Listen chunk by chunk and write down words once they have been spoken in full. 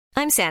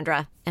I'm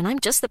Sandra, and I'm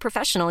just the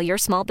professional your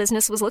small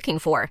business was looking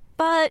for.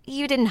 But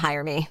you didn't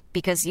hire me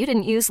because you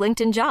didn't use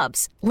LinkedIn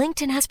Jobs.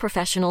 LinkedIn has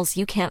professionals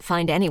you can't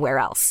find anywhere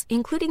else,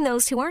 including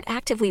those who aren't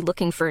actively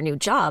looking for a new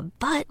job,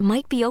 but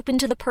might be open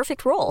to the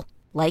perfect role,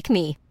 like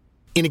me.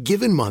 In a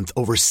given month,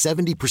 over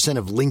 70%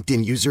 of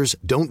LinkedIn users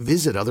don't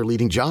visit other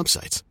leading job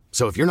sites.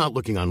 So if you're not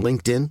looking on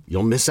LinkedIn,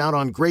 you'll miss out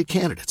on great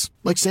candidates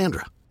like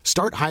Sandra.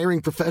 Start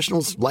hiring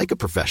professionals like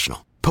a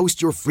professional.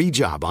 Post your free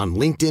job on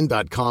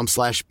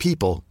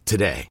linkedin.com/people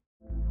today.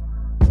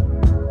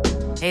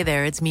 Hey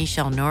there, it's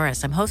Michelle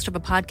Norris. I'm host of a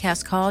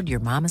podcast called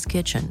Your Mama's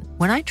Kitchen.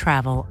 When I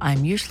travel,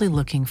 I'm usually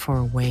looking for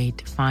a way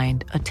to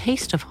find a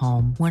taste of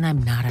home when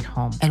I'm not at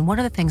home. And one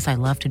of the things I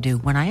love to do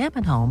when I am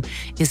at home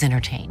is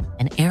entertain.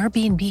 And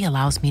Airbnb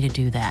allows me to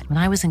do that.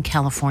 When I was in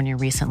California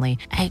recently,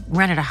 I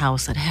rented a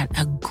house that had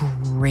a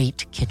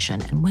great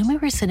kitchen. And when we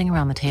were sitting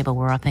around the table,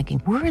 we're all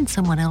thinking, we're in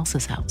someone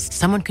else's house.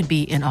 Someone could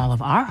be in all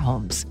of our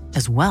homes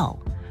as well.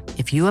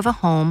 If you have a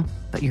home,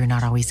 but you're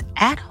not always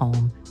at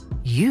home,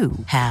 you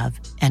have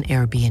an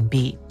Airbnb.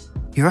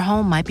 Your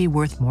home might be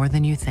worth more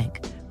than you think.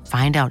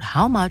 Find out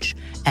how much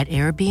at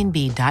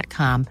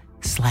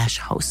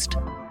airbnb.com/host.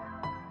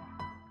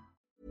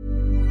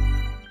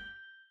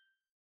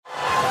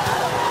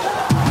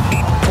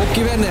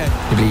 Hockeyvänner,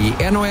 det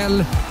blir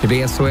NHL, det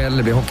blir SHL,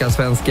 det blir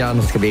Hockeyallsvenskan.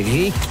 Det ska bli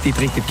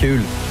riktigt, riktigt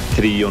kul.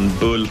 Trion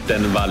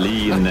Bulten,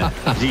 Wallin,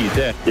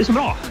 Gide. Det är så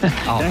bra. Ja.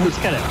 Jag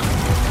älskar det.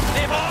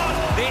 Det är mål!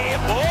 Det är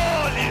mål!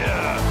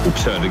 Och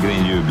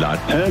Södergren jublar.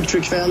 Hög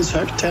frekvens,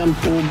 högt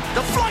tempo.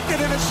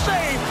 Deflected and a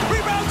save!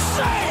 Rebound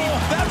save!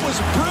 That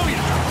was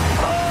brilliant!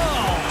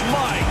 Oh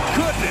my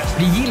goodness!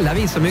 Det gillar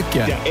vi så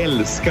mycket. Jag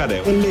älskar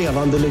det. En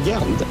levande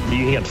legend. Det är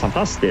ju helt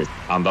fantastiskt.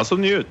 Andas och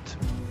njut.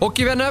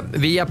 Hockeyvänner,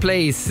 via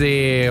Plays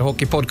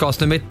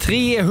hockeypodcast nummer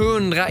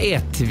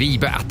 301. Vi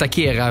börjar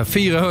attackera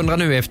 400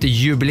 nu efter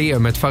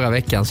jubileumet förra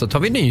veckan. Så tar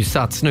vi ny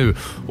sats nu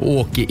och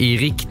åker i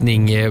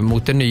riktning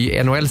mot en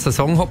ny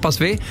NHL-säsong,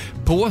 hoppas vi,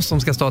 på,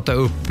 som ska starta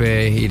upp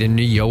i det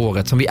nya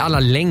året som vi alla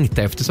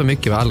längtar efter så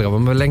mycket. Vi aldrig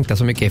har längtat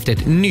så mycket efter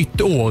ett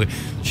nytt år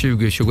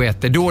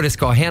 2021. Det är då det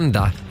ska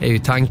hända, är ju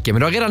tanken. Men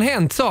det har redan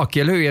hänt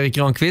saker, eller hur Erik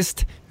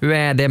Granqvist? Hur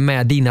är det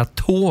med dina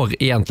tår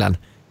egentligen?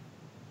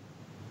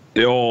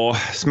 Ja,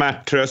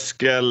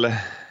 smärttröskel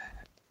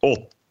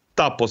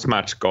 8 på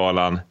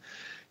smärtskalan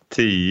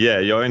 10.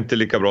 Jag är inte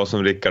lika bra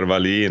som Rickard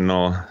Wallin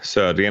och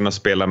Södergren och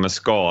spelar med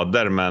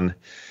skador, men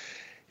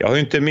jag har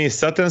ju inte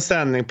missat en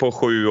sändning på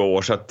 7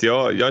 år, så att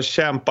jag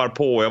kämpar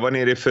på. Jag var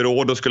nere i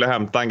förråd och skulle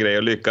hämta en grej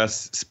och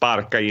lyckas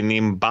sparka in i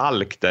en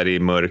balk där i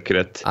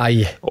mörkret.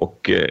 Aj.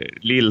 Och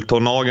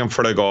lilltånageln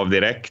flög av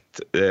direkt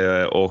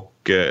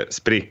och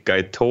spricka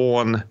i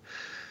tån.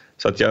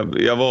 Så att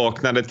jag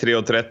vaknade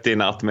 3:30 i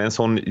natt med en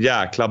sån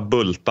jäkla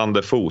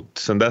bultande fot.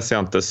 Sen dess har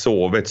jag inte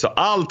sovit. Så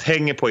allt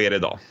hänger på er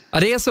idag. Ja,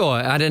 det är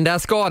så. Ja, den där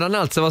skadan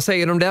alltså. Vad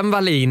säger du om den,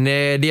 Wallin?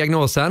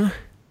 Diagnosen?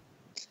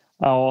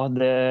 Ja,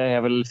 det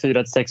är väl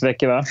 4-6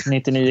 veckor, va?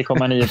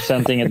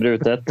 99,9% inget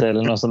brutet.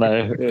 Eller någon sån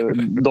där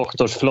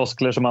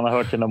doktorsfloskler som man har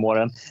hört genom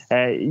åren.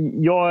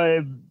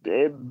 Jag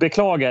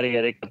beklagar,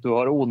 Erik, att du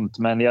har ont.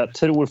 Men jag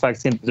tror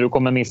faktiskt inte att du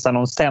kommer missa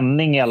någon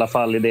sändning i alla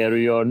fall i det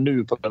du gör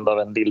nu på grund av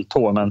en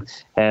lilltå. Men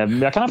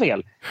jag kan ha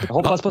fel. Jag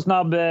hoppas på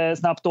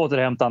snabbt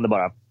återhämtande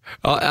bara.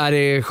 Ja, det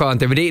är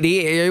skönt.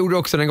 Jag gjorde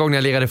också den gången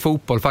jag lirade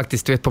fotboll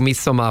faktiskt, du vet, på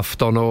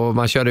midsommarafton och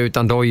man körde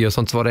utan doj och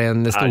sånt, så var det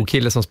en stor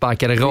kille som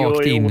sparkade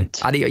rakt in.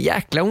 Ja, det gör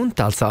jäkla ont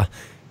alltså.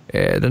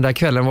 Den där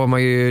kvällen var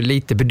man ju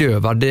lite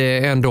bedövad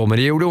ändå, men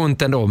det gjorde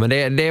ont ändå. Men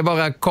det är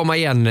bara att komma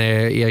igen,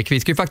 Erik. Vi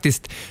ska ju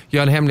faktiskt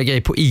göra en hemlig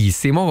grej på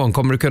is imorgon.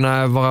 Kommer du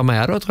kunna vara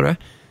med då, tror du?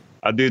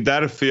 Ja, det är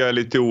därför jag är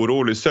lite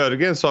orolig.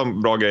 Södergren sa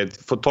en bra grej.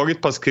 Få tagit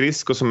ett par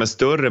skridskor som är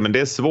större, men det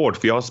är svårt.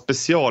 För jag har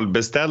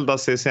specialbeställda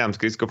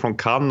CCM-skridskor från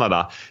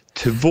Kanada.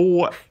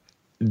 2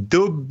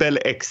 dubbel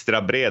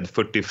extra bred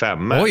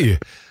 45. Oj!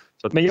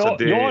 Men jag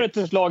har ett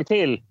förslag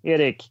till,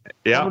 Erik.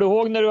 Ja. Kommer du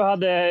ihåg när du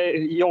hade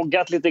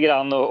joggat lite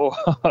grann och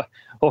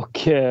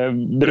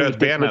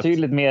brutit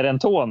betydligt mer än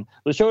tån?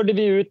 Då körde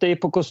vi ut dig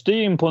på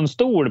kostym på en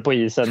stol på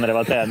isen när det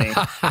var träning.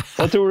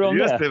 Vad tror du om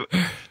det?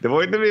 Det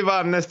var ju när vi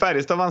vann,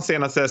 Färjestad vann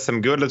senast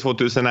SM-guldet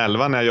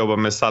 2011 när jag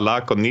jobbade med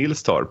Salak och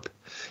Nilstorp.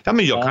 Ja,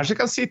 men jag kanske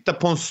kan sitta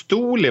på en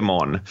stol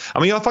imorgon. Ja,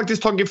 men jag har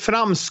faktiskt tagit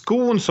fram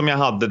skon som jag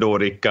hade då,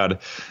 Rickard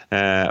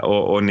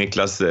och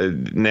Niklas,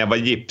 när jag var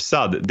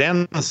gipsad.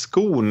 Den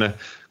skon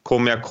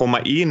kommer jag komma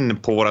in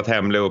på vårt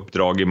hemliga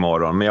uppdrag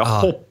imorgon. Men jag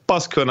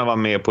hoppas kunna vara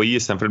med på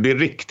isen, för det blir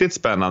riktigt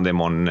spännande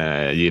imorgon,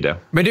 Gide.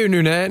 Men du,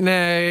 nu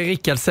när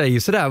Rickard säger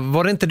sådär,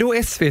 var det inte då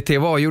SVT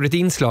gjorde ett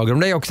inslag om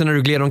dig också när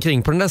du gled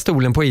omkring på den där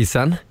stolen på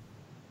isen?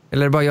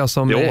 Eller är det bara jag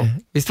som...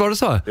 visst var det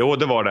så? Jo,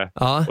 det var det.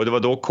 Ja. Och det var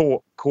då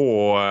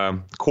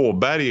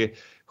K-berg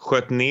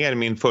sköt ner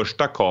min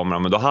första kamera,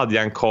 men då hade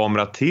jag en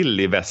kamera till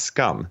i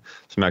väskan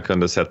som jag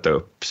kunde sätta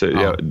upp. Så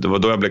det var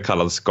då jag blev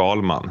kallad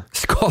Skalman.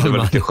 Det var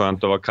lite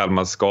skönt att vara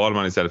kallad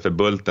Skalman istället för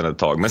Bulten ett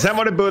tag. Men sen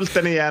var det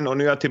Bulten igen och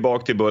nu är jag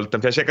tillbaka till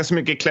Bulten. För jag käkar så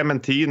mycket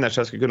clementiner så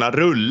jag ska kunna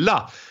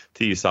rulla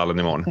till ishallen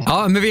imorgon.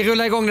 Ja, men vi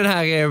rullar igång den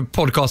här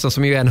podcasten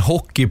som ju är en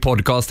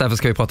hockeypodcast. Därför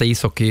ska vi prata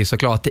ishockey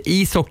såklart.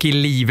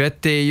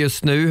 Ishockeylivet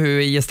just nu,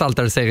 hur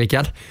gestaltar det sig,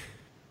 Rickard?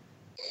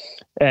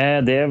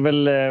 Det är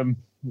väl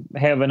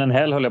heaven and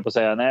hell, höll jag på att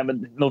säga. Nej,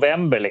 men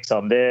november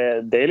liksom.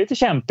 Det är lite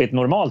kämpigt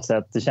normalt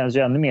sett. Det känns ju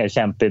ännu mer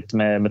kämpigt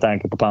med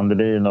tanke på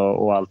pandemin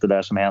och allt det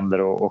där som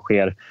händer och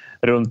sker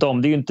runt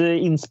om. Det är ju inte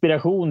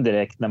inspiration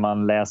direkt när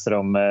man läser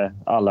om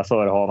alla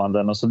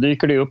förehavanden. Och så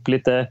dyker det upp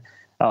lite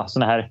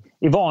såna här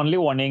i vanlig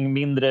ordning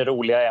mindre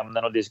roliga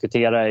ämnen att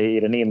diskutera i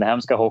den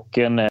inhemska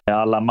hockeyn.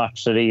 Alla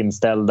matcher är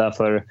inställda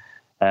för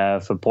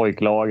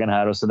pojklagen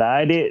här och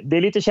sådär. Det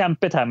är lite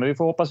kämpigt här, men vi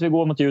får hoppas vi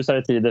går mot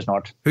ljusare tider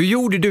snart. Hur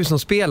gjorde du som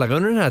spelare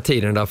under den här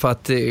tiden då för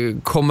att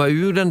komma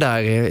ur det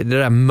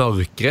där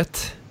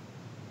mörkret?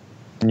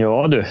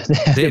 Ja du.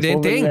 Det är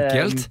inte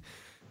enkelt.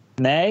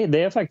 Nej,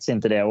 det är faktiskt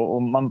inte det.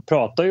 Och man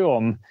pratar ju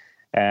om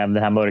den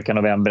här mörka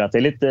november att det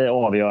är lite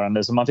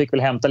avgörande. Så man fick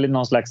väl hämta lite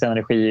någon slags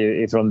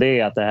energi ifrån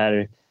det. Att det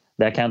här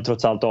kan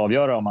trots allt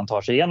avgöra om man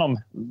tar sig igenom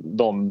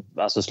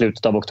alltså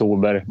slutet av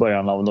oktober,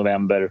 början av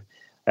november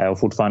och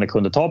fortfarande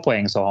kunde ta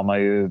poäng, så har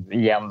man ju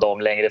igen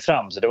dem längre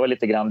fram. Så det var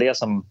lite grann det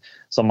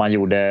som man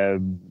gjorde,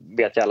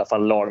 vet jag i alla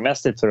fall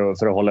lagmässigt, för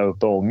att hålla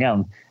uppe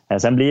ångan.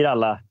 Sen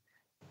blir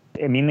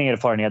min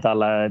erfarenhet,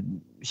 alla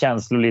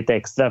känslor lite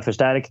extra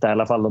förstärkta, i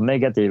alla fall de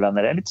negativa,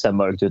 när det är lite så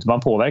mörkt ut.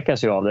 Man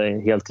påverkas ju av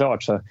det helt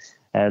klart, så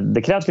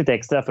det krävs lite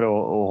extra för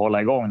att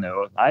hålla igång nu.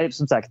 Och, nej,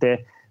 som sagt,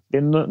 det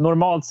är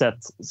normalt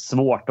sett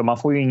svårt och man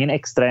får ju ingen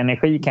extra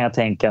energi, kan jag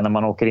tänka, när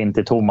man åker in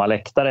till tomma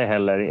läktare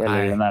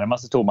eller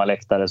närmaste tomma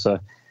läktare. Så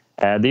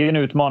det är ju en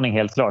utmaning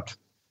helt klart.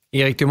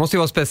 Erik, du måste ju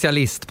vara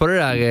specialist på det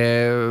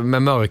där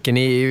med mörken.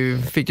 Ni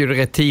fick ju det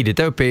rätt tidigt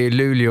uppe i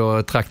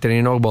Luleå-trakten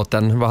i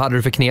Norrbotten. Vad hade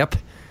du för knep?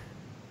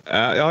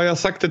 Ja, jag har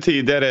sagt det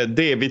tidigare.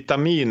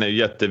 D-vitamin är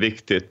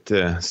jätteviktigt.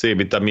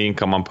 C-vitamin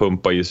kan man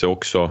pumpa i sig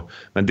också.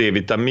 Men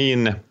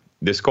D-vitamin,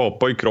 det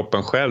skapar ju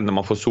kroppen själv när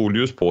man får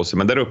solljus på sig.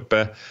 Men där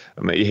uppe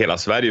i hela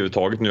Sverige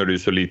överhuvudtaget, nu är det ju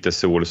så lite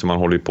sol så man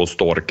håller på att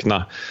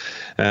storkna.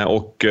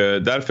 Och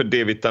därför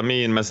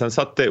D-vitamin. Men sen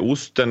satte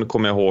osten,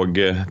 kommer jag ihåg,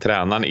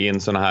 tränaren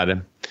in såna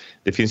här.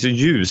 Det finns ju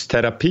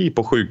ljusterapi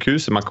på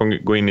sjukhuset. Man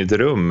kan gå in i ett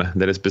rum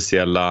där det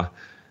är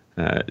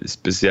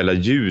speciella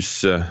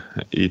ljus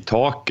i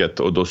taket,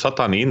 och då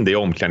satte han in det i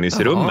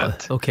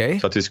omklädningsrummet. Okay.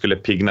 Så att vi skulle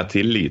pigna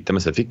till lite.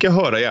 Men sen fick jag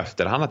höra i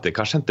efterhand att det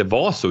kanske inte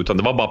var så, utan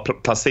det var bara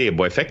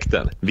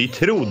placeboeffekten. Vi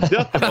trodde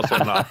att det var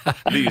sådana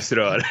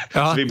lysrör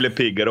så vi blev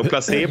piggare, och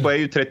placebo är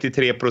ju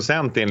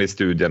 33% enligt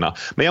studierna.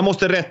 Men jag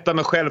måste rätta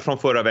mig själv från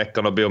förra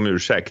veckan och be om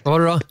ursäkt.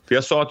 Vad då? För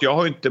jag sa att jag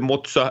har inte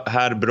mått så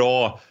här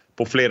bra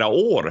på flera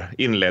år,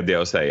 inledde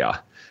jag att säga.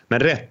 Men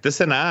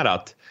rättelsen är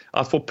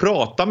att få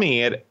prata med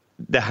er,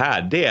 det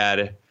här,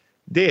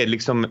 det är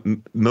liksom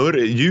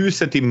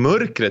ljuset i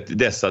mörkret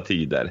dessa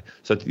tider.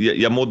 Så att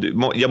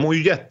jag mår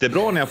ju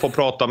jättebra när jag får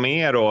prata med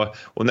er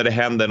och när det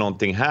händer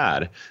någonting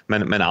här.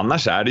 Men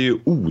annars är det ju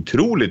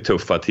otroligt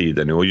tuffa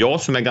tider nu. Och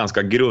jag som är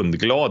ganska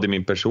grundglad i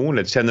min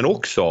personlighet känner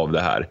också av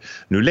det här.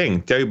 Nu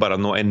längtar jag ju bara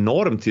något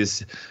enormt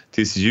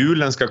tills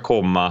julen ska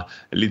komma.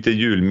 Lite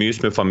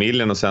julmys med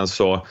familjen och sen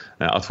så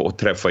att få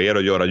träffa er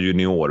och göra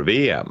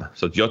junior-VM.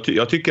 Så att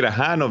jag tycker det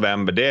här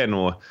november, det är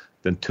nog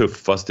den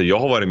tuffaste jag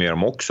har varit med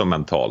om också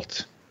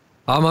mentalt.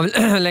 Ja, man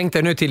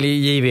längtar nu till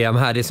JVM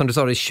här. Det är som du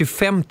sa, det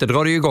 25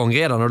 drar det ju igång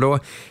redan, och då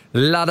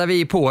laddar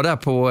vi på där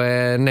på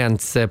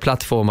Nents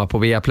plattformar på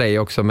Viaplay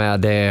också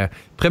med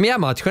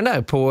premiärmatchen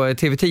där på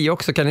TV10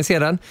 också, kan ni se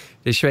den.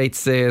 Det är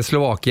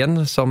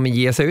Schweiz-Slovakien som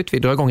ger sig ut. Vi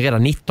drar igång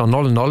redan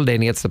 19.00. Det är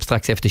nedsläpp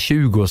strax efter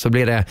 20, så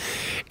blir det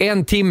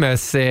en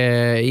timmes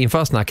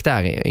införsnack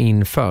där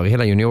inför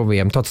hela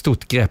junior-VM. Ta ett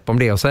stort grepp om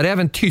det. Och så är det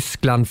även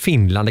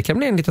Tyskland-Finland. Det kan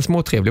bli en lite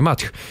småtrevlig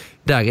match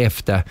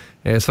därefter.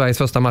 Sveriges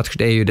första match,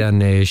 det är ju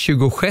den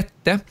 26.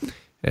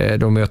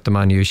 Då möter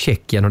man ju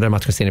Tjeckien, och den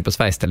matchen ser ni på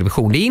Sveriges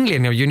Television. Det är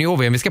inledningen av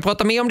junior-VM. Vi ska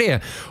prata mer om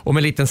det om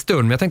en liten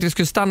stund. Men jag tänkte vi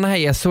skulle stanna här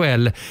i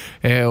SHL.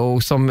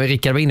 Och som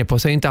Rickard var inne på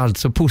så är inte allt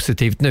så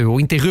positivt nu.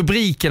 Och inte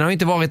rubrikerna har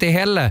inte varit det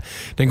heller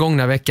den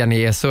gångna veckan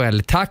i SHL.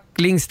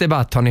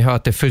 Tacklingsdebatt, har ni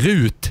hört det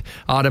förut?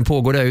 Ja, den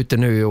pågår där ute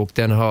nu och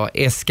den har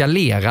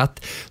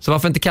eskalerat. Så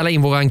varför inte kalla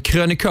in våran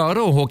krönikör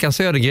då, Håkan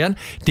Södergren,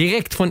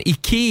 direkt från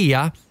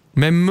Ikea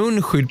med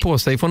munskydd på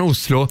sig från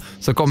Oslo,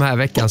 så kommer här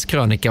veckans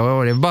krönika.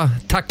 Och det är bara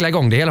tackla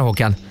igång det hela,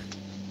 Håkan.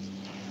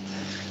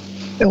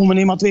 Jo, men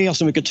i och med att vi har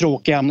så mycket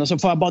tråkiga ämnen så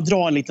får jag bara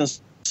dra en liten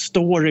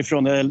story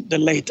från the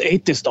late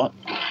 80s då.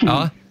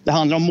 Ja. Det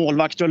handlar om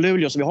målvakter och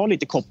Luleå, så vi har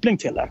lite koppling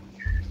till det.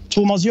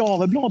 Thomas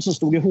Javeblad som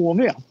stod i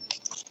HV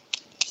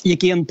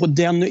gick in på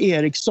Denny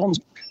Eriksson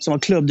som var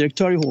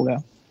klubbdirektör i HV.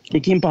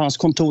 Gick in på hans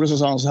kontor och så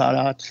sa han så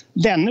här: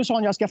 Denny, sa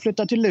han, jag ska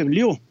flytta till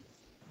Luleå.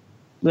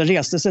 Då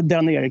reste sig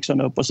Dan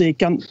Eriksson upp och så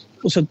gick han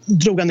och så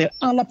drog han ner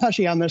alla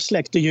persienner,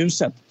 släckte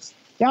ljuset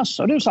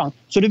Jaså, du sa.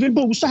 Så du vill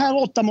bo så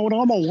här 8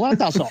 månader om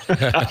året alltså?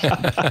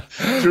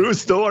 True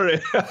story.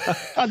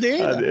 Ja, det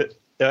är det.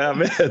 Ja, jag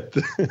vet.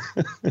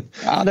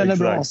 Ja, den är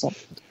bra alltså.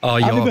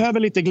 Ja. Vi behöver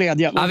lite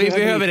glädje. Vi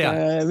behöver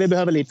det. Vi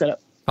behöver lite.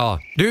 Ja.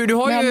 Du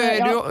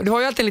har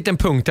ju alltid en liten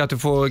punkt att du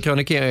får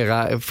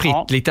krönikera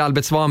fritt lite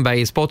Albert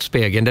Svanberg i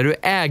Sportspegeln där du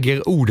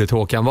äger ordet,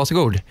 Håkan.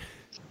 Varsågod.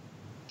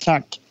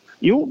 Tack.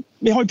 Jo,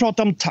 vi har ju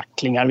pratat om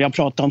tacklingar, vi har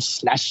pratat om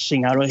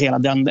slashingar och hela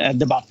den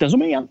debatten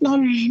som egentligen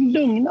har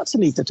lugnat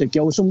sig lite tycker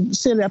jag och som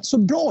ser rätt så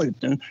bra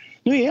ut nu.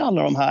 Nu är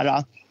alla de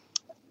här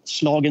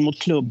slagen mot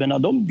klubborna,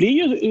 de blir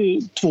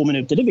ju 2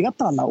 minuter, det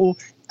vet alla. Och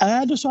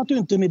är det så att du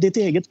inte med ditt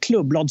eget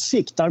klubbblad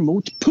siktar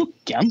mot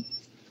pucken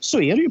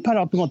så är det ju per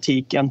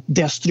automatik en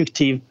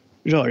destruktiv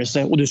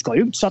rörelse och du ska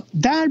ut. Så att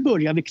där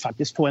börjar vi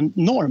faktiskt få en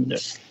norm nu.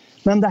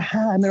 Men det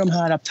här med de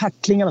här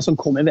tacklingarna som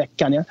kom i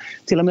veckan,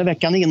 till och med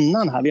veckan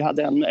innan här, vi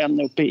hade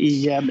en uppe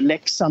i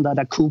Leksand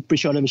där Cooper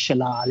körde över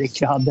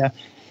Cehlarik, vi hade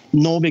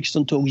Novik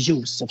som tog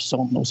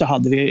Josefsson och så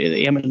hade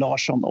vi Emil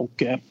Larsson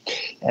och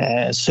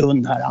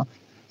Sund här.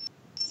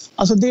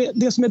 Alltså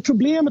det som är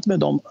problemet med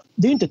dem,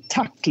 det är inte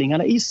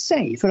tacklingarna i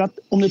sig. För att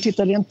om du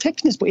tittar rent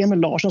tekniskt på Emil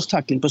Larssons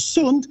tackling på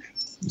Sund,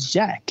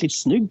 jäkligt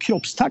snygg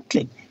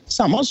kroppstackling.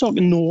 Samma sak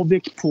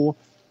Novik på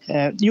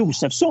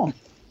Josefsson.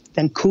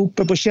 Den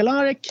Cooper på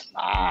Cehlarik,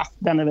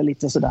 den är väl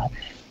lite sådär.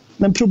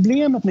 Men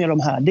problemet med de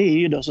här, det är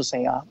ju då så att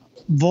säga,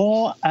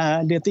 vad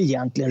är det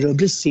egentligen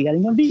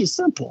rubriceringen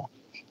visar på?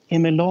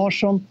 Emil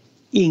Larsson,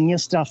 ingen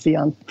straff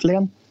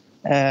egentligen.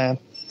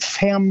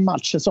 5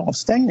 matchers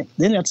avstängning.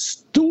 Det är en rätt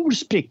stor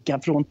spricka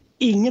från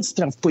inget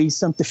straff på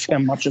isen till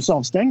 5 matchers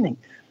avstängning.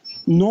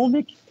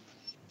 Novik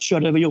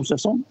körde över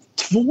Josefsson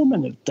 2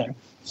 minuter.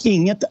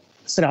 Inget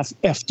straff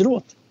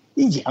efteråt.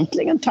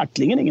 Egentligen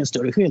tacklingen ingen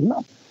större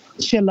skillnad.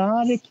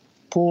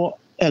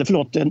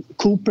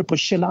 Cooper på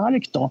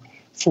Cehlarik då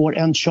får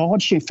en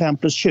charge i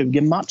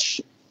 5+20 match.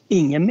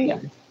 Ingen mer.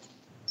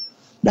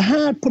 Det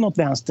här på något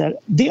vänster,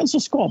 dels så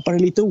skapar det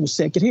lite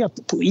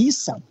osäkerhet på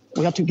isen.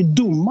 Och jag tycker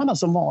domarna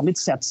som vanligt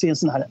sätts sig i en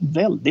sån här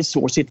väldigt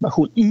svår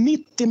situation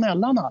mitt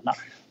emellan alla.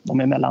 De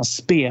är mellan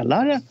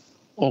spelare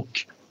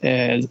och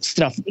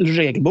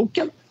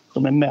regelboken.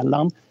 De är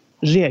mellan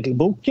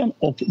regelboken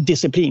och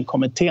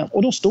disciplinkommittén.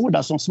 Och de står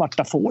där som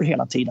svarta får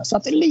hela tiden. Så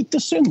att det är lite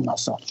synd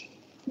alltså.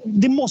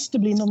 Det måste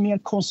bli något mer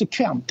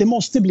konsekvent. Det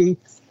måste bli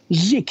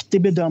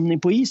riktig bedömning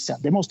på isen.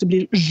 Det måste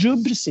bli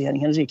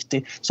rubriceringen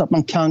riktig så att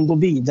man kan gå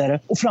vidare.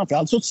 Och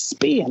framförallt så att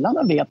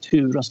spelarna vet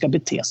hur de ska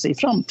bete sig i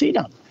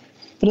framtiden.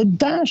 För det är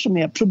där som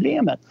är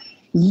problemet.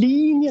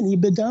 Linjen i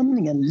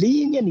bedömningen,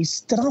 linjen i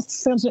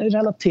straffen är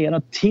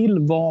relaterad till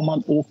vad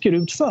man åker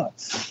ut för.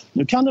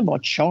 Nu kan det vara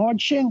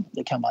charging,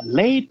 det kan vara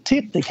late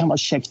hit, det kan vara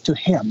check to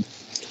hem.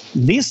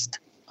 Visst,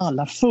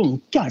 alla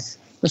funkar.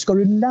 Men ska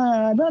du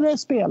lära dig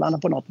spelarna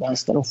på något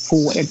vänster och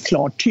få en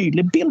klar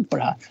tydlig bild på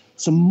det här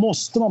så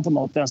måste man på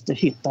något vänster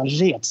hitta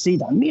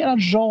rätsidan. Mera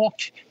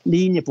rak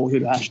linje på hur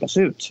det här ska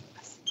se ut.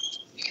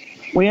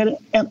 Och är det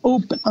en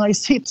open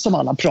ice hit som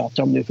alla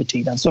pratar om nu för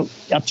tiden så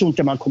jag tror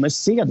inte man kommer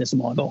se det så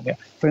många gånger.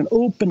 För en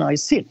open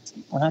ice hit,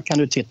 och här kan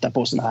du titta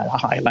på såna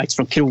här highlights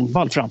från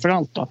Kronwall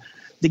framförallt då.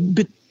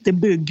 Det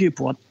bygger ju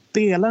på att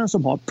spelaren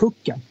som har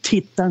pucken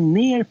tittar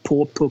ner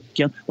på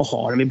pucken och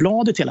har den i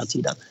bladet hela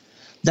tiden.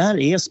 Där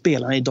är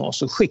spelarna idag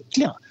så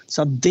skickliga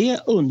så att det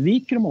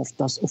undviker de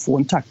oftast att få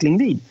en tackling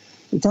vid.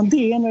 Utan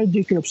det är när det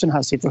dyker upp sådana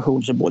här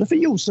situationer som både för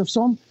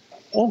Josefsson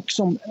och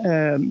som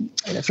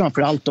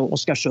framförallt då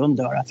Oskarsund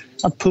gör,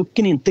 att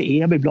pucken inte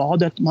är vid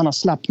bladet, man har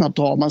slappnat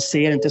av, man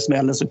ser inte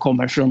smällen som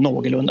kommer från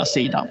någorlunda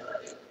sidan.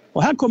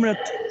 Och här kommer ett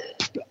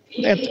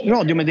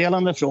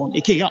radiomeddelande från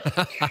Ikea.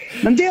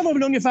 Men det var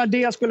väl ungefär det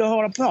jag skulle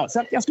höra på. Så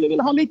att jag skulle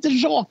vilja ha lite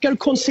rakare,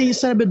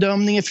 koncisare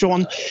bedömning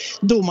från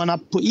domarna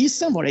på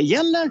isen, vad det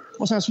gäller.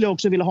 Och sen skulle jag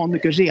också vilja ha en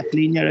mycket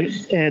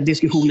retlinjigare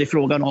diskussion i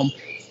frågan om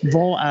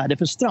vad är det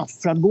för straff.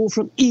 För att gå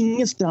från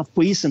inget straff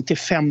på isen till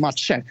 5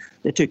 matcher,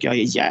 det tycker jag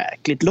är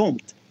jäkligt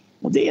långt.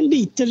 Och det är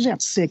lite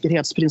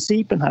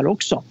rättssäkerhetsprincipen här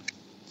också.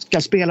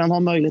 Ska spelaren ha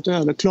möjlighet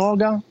att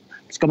överklaga?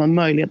 Ska man ha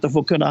möjlighet att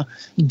få kunna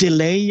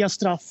delaya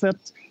straffet?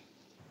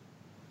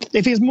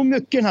 Det finns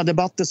mycket i den här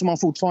debatten som man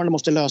fortfarande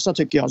måste lösa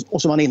tycker jag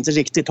och som man inte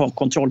riktigt har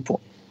kontroll på.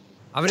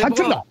 Ja, tack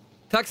för det.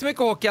 Tack så mycket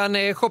Håkan.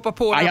 Shoppa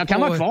på. Ja, jag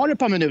kan vara kvar ett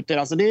par minuter.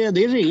 Alltså, det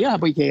är rea här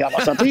på Ikea.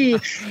 Så det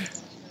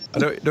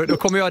då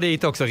kommer jag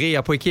dit också.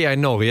 Rea på Ikea i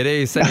Norge. Det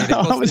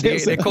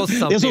är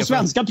kostsamt. Det är som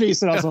svenska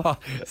priser alltså. Ja,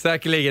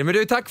 säkerligen. Men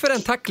du, tack för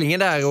den tacklingen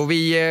där och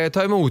vi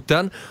tar emot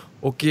den.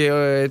 Och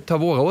ta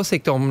våra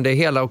åsikter om det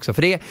hela också.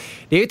 För det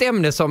är ett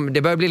ämne som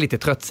det börjar bli lite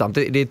tröttsamt.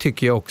 Det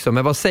tycker jag också.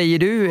 Men vad säger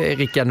du,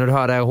 Rickard, när du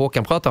hör det här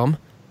Håkan prata om?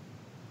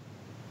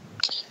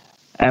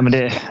 Men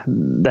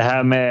det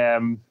här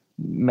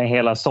med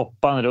hela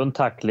soppan runt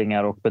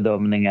tacklingar och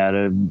bedömningar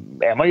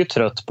är man ju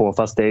trött på.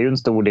 Fast det är ju en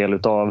stor del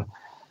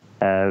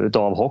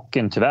utav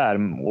hockeyn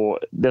tyvärr. Och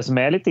det som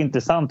är lite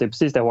intressant är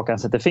precis det Håkan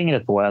sätter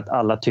fingret på. Är att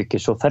alla tycker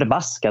så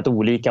förbaskat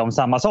olika om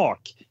samma sak.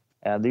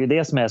 Det är ju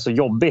det som är så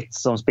jobbigt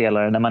som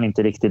spelare när man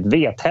inte riktigt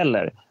vet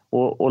heller.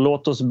 Och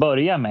låt oss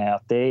börja med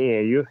att det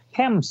är ju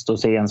hemskt att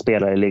se en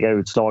spelare ligga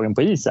utslagen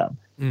på isen.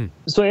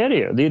 Så är det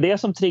ju. Det är det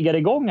som triggar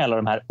igång alla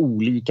de här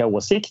olika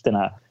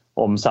åsikterna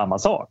om samma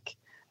sak.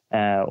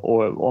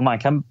 Och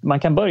man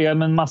kan börja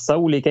med en massa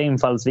olika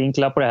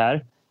infallsvinklar på det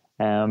här.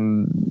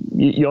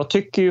 Jag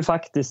tycker ju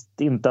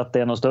faktiskt inte att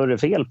det är något större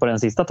fel på den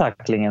sista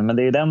tacklingen, men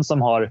det är den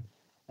som har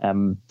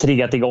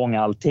triggat igång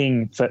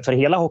allting för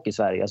hela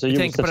Hockey-Sverige. Alltså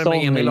Josefsson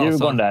i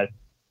Djurgården där.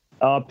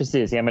 Ja,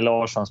 precis. Emil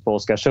Larssons på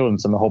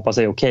Oskarsund som jag hoppas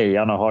är okej.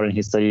 Han har en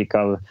historik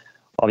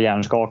av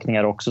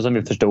hjärnskakningar också som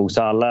vi förstod.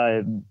 Så alla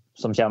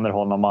som känner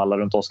honom och alla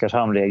runt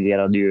Oskarshamn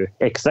reagerade ju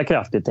extra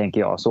kraftigt, tänker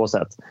jag, så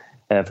sätt.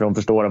 För de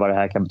förstår vad det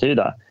här kan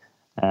betyda.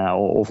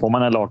 Och får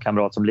man en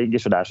lagkamrat som ligger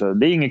så där, så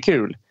det är inget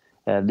kul.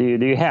 Det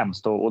är ju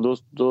hemskt och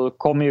då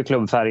kommer ju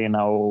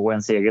klubbfärgerna och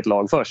ens eget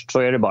lag först. Så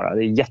är det bara.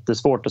 Det är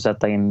jättesvårt att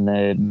sätta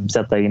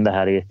in det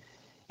här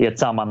i ett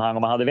sammanhang.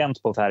 Om man hade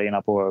vänt på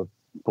färgerna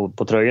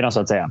på tröjorna så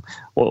att säga.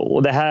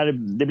 Och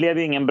det blev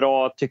ju ingen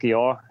bra, tycker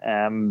jag,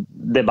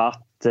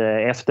 debatt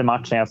efter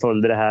matchen. Jag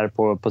följde det här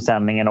på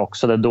sändningen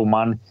också, där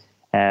domaren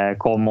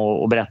kom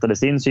och berättade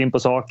sin syn på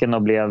saken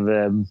och blev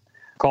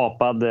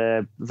kapad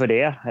för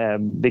det.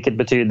 Vilket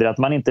betyder att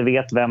man inte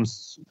vet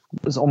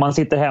om man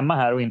sitter hemma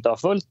här och inte har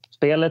följt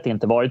spelet,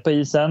 inte varit på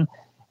isen,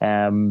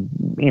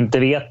 inte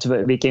vet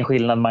vilken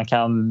skillnad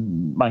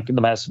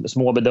de här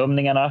små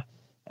bedömningarna,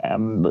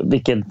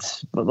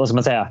 vad ska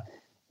man säga,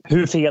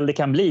 hur fel det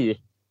kan bli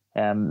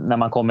när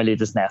man kommer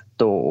lite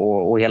snett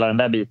och hela den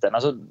där biten.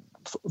 Alltså,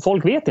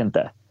 folk vet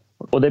inte.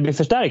 Och det blir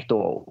förstärkt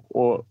då.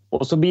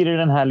 Och så blir det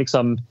den här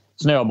liksom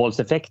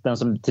snöbollseffekten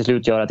som till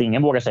slut gör att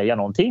ingen vågar säga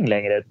någonting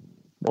längre.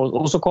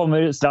 Och så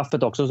kommer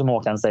straffet också, som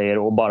Håkan säger,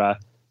 och bara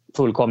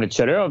fullkomligt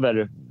kör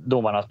över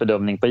domarnas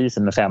bedömning på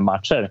isen med 5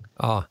 matcher.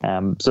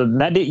 Så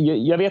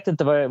jag vet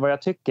inte vad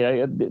jag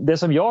tycker. Det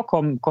som jag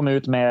kom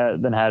ut med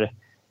den här...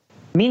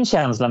 Min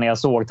känsla när jag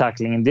såg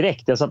tacklingen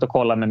direkt, jag satt och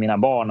kollade med mina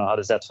barn och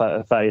hade sett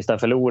Färjestad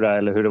förlora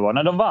eller hur det var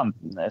när de vann.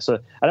 Så,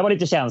 det var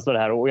lite känslor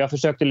här och jag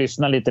försökte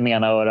lyssna lite med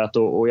ena örat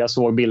och jag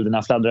såg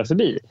bilderna fladdra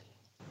förbi.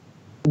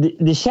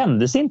 Det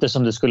kändes inte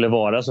som det skulle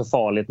vara så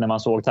farligt när man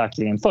såg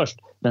tacklingen först.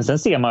 Men sen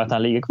ser man att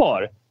han ligger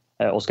kvar,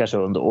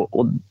 Oskarsund.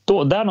 Och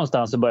då, där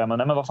någonstans så börjar man,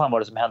 men vad fan var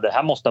det som hände?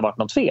 Här måste ha varit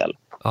något fel.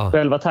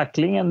 Själva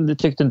tacklingen, det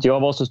tyckte inte jag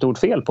var så stort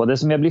fel på. Det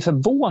som jag blir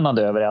förvånad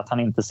över är att han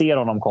inte ser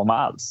honom komma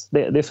alls.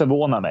 Det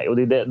förvånar mig. Och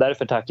det är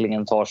därför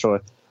tacklingen tar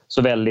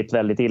så väldigt,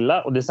 väldigt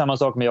illa. Och det är samma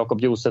sak med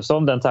Jakob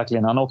Josefsson, den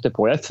tacklingen han åkte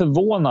på. Jag är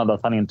förvånad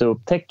att han inte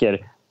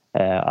upptäcker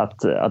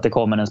att det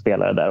kommer en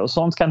spelare där. Och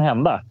sånt kan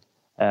hända.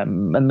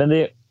 Men det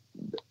är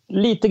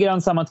lite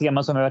grann samma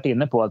tema som jag varit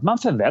inne på. Att man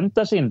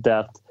förväntar sig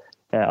inte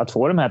att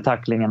få de här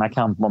tacklingarna,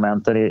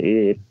 kampmomenten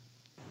i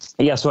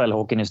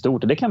SHL-hockeyn i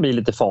stort. Det kan bli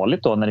lite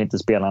farligt då när inte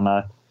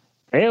spelarna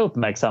är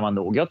uppmärksamma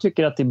nog. Jag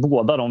tycker att i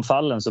båda de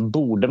fallen så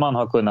borde man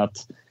ha kunnat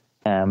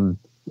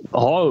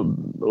ha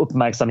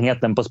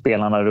uppmärksamheten på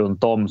spelarna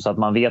runt om så att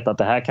man vet att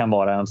det här kan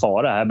vara en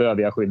fara. Här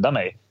behöver jag skydda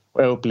mig.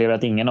 Och jag upplever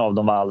att ingen av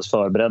dem var alls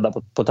förberedda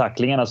på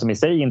tacklingarna som i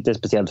sig inte är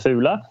speciellt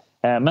fula.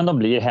 Men de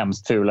blir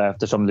hemskt fula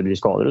eftersom det blir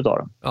skador utav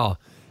dem. Ja.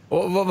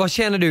 Och vad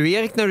känner du,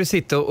 Erik, när du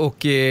sitter och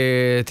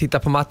tittar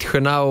på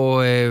matcherna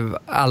och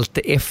allt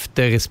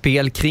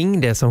efterspel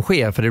kring det som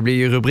sker? För det blir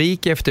ju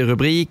rubrik efter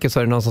rubrik och så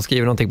är det någon som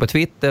skriver någonting på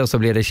Twitter och så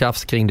blir det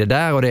tjafs kring det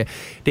där och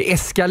det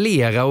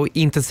eskalerar och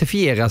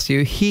intensifieras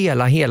ju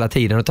hela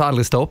tiden och tar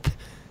aldrig stopp.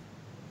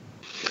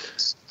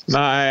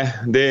 Nej,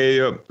 det är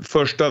ju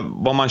första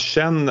vad man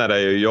känner är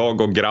ju,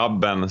 jag och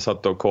grabben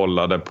satt och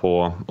kollade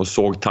på och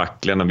såg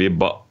tacklen och vi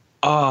bara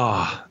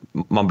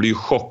man blir ju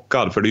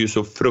chockad för det är ju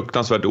så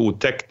fruktansvärt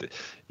otäckt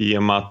i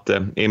och med att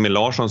Emil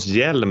Larssons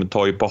hjälm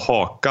tar ju på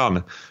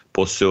hakan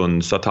på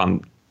Sund så att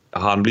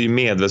han blir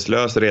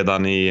medvetslös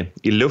redan i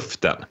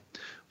luften.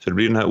 Så det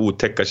blir den här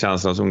otäcka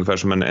känslan som ungefär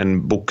som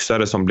en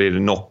boxare som blir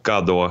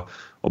knockad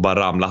och bara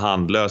ramlar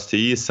handlöst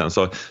till isen.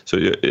 Så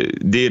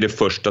det är det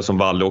första som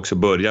Valle också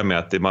börjar med.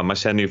 Att man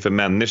känner ju för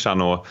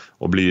människan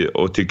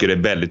och tycker det är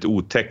väldigt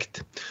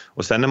otäckt.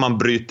 Och sen när man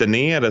bryter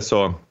ner det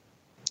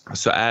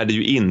så är det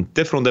ju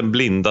inte från den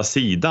blinda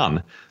sidan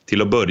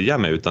till att börja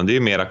med, utan det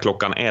är mera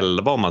klockan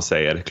 11 om man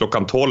säger.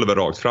 Klockan 12 är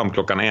rakt fram,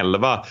 klockan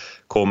 11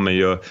 kommer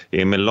ju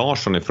Emil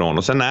Larsson ifrån.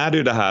 Och sen är det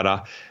ju det här,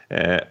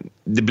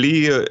 det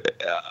blir ju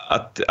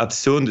att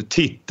Sund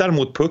tittar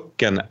mot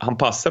pucken. Han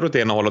passar åt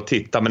ena håll och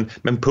tittar,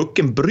 men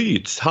pucken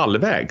bryts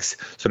halvvägs.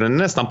 Så den är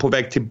nästan på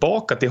väg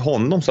tillbaka till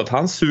honom så att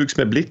han sugs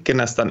med blicken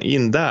nästan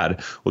in där.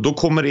 Och då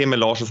kommer Emil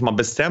Larsson som har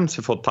bestämt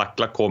sig för att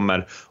tackla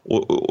kommer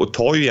och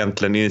tar ju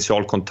egentligen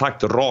initial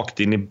kontakt rakt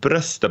in i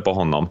bröstet på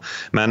honom.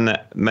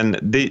 Men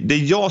det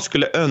jag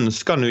skulle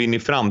önska nu in i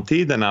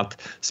framtiden är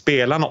att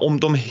spelarna, om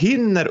de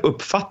hinner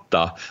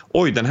uppfatta,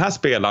 den här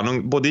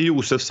spelaren, både i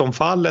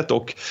Josefsson-fallet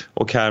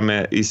och här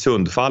med i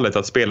Sundfallet,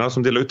 att spelarna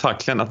som delar ut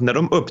tacklen, att när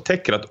de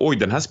upptäcker att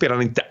den här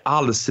spelaren inte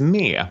alls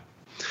med,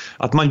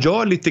 att man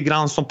gör lite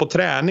grann som på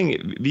träning.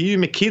 Vi är ju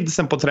med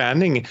kidsen på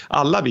träning,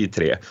 alla vi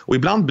tre. Och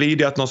ibland blir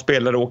det att någon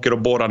spelare åker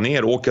och borrar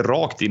ner och åker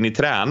rakt in i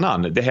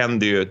tränaren. Det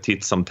händer ju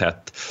titt som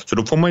tätt. Så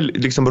då får man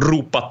liksom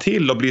ropa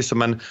till och bli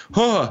som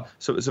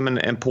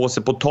en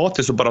påse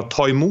potatis och bara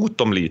ta emot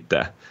dem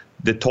lite.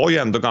 Det tar ju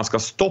ändå ganska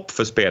stopp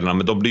för spelarna,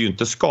 men de blir ju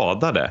inte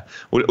skadade.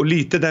 Och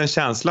lite den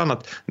känslan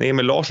att när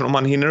Emil Larsson, om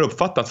man hinner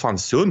uppfatta att fan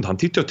Sund, han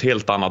tittar åt ett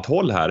helt annat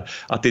håll här.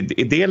 Att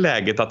i det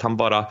läget att han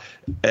bara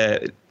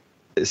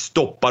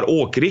stoppar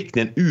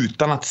åkriktningen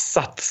utan att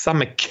satsa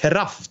med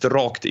kraft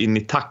rakt in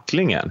i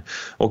tacklingen.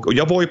 Och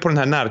jag var ju på den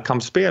här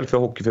närkampsspel för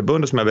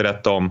Hockeyförbundet som jag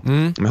berättade om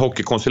med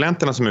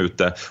hockeykonsulenterna som är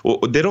ute.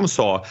 Och det de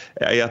sa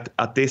är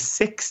att det är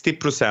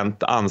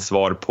 60%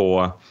 ansvar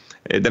på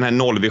den här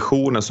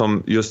nollvisionen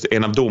som just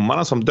en av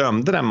domarna som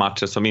dömde den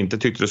matchen som inte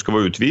tyckte det skulle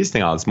vara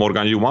utvisning alls,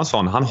 Morgan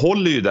Johansson, han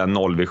håller ju den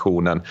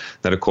nollvisionen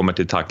när det kommer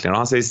till tacklingar. Och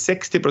han säger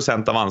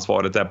 60% av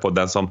ansvaret är på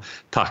den som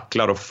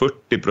tacklar och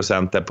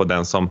 40% är på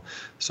den som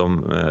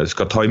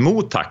ska ta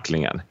emot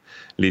tacklingen.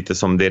 Lite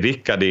som det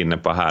Rickard är inne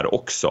på här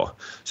också.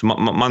 Så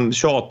man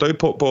tjatar ju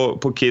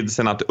på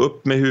kidsen att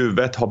upp med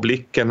huvudet, ha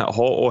blicken,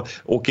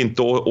 och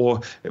inte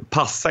och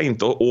passa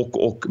inte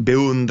och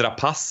beundra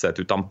passet,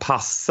 utan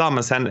passa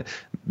men sen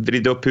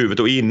vrida upp huvudet,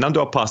 och innan du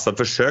har passat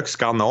försök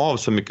skanna av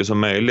så mycket som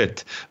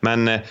möjligt.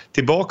 Men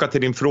tillbaka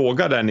till din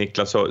fråga där,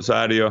 Niklas, så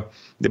är det ju,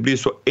 det blir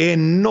så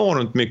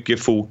enormt mycket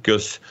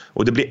fokus,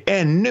 och det blir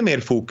ännu mer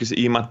fokus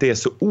i och med att det är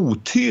så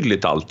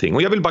otydligt allting.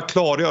 Och jag vill bara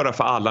klargöra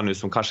för alla nu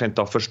som kanske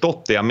inte har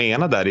förstått det jag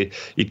menar där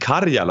i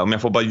Karjala, om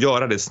jag får bara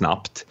göra det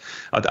snabbt.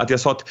 Att jag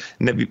sa att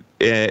när vi,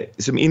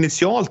 som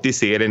initialt i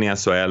serien i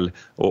SHL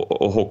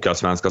och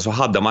Hockeyallsvenskan så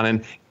hade man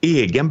en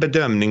egen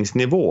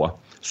bedömningsnivå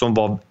som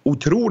var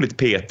otroligt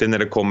petig när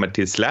det kommer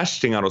till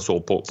slashingar och så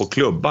på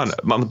klubban.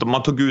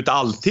 Man tog ut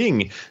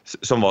allting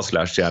som var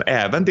slashingar,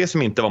 även det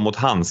som inte var mot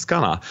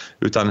handskarna,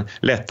 utan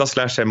lätta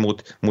slasher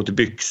mot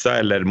byxa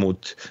eller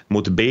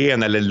mot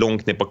ben eller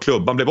långt ner på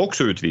klubban blev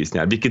också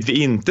utvisningar, vilket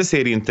vi inte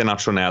ser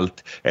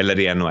internationellt eller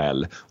i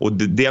NHL. Och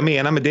det jag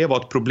menar med det var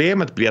att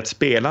problemet blir att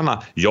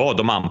spelarna, ja,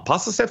 de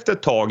anpassas efter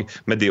ett tag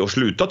med det och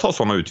slutar ta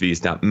sådana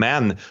utvisningar,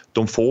 men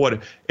de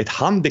får ett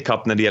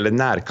handikapp när det gäller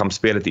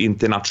närkampsspelet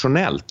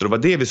internationellt. Och det var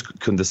det vi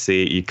kunde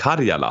se i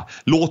Karjala.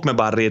 Låt mig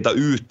bara reda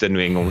ut det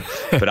nu en gång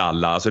för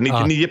alla. Alltså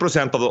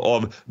 99%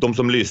 av de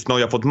som lyssnar,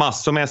 och jag har fått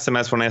massor med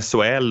sms från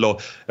SHL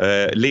och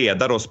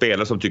ledare och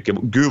spelare som tycker,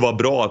 gud vad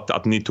bra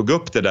att ni tog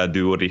upp det där,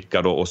 du och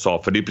Rickard, och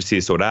sa, för det är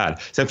precis så det är.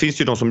 Sen finns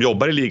det ju de som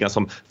jobbar i ligan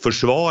som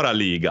försvarar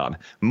ligan.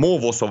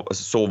 Må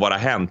så vara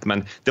hänt,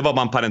 men det var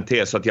bara en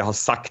parentes så att jag har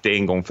sagt det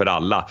en gång för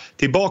alla.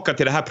 Tillbaka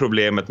till det här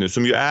problemet nu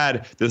som ju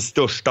är den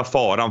största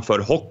faran för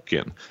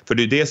hockeyn. För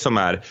det är det som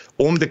är,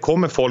 om det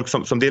kommer folk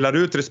som delar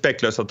ut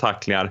respektlösa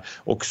tacklingar,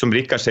 och som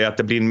Rickard säger att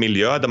det blir en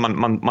miljö där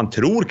man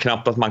tror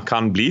knappt att man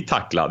kan bli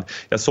tacklad.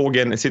 Jag såg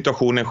en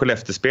situation, en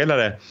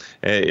Skellefteå-spelare,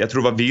 jag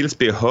tror det var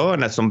Vilsby i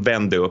hörnet som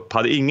vände upp,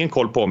 hade ingen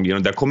koll på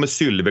omgivningen, där kommer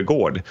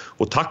Sylvegård,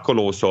 och tack och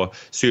lov så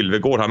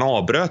Sylvegård, han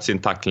avbröt sin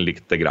tackling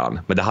lite grann,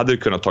 men det hade ju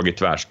kunnat tagit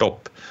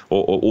tvärstopp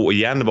och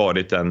igen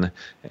varit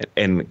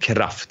en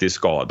kraftig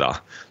skada.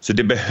 Så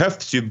det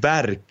behövs ju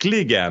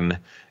verkligen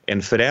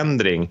en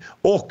förändring,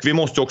 och vi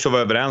måste också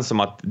vara överens om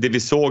att det vi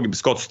såg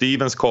Scott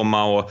Stevens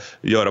komma och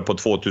göra på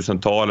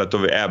 2000-talet,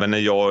 och även när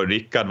jag och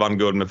Rickard vann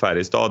guld med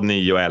Färjestad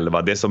 9 och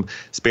 11, det som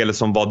spelet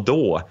som var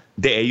då,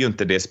 det är ju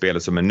inte det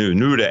spelet som är nu.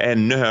 Nu är det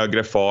ännu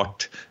högre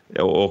fart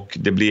och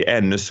det blir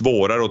ännu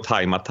svårare att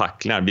tajma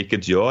tacklingar,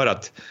 vilket gör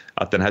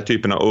att den här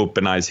typen av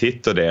open ice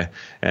hit och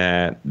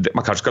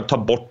man kanske ska ta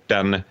bort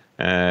den,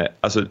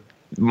 alltså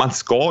man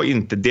ska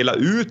inte dela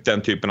ut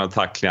den typen av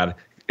tacklingar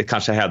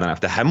kanske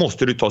hädanefter. Här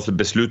måste du ta sig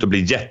beslut och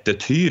bli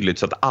jättetydligt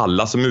så att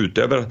alla som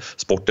utövar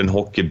sporten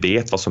hockey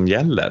vet vad som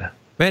gäller.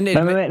 Men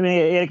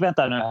Erik,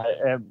 vänta nu här.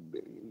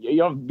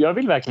 Jag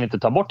vill verkligen inte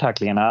ta bort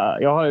tacklingarna.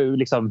 Jag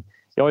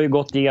har ju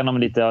gått igenom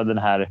lite av den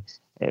här.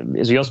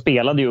 Så jag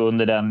spelade ju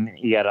under den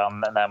eran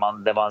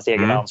när det var ens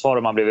egen ansvar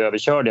och man blev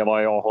överkörd. Jag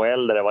var i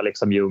AHL där det var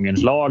liksom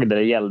djungelns lag, där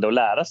det gällde att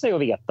lära sig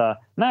och veta,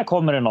 när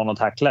kommer det någon att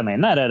tackla mig?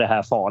 När är det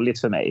här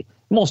farligt för mig?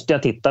 Måste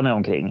jag titta mig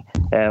omkring?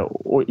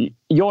 Och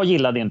jag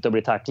gillade inte att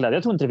bli tacklad.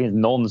 Jag tror inte det finns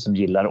någon som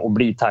gillar att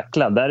bli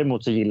tacklad.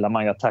 Däremot så gillar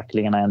man ju att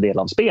tacklingarna är en del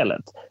av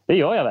spelet. Det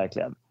gör jag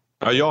verkligen.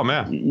 Ja, jag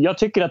med. Jag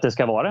tycker att det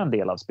ska vara en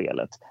del av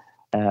spelet.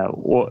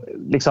 Och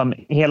liksom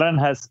hela den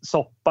här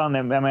soppan,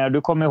 jag menar,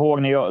 du kommer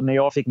ihåg när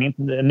jag fick min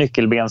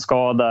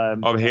nyckelbenskada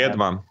av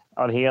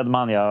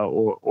Hedman, ja,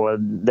 och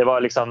det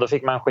var liksom, då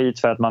fick man skit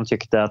för att man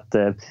tyckte att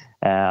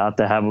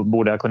det här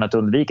borde ha kunnat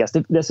undvikas.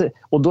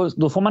 Och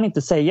då får man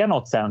inte säga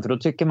något sen, för då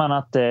tycker man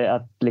att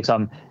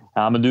liksom,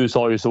 ja, men du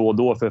sa ju så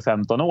då för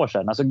 15 år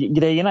sedan. Alltså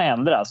grejerna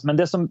ändras, men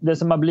det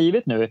som har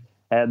blivit nu,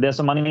 det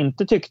som man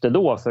inte tyckte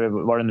då för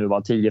vad det nu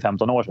var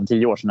 10-15 år sedan,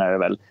 10 år sedan är det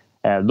väl,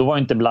 då var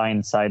inte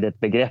blindside ett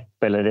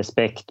begrepp eller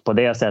respekt på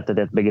det sättet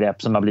ett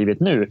begrepp som har blivit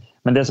nu.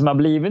 Men det som har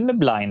blivit med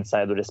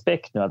blindside och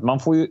respekt nu, att man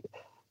får ju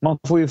man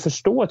får ju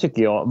förstå,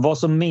 tycker jag, vad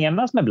som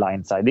menas med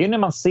blindside. Det är när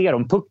man ser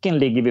om pucken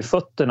ligger vid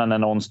fötterna när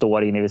någon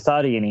står inne vid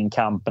sargen i en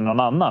kamp med någon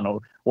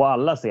annan och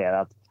alla ser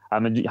att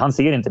men han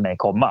ser inte mig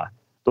komma.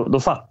 Då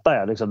fattar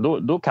jag. Liksom,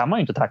 då kan man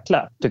ju inte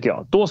tackla, tycker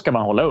jag. Då ska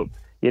man hålla upp.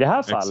 I det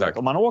här fallet, Exakt.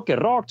 Om man åker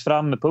rakt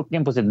fram med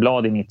pucken på sitt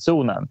blad i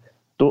mittzonen,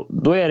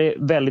 då är det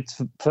väldigt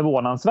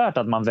förvånansvärt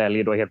att man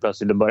väljer då helt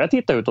plötsligt att börja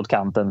titta utåt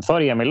kanten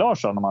för Emil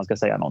Larsson om man ska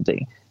säga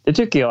någonting. Det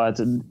tycker jag att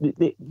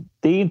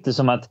det är inte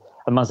som att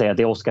man säger att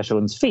det är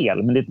Oskarsunds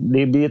fel, men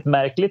det blir ett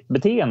märkligt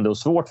beteende och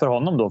svårt för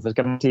honom då, för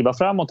ska man kliva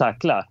fram och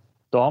tackla,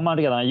 då har man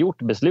redan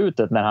gjort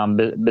beslutet när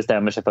han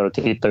bestämmer sig för att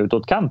titta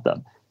utåt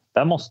kanten.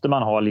 Där måste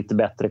man ha lite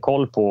bättre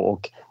koll på,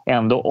 och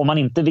ändå, om man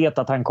inte vet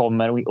att han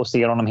kommer och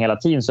ser honom hela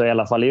tiden, så i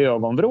alla fall i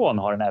ögonvrån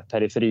har den här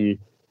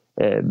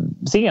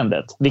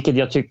periferiseendet. Vilket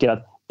jag tycker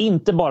att,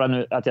 inte bara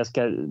nu att jag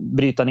ska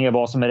bryta ner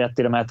vad som är rätt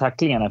i de här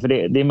tacklingarna, för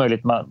det är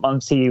möjligt,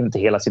 man ser ju inte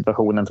hela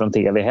situationen från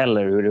tv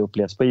heller, hur det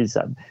upplevs på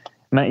isen.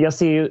 Men jag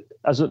ser ju,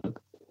 alltså,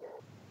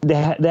 det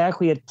här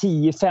sker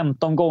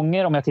 10-15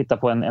 gånger om jag tittar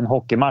på en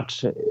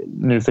hockeymatch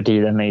nu för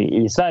tiden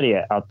i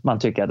Sverige, att man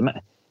tycker att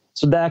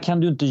så där kan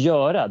du inte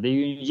göra. Det är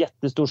ju en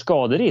jättestor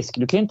skaderisk.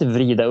 Du kan inte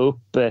vrida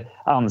upp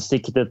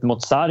ansiktet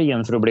mot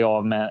sargen för att bli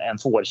av med en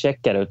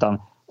forecheckare,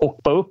 utan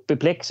hoppa upp i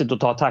plexit och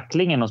ta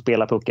tacklingen och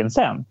spela pucken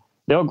sen.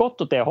 Det har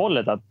gått åt det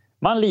hållet att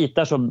man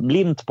litar så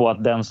blint på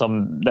att den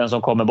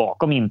som kommer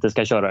bakom inte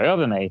ska köra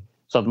över mig,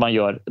 så att man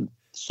gör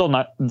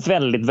sådana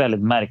väldigt,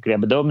 väldigt märkliga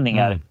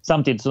bedömningar.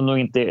 Samtidigt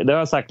som det har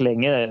jag sagt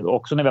länge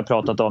också när vi har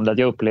pratat om det, att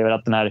jag upplever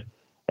att den här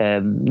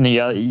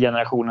nya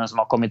generationen som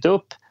har kommit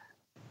upp,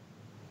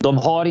 de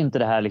har inte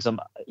det här liksom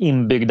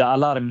inbyggda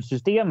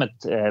alarmsystemet,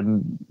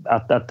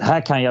 att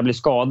här kan jag bli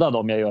skadad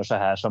om jag gör så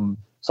här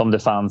som det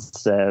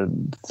fanns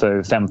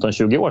för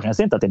 15-20 år sedan. Jag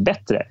säger inte att det är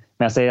bättre,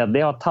 men jag säger att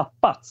det har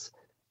tappats,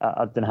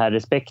 att den här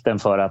respekten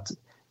för att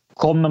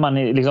kommer man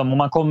liksom, om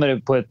man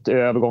kommer på ett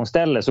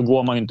övergångsställe så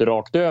går man ju inte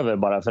rakt över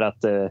bara för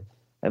att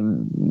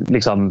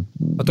liksom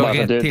bara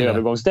för att det är ett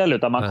övergångsställe,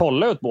 utan man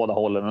kollar ut båda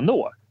hållen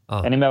ändå.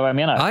 Är ni med vad jag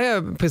menar?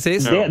 Ja,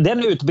 precis. Den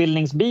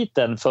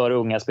utbildningsbiten för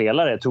unga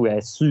spelare tror jag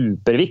är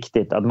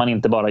superviktigt. Att man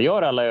inte bara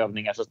gör alla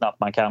övningar så snabbt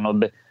man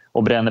kan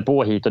och bränner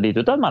på hit och dit,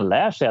 utan man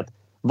lär sig att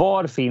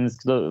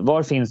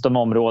var finns de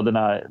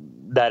områdena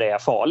där det är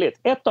farligt.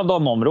 Ett av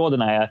de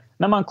områdena är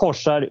när man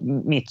korsar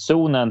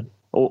mittzonen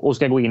och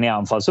ska gå in i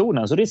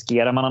anfallszonen, så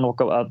riskerar man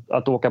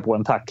att åka på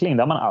en tackling.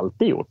 Det har man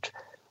alltid gjort.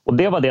 Och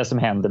det var det som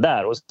hände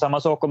där. Och samma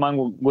sak om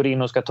man går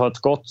in och ska ta ett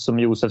skott som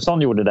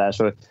Josefsson gjorde där,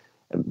 så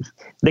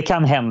det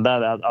kan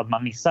hända att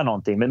man missar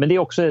någonting. Men det är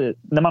också,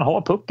 när man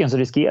har pucken så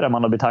riskerar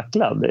man att bli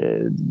tacklad.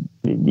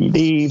 Det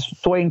är,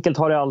 så enkelt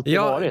har det alltid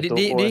varit.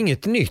 Det är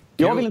inget nytt.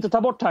 Jag vill inte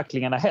ta bort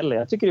tacklingarna heller.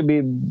 Jag tycker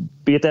det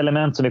blir ett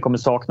element som vi kommer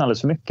sakna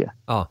alldeles för mycket.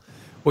 Ja.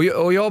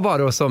 Och jag bara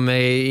då, som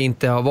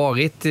inte har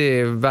varit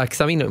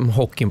verksam inom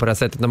hockeyn på det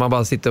sättet, när man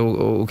bara sitter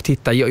och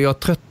tittar. Jag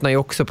tröttnar ju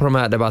också på de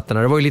här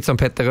debatterna. Det var ju lite som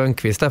Petter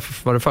Rönnqvist där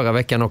var det förra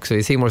veckan också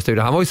i C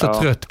More-studion. Han var ju så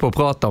trött på att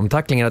prata om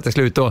tacklingarna till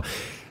slut, och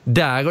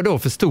där och då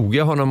förstod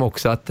jag honom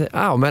också att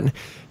men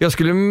jag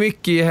skulle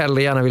mycket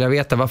hellre gärna vilja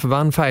veta varför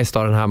vann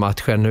Färjestad den här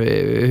matchen.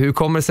 Hur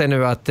kommer det sig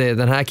nu att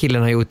den här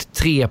killen har gjort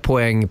 3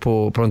 poäng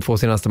på de 2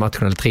 senaste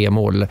matcherna, eller 3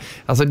 mål?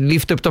 Alltså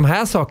lyft upp de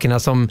här sakerna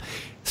som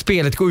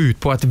spelet går ut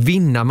på, att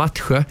vinna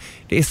matcher.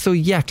 Det är så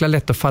jäkla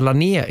lätt att falla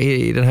ner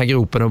i den här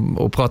gropen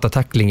och prata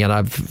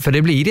tacklingarna, för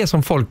det blir det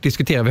som folk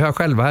diskuterar. Vi hör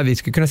själva här, vi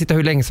skulle kunna sitta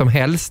hur länge som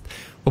helst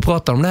och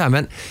prata om det här,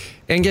 men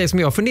en grej som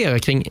jag funderar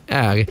kring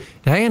är,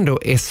 det här är ändå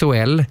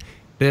SHL,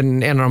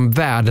 en av de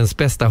världens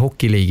bästa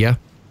hockeyliga.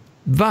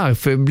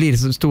 Varför blir det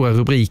så stora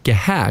rubriker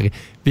här?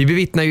 Vi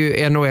bevittnar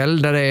ju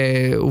NHL där det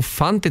är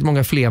ofantligt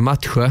många fler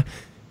matcher.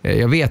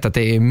 Jag vet att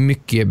det är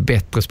mycket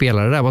bättre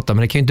spelare där borta,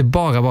 men det kan ju inte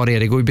bara vara det.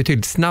 Det går ju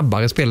betydligt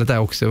snabbare spelet där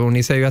också. Och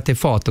ni säger ju att det är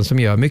farten som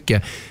gör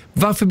mycket.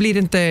 Varför blir det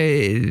inte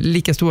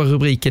lika stora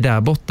rubriker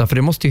där borta? För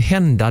det måste ju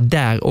hända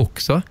där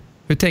också.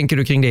 Hur tänker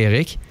du kring det,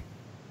 Erik?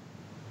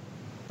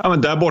 Ja,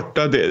 men där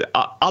borta,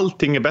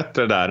 allting är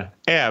bättre där.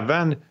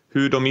 Även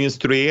hur de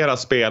instruerar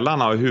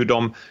spelarna och hur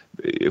de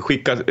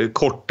skickar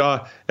korta,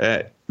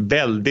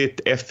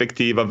 väldigt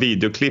effektiva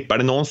videoklipp. Är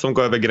det någon som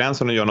går över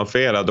gränsen och gör något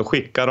fel, då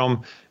skickar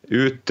de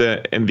ut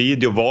en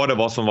video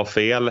vad som var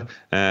fel,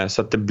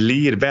 så att det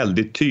blir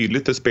väldigt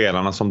tydligt till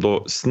spelarna, som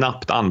då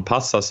snabbt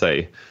anpassar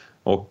sig.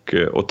 Och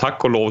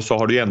tack och lov så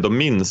har det ju ändå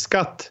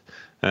minskat.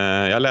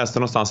 Jag läste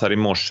någonstans här i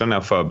morse när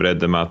jag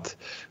förberedde mig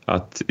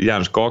att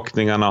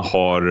hjärnskakningarna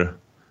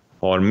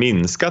har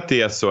minskat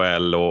i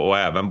SHL och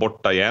även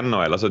borta i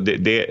NHL. Alltså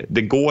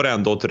det går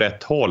ändå åt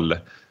rätt håll.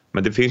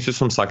 Men det finns ju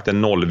som sagt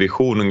en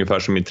nollvision, ungefär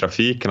som i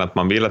trafiken, att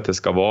man vill att det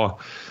ska vara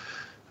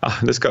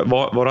det ska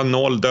vara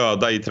 0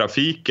 döda i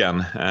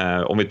trafiken,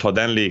 om vi tar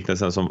den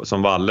liknelsen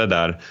som Valle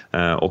där,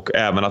 och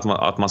även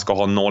att man ska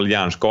ha 0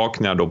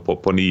 hjärnskakningar då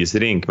på en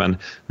isrink, men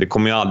det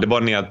kommer ju aldrig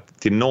vara ner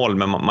till 0,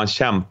 men man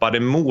kämpar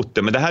emot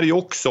det. Men det här är ju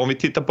också, om vi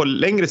tittar på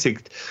längre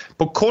sikt,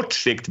 på kort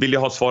sikt vill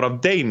jag ha svar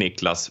av dig,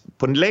 Niklas.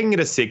 På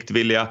längre sikt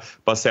vill jag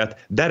bara säga att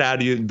där är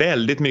det ju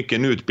väldigt mycket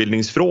en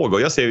utbildningsfråga,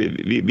 och jag ser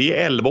vi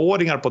är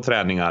 11-åringar på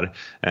träningar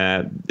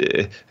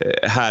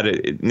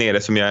här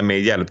nere som jag är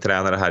med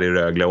hjälptränare här i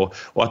Rögle, och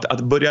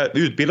att börja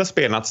utbilda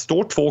spelarna att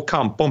står 2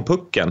 kamper om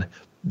pucken,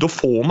 då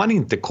får man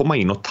inte komma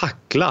in och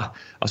tackla.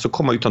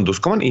 Utan då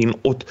ska man in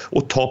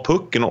och ta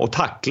pucken, och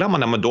tacklar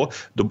man, men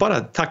då bara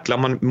tacklar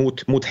man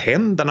mot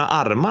händerna,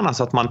 armarna,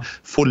 så att man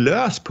får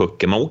lös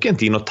pucken. Man åker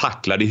inte in och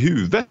tacklar i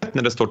huvudet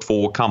när det står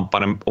 2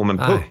 kampar om en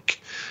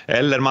puck.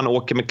 Eller man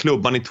åker med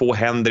klubban i 2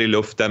 händer i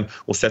luften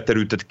och sätter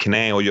ut ett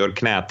knä och gör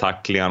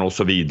knätacklingar och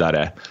så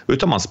vidare.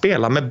 Utan man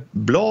spelar med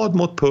blad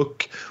mot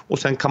puck, och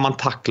sen kan man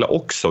tackla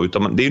också.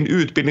 Det är en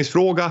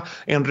utbildningsfråga,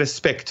 en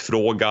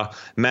respektfråga,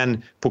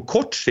 men på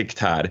kort sikt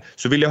här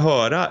så vill jag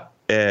höra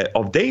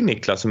av dig,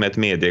 Niklas, som är ett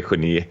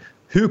mediegeni.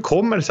 Hur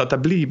kommer det sig att det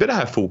blir det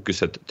här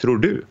fokuset, tror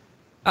du?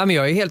 Ja, men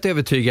jag är helt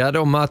övertygad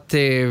om att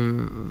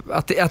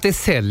det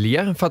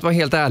säljer, för att vara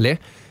helt ärlig.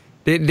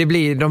 Det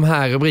blir de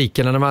här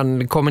rubrikerna när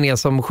man kommer ner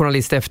som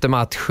journalist efter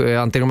match,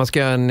 antingen om man ska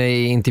göra en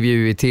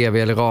intervju i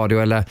tv eller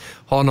radio eller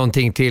ha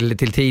någonting till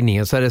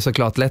tidningen, så är det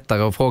såklart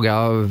lättare att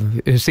fråga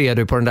hur ser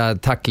du på den där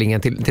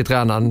tacklingen till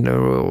tränaren,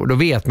 och då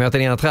vet man att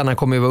den ena tränaren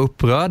kommer att vara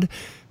upprörd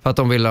för att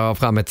de vill ha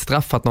fram ett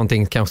straff, att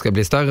någonting kanske ska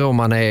bli större, och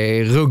man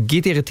är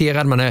ruggigt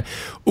irriterad, man är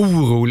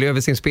orolig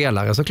över sin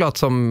spelare såklart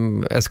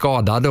som är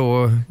skadad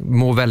och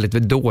mår väldigt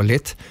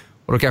dåligt.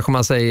 Och då kanske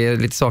man säger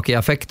lite saker i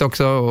affekt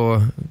också,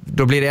 och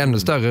då blir det ännu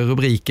större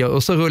rubriker,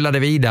 och så rullar det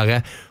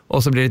vidare,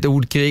 och så blir det ett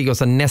ordkrig, och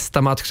sen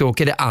nästa match så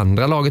åker det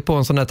andra laget på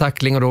en sån här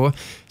tackling, och då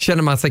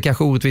känner man sig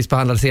kanske orättvist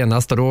behandlad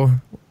senast, och då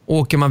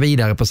åker man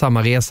vidare på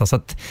samma resa. Så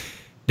att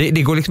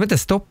det går liksom inte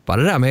att stoppa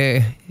det där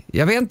med,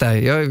 jag vet inte,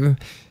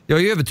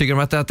 jag är övertygad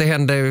om att det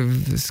händer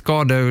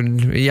skador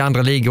i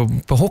andra ligor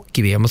på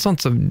hockey-VM och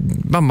sånt. Så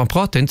man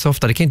pratar inte så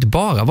ofta. Det kan inte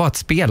bara vara att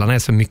spelarna är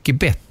så mycket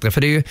bättre.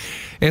 För det är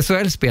ju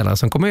SHL-spelare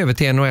som kommer över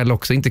till NHL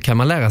också. Inte kan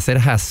man lära sig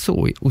det här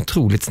så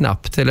otroligt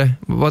snabbt. Eller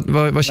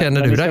vad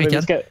känner du där,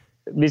 Rickard?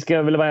 Vi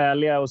ska väl vara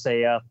ärliga och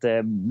säga att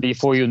vi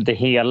får ju inte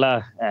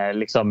hela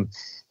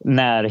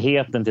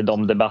närheten till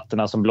de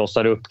debatterna som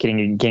blossar upp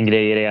kring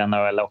grejer i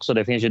NHL också.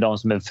 Det finns ju de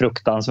som är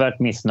fruktansvärt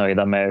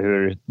missnöjda med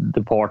hur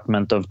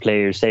Department of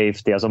Player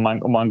Safety, alltså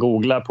om man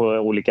googlar på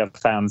olika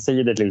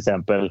fansidor till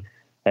exempel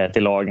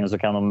till lagen, så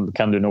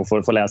kan du nog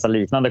få läsa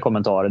liknande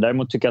kommentarer.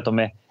 Däremot tycker jag att de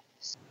är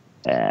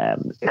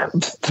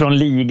från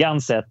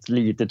ligan sett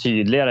lite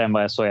tydligare än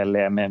vad SHL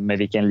är med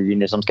vilken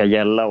linje som ska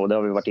gälla, och det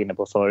har vi varit inne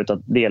på förut,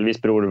 att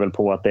delvis beror det väl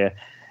på att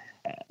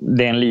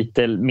det är en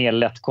lite mer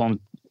lätt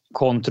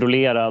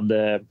kontrollerad,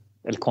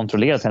 eller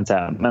kontrollerad ska jag inte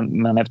säga,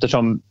 men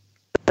eftersom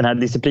den här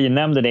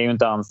disciplinnämnden är ju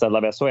inte anställd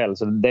av SHL,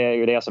 så det är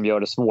ju det som gör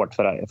det svårt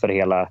för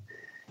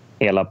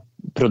hela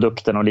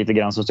produkten, och lite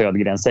grann som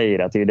Södergren säger,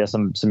 att det är det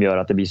som gör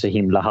att det blir så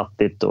himla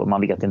hattigt och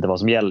man vet inte vad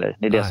som gäller.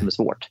 Det är det som är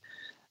svårt.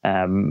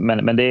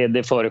 Men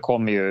det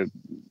förekommer ju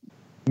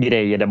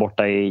grejer där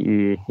borta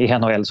i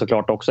NHL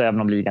såklart också,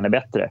 även om ligan är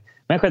bättre.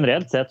 Men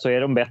generellt sett så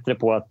är de bättre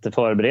på att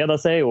förbereda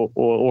sig och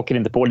åker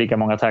inte på lika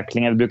många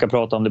tacklingar. Vi brukar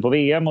prata om det på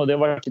VM, och det har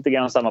varit lite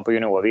grann samma på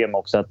junior-VM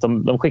också. Att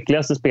de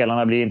skickligaste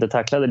spelarna blir inte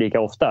tacklade lika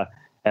ofta.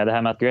 Det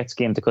här med att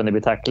Gretzky inte kunde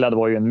bli tacklad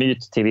var ju en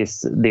myt till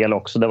viss del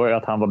också. Det var ju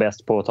att han var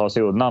bäst på att ta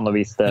sig undan och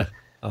visste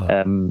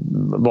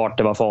vart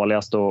det var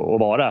farligast att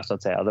vara, så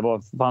att säga.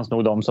 Fanns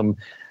nog de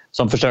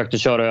som försökte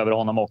köra över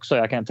honom också.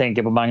 Jag kan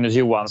tänka på Magnus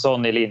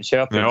Johansson i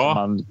Linköping, som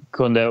man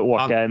kunde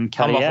åka en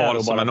karriär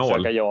och bara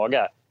försöka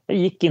jaga. Det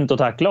gick inte att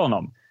tackla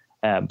honom.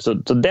 Så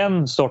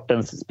den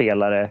sortens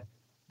spelare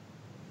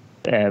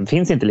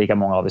finns inte lika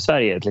många av i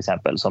Sverige till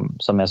exempel,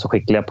 som är så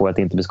skickliga på att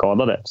inte bli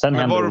skadade. Sen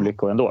händer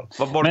olyckor ändå.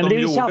 Men det är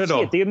ju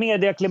tjafsigt. Det är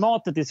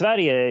mediaklimatet i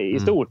Sverige i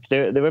stort. Det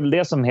är väl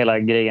det som hela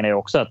grejen är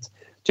också, att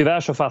tyvärr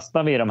så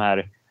fastnar vi i de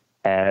här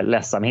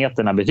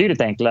ledsamheterna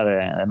betydligt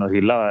enklare än att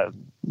hylla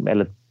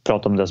eller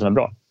prata om det som är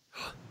bra.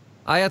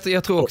 Ja,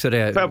 jag tror också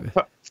det.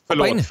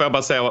 Får jag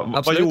bara säga,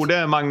 vad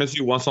gjorde Magnus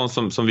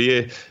Johansson som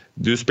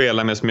du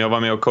spelar med, som jag var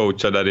med och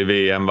coachade där i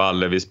VM,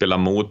 Valle, vi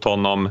spelade mot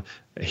honom,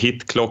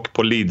 hitklock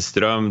på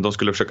Lidström, de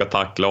skulle försöka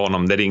tackla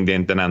honom, det ringde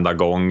inte en enda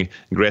gång,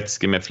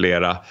 Gretzky med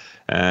flera.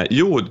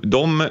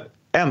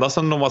 Ända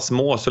som de var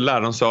små så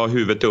lärde de sig ha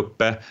huvudet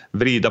uppe,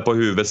 vrida på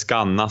huvudet,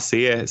 skanna,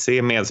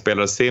 se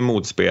medspelare, se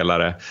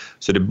motspelare.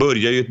 Så det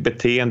börjar ju ett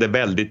beteende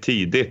väldigt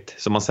tidigt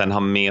som man sen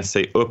har med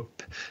sig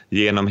upp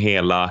genom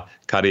hela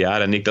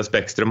karriären. Niklas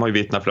Bäckström har ju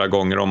vittnat flera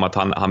gånger om att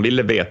han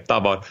ville veta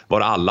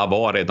var alla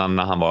var redan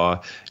när han var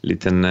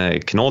liten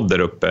knodd där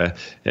uppe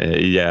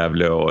i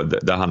Gävle och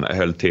där han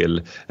höll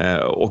till.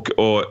 Och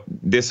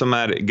det som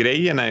är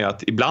grejen är ju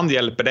att ibland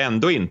hjälper det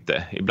ändå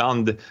inte.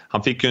 Ibland,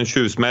 han fick ju en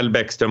tjuvsmäll,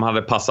 Bäckström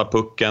hade passat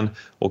pucken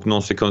och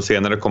någon sekund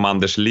senare kom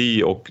Anders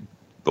Lee och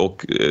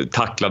och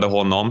tacklade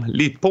honom.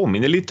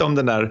 Påminner lite om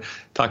den där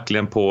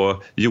tacklingen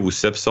på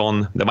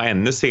Josefsson. Det var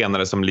ännu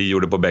senare som Lee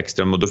gjorde på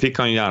Bäckström och då fick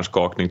han en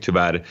hjärnskakning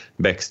tyvärr,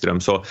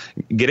 Bäckström. Så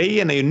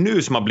grejen är ju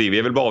nu som har blivit,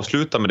 jag vill bara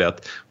avsluta med det,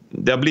 att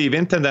det har blivit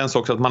en tendens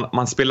också att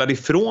man spelar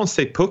ifrån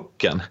sig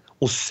pucken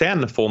och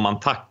sen får man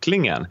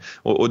tacklingen.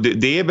 Och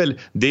det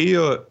är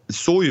ju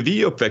så ju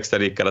vi uppväxta,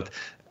 Rickard, att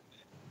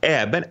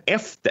även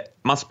efter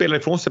man spelar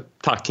ifrån sig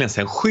tacklingen,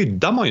 sen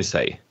skyddar man ju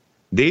sig.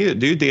 Det är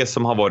ju det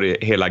som har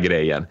varit hela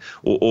grejen.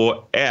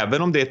 Och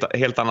även om det är ett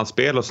helt annat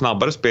spel och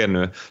snabbare spel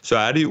nu, så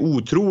är det ju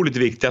otroligt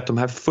viktigt att de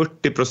här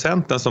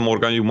 40% som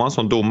Morgan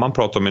Johansson, domaren,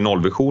 pratar om i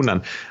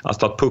nollvisionen,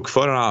 alltså att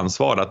puckföraren har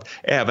ansvar, att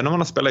även om man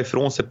har spelat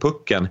ifrån sig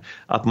pucken,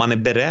 att man är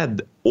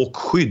beredd att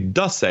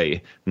skydda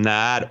sig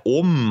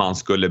om man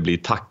skulle bli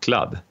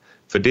tacklad.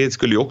 För det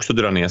skulle ju också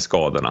dra ner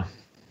skadorna.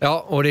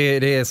 Ja, och det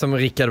är som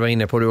Rickard var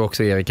inne på du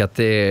också, Erik, att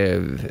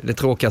det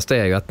tråkigaste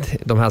är ju att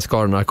de här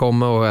skadorna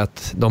kommer och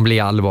att de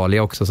blir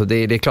allvarliga också. Så det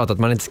är klart att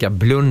man inte ska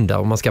blunda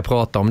och man ska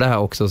prata om det här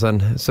också.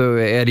 Sen så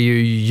är det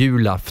ju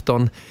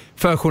julafton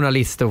för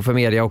journalister och för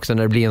media också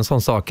när det blir en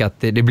sån sak att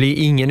det blir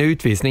ingen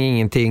utvisning,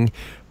 ingenting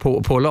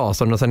på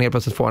Larsson och sen helt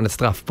plötsligt får han ett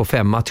straff på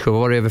 5 matcher.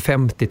 Var det över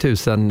 50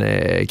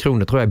 000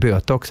 kronor tror jag i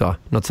böter också.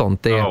 Något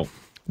sånt.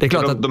 Det är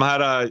klart att de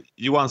här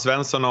Johan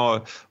Svensson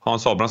och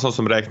Hans Abrahamsson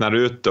som räknar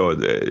ut då,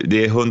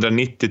 det är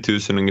 190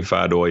 000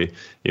 ungefär då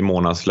i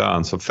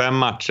månadslön. Så 5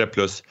 matcher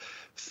plus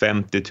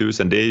 50 000,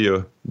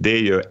 det är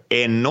ju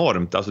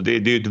enormt. Alltså det är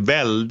ju ett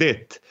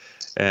väldigt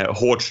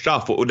hårt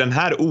straff. Och den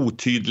här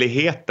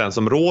otydligheten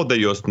som råder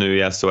just nu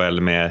i SHL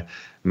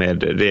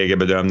med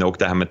regelbedömning och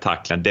det här med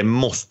tacklan, det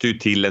måste ju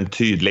till en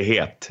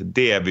tydlighet.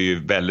 Det är vi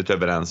ju väldigt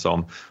överens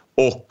om.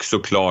 Och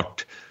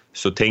såklart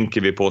så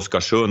tänker vi på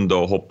Oskarsund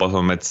och hoppas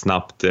om ett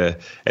snabbt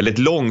eller ett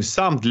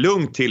långsamt,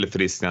 lugnt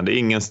tillfrisknande.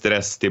 Ingen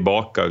stress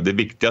tillbaka. Det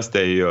viktigaste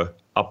är ju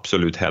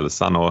absolut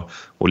hälsan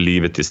och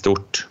livet i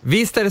stort.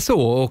 Visst är det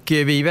så, och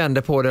vi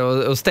vänder på det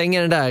och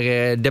stänger den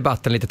där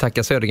debatten lite.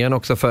 Tackar Södergren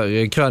också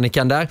för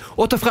krönikan där.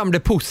 Och ta fram det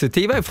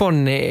positiva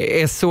från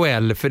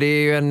SHL, för det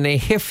är ju en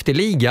häftig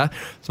liga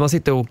som man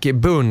sitter och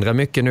beundrar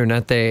mycket nu när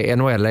inte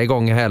NHL är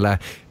igång heller.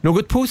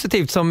 Något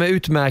positivt som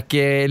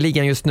utmärker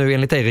ligan just nu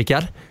enligt dig,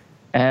 Rickard?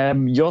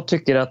 Jag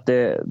tycker att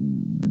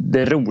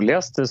det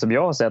roligaste som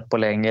jag har sett på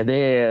länge, det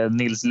är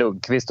Nils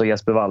Lundqvist och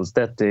Jesper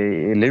Wallstedt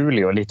i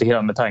Luleå. Lite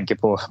grann med tanke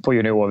på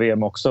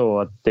junior-VM också,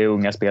 och att det är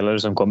unga spelare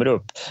som kommer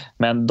upp.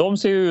 Men de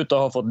ser ju ut att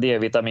ha fått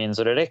D-vitamin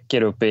så det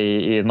räcker upp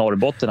i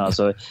Norrbotten.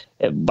 Alltså,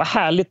 vad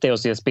härligt det är att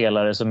se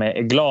spelare som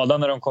är glada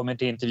när de kommer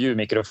till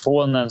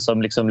intervjumikrofonen,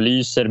 som liksom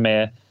lyser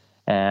med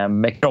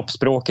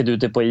kroppsspråket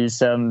ute på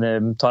isen,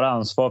 tar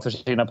ansvar för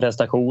sina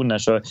prestationer.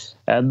 Så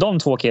de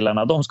två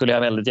killarna, de skulle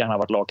jag väldigt gärna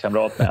varit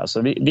lagkamrat med.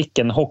 Alltså,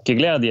 vilken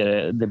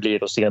hockeyglädje det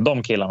blir att se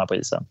de killarna på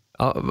isen.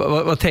 Ja,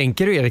 vad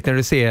tänker du, Erik, när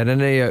du ser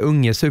den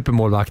unge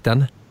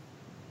supermålvakten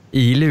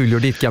i Luleå,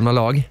 ditt gamla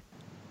lag?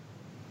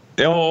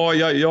 Ja,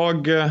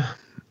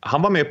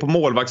 han var med på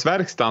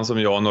målvaktsverkstan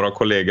som jag och några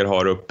kollegor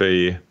har uppe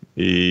i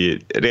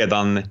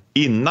redan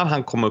innan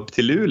han kom upp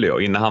till Luleå,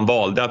 innan han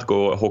valde att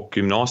gå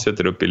hockeygymnasiet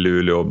där uppe i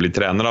Luleå och bli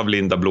tränare av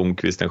Linda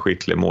Blomqvist, en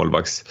skicklig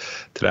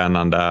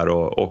målvaktstränaren där,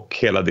 och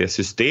hela det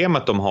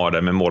systemet de har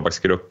där med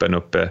målvaktsgruppen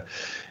uppe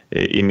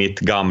i mitt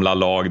gamla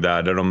lag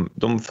där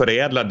de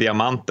förädlar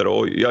diamanter.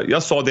 Och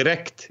jag sa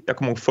direkt, jag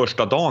kommer ihåg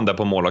första dagen där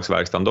på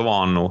målvaktsverkstan, då var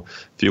han nog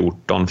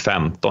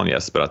 14-15,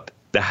 Jesper, att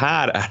det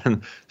här är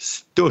den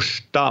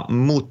största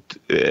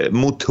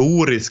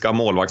motoriska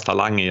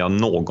målvaktstalangen jag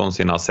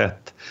någonsin har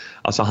sett.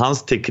 Alltså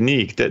hans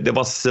teknik, det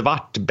var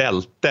svart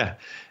bälte,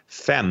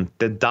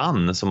 5:e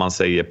dan som man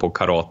säger på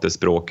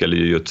karatespråk eller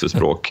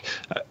jujutsu-språk.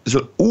 Så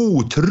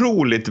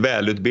otroligt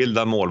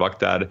välutbildad målvakt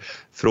där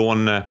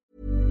från...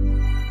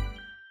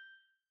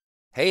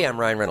 Hey, I'm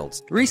Ryan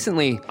Reynolds.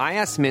 Recently, I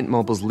asked Mint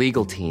Mobile's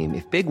legal team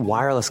if big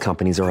wireless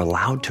companies are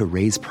allowed to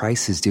raise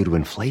prices due to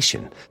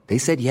inflation. They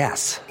said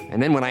yes.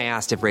 And then when I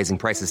asked if raising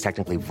prices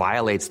technically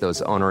violates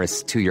those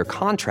onerous 2-year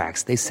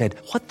contracts, they said,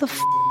 "What the f***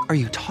 are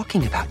you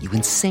talking about, you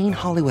insane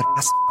Hollywood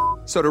ass?"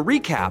 So to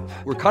recap,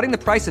 we're cutting the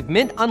price of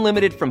Mint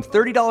Unlimited from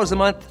 $30 a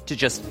month to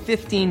just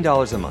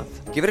 $15 a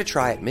month. Give it a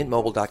try at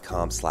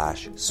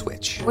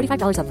mintmobile.com/switch.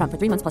 $45 up front for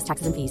 3 months plus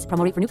taxes and fees.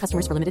 Promo rate for new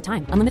customers for limited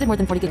time. Unlimited more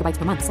than 40 gigabytes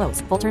per month.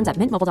 Slows full terms at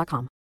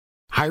mintmobile.com.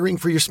 Hiring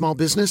for your small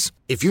business?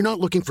 If you're not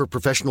looking for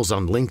professionals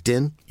on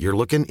LinkedIn, you're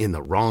looking in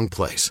the wrong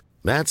place.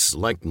 That's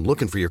like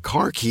looking for your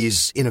car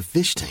keys in a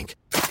fish tank.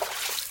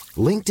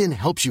 LinkedIn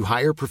helps you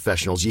hire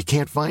professionals you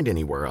can't find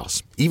anywhere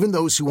else, even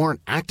those who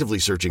aren't actively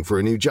searching for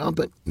a new job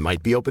but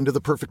might be open to the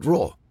perfect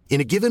role.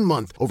 In a given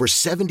month, over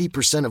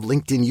 70% of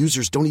LinkedIn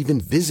users don't even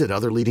visit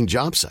other leading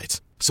job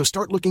sites. So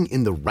start looking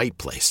in the right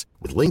place.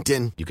 With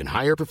LinkedIn, you can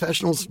hire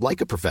professionals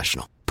like a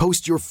professional.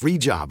 Post your free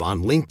job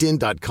on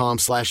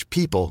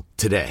linkedin.com/people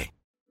today.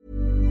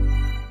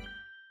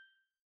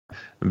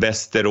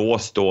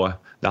 Västerås då,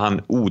 där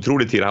han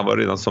otroligt till. Han var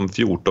redan som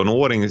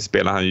 14-åring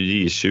spelade han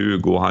ju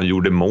J20 och han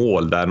gjorde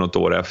mål där något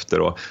år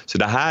efter. Så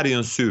det här är ju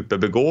en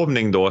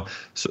superbegåvning då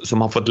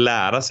som har fått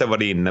lära sig vad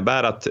det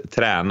innebär att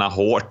träna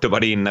hårt och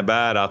vad det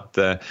innebär att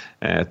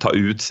ta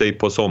ut sig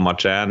på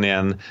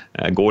sommarträningen,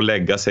 gå och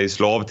lägga sig,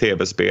 slå av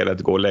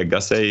tv-spelet, gå och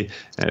lägga sig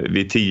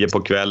vid 10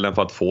 på kvällen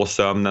för att få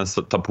sömnen,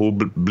 ta på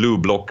Blue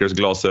Blockers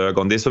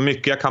glasögon. Det är så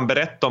mycket jag kan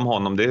berätta om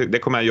honom. Det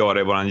kommer jag göra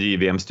i våran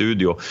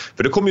JVM-studio.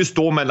 För det kommer ju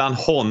stå mellan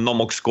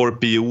honom och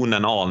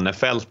skorpionen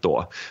Alnefelt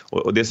då.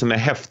 Och det som är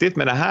häftigt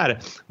med det här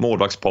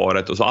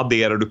målvaktsparet, och så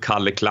adderar du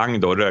Kalle Klang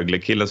då,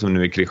 Rögle-killen som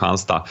nu är i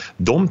Kristianstad.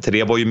 De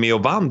tre var ju med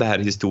och vann det här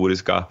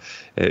historiska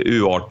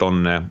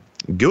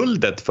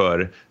U18-guldet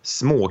för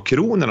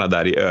Småkronorna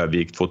där i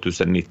Övik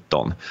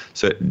 2019.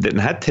 Så den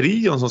här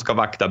trion som ska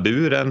vakta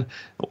buren,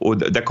 och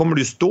där kommer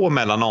det ju stå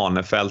mellan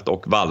Arnefelt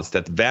och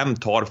Wallstedt. Vem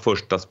tar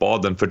första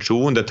spaden?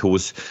 Förtroendet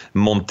hos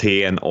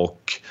Montén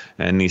och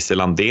Nisse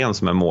Landén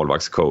som är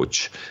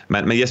målvaktscoach.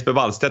 Men Jesper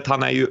Wallstedt,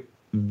 han är ju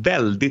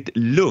väldigt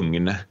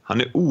lugn.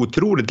 Han är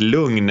otroligt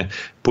lugn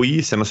på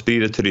isen och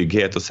sprider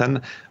trygghet, och sen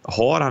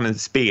har han en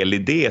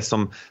spelidé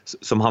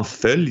som han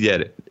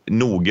följer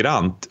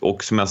noggrant,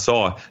 och som jag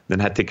sa, den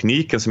här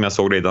tekniken som jag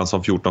såg redan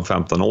som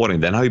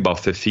 14-15-åring, den har ju bara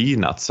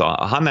förfinats. Så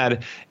han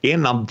är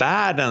en av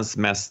världens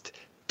mest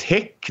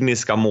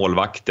tekniska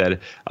målvakter,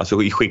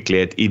 alltså i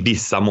skicklighet i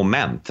vissa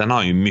moment. Sen har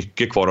han ju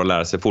mycket kvar att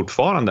lära sig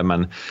fortfarande,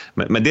 men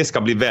det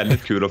ska bli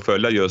väldigt kul att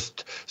följa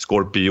just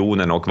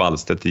Skorpionen och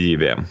Wallstedt i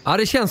JVM. Ja,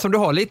 det känns som du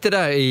har lite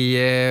där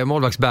i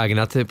målvaktsbergen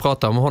att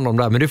prata om honom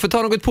där, men du får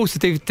ta något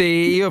positivt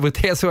i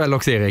övrigt i SHL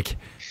också, Erik.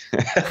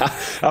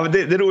 Ja, men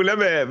det roliga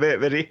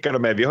med Rickard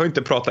och mig, vi har ju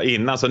inte pratat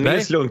innan, så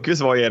Nils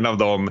Lundqvist var ju en av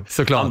dem.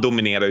 Såklart. Han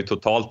dominerar ju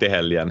totalt i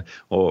helgen,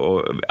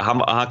 och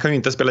han kan ju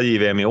inte spela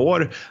JVM i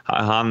år.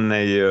 Han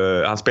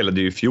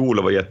spelade ju i fjol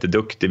och var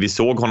jätteduktig. Vi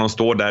såg honom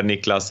stå där,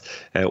 Niklas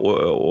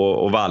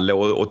och Valle,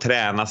 och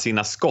träna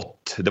sina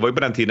skott. Det var ju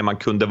på den tiden man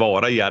kunde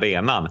vara i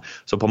arenan.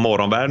 Så på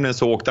morgonvärmningen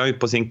så åkte han ut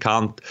på sin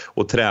kant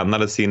och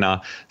tränade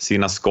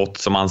sina skott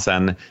som han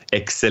sen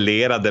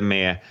excellerade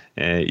med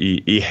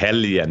i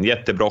helgen.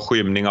 Jättebra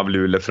skymning av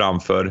Luleå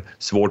framför,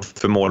 svårt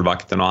för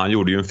målvakten, och han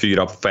gjorde ju en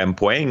 4-5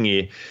 poäng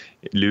i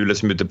Luleå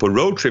som ute på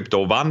roadtrip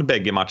då, och vann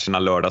bägge matcherna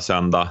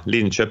lördag-söndag.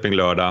 Linköping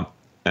lördag,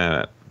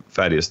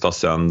 Färjestad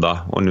söndag,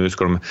 och nu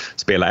ska de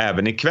spela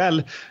även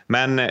ikväll.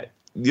 Men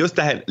just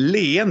det här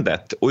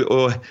leendet,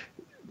 och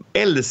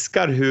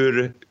älskar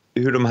hur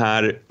de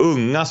här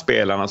unga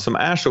spelarna som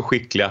är så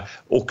skickliga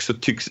också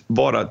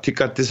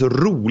tycker att det är så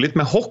roligt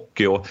med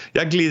hockey. Och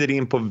jag glider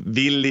in på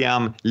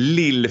William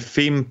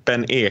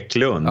Lillfimpen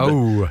Eklund,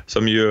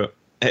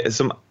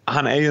 som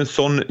han är ju en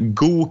sån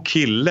god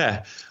kille,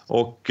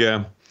 och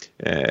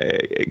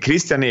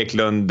Christian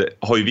Eklund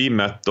har ju vi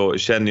mött och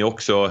känner ju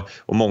också,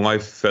 och många har ju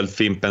följt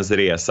Fimpens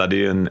resa. Det är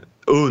ju en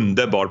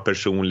underbar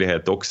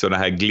personlighet också, det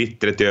här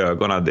glittret i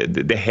ögonen,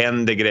 det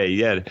händer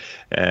grejer,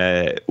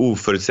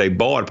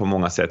 oförutsägbar på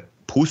många sätt,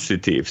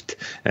 positivt,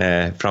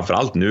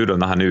 framförallt nu då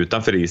när han är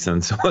utanför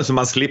isen, så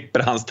man slipper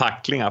hans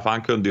tacklingar, för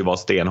han kunde ju vara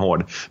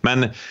stenhård.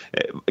 Men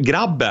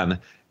grabben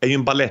är ju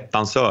en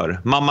ballettdansör,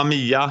 Mamma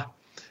Mia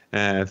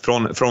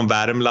från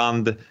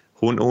Värmland.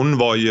 Hon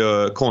var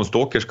ju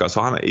konståkerska,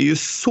 så han är ju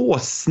så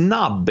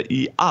snabb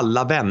i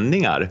alla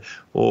vändningar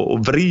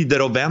och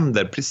vrider och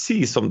vänder,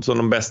 precis som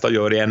de bästa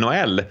gör i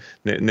NHL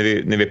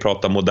när vi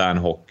pratar modern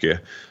hockey.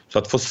 Så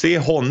att få se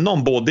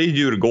honom både i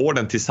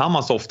Djurgården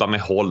tillsammans ofta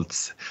med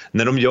Holtz,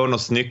 när de gör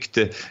något snyggt,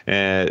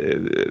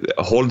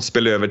 Holtz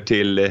spelar över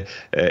till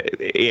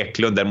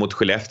Eklund där mot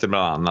Skellefteå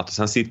bland annat, och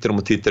sen sitter de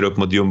och tittar upp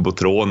mot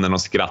jumbotronen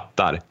och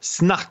skrattar.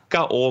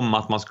 Snacka om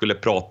att man skulle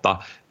prata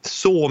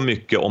så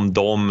mycket om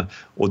dem,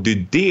 och det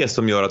är det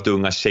som gör att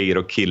unga tjejer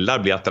och killar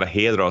blir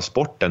attraherade av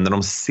sporten, när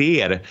de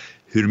ser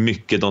hur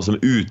mycket de som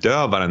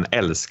utövar den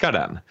älskar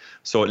den.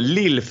 Så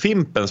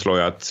Lillfimpen slår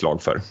jag ett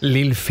slag för.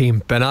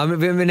 Lillfimpen, ja,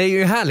 men det är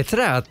ju härligt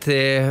sådär att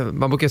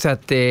man brukar säga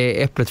att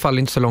äpplet faller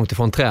inte så långt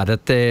ifrån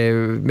trädet.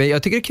 Men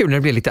jag tycker det är kul när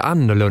det blir lite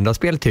annorlunda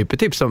speltyper,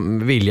 typ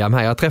som William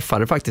här. Jag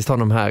träffade faktiskt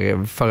honom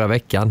här förra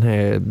veckan.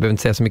 Behöver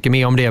inte säga så mycket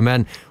mer om det,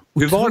 men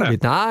hur var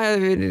det? Nej,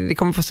 vi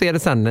kommer få se det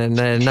sen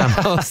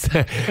närmare oss.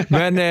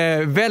 Men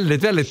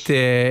väldigt, väldigt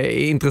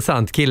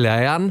intressant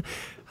kille.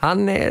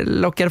 Han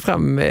lockade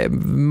fram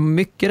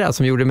mycket där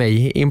som gjorde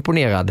mig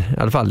imponerad. I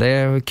alla fall, det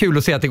är kul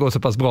att se att det går så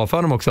pass bra för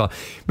honom också.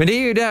 Men det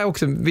är ju det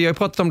också, vi har ju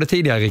pratat om det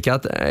tidigare,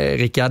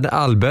 Rickard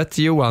Albert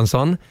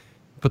Johansson.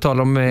 På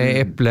tal om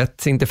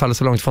äpplet inte faller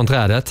så långt från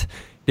trädet.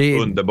 Det är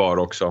underbar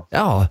också.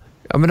 Ja,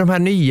 men de här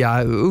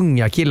nya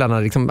unga killarna,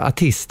 liksom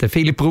artister,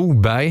 Filip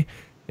Roberg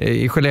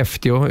i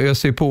Skellefteå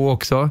öser ju på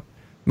också.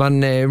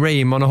 Men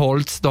Raymond och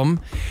Holtz, de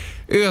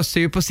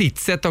öser ju på sitt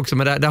sätt också,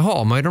 men där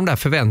har man ju de där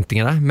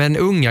förväntningarna. Men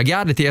unga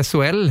gardet i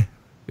SHL,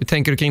 hur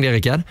tänker du kring det,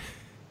 Rickard?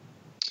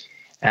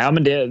 Ja,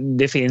 men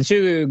det finns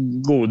ju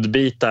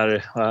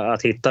godbitar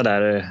att hitta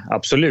där,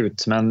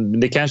 absolut. Men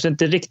det kanske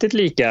inte riktigt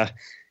lika,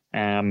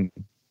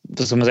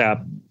 som man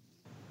säger,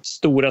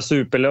 stora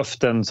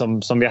superlöften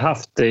som vi har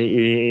haft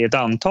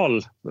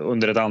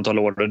under ett antal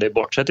år. Det är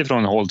bortsett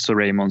ifrån Holtz och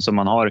Raymond som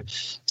man har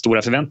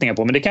stora förväntningar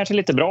på. Men det är kanske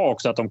lite bra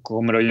också att de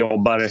kommer att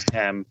jobba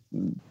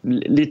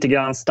lite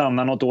grann,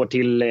 stanna något år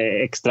till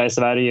extra i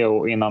Sverige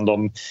och innan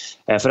de,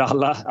 för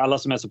alla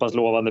som är så pass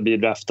lovande blir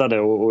draftade,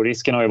 och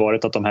risken har ju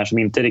varit att de här som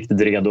inte är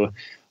riktigt redo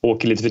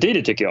åker lite för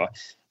tidigt, tycker jag.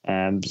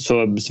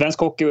 Så svensk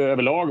hockey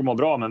överlag mår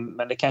bra, men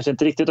det är kanske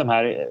inte riktigt de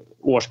här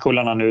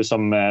årskullarna nu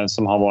som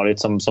har varit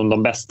som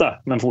de bästa.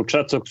 Men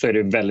fortsatt så är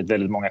det väldigt,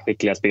 väldigt många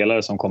skickliga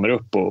spelare som kommer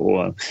upp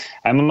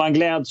men man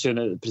gläds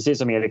ju, precis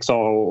som Erik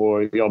sa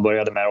och jag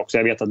började med också.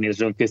 Jag vet att Nils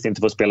Lundqvist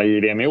inte får spela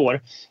JVM i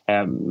år,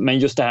 men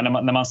just det här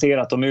när man ser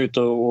att de är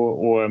ute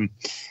och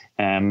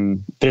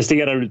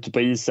presterar ute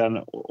på isen,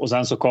 och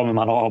sen så kommer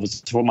man av och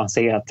så får man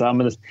se att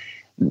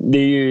det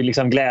är ju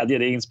liksom glädje,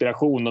 det är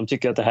inspiration. De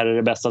tycker att det här är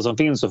det bästa som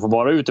finns att få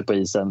vara ute på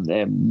isen.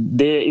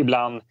 Det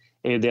ibland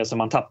är det som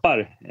man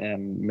tappar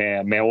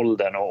med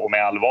åldern och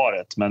med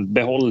allvaret. Men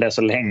behåll det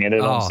så länge det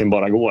någonsin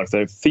bara går.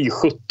 För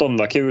 4-17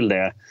 vad kul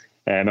det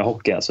är med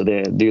hockey. Alltså det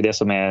är ju det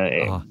som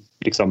är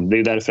liksom, det är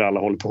ju därför alla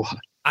håller på.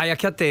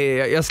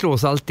 Jag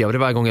slås alltid av det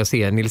varje gång jag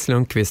ser Nils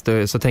Lundqvist,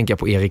 så tänker jag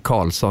på Erik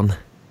Karlsson.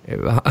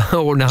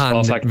 Och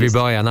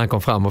när han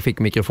kom fram och fick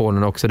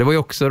mikrofonen också. Det var ju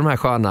också de här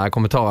sköna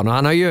kommentarerna.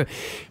 Han har ju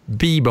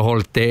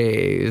bibehållit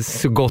det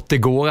så gott det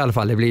går i alla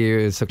fall. Det blir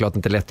ju såklart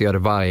inte lätt att göra det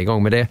varje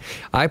gång, men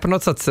på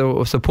något sätt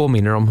så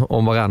påminner de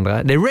om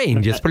varandra. Det är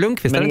Rangers på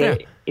Lundqvist, eller det?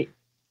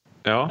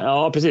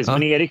 Ja, precis.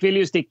 Men Erik vill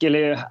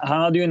ju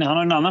han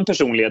har en annan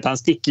personlighet. Han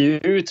sticker ju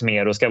ut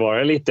mer och ska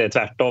vara lite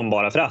tvärtom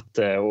bara för att.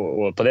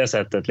 Och på det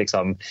sättet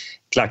liksom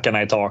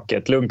klackarna i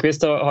taket.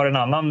 Lundqvist har en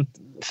annan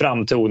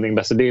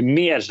framtoning. Så det är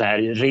mer så här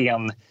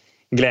ren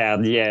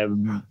glädje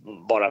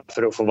bara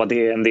för att få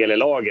vara en del i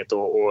laget.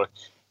 Och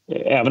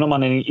även om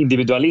han är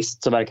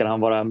individualist så verkar han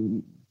vara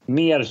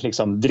mer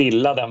liksom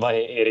drillad än vad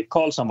Erik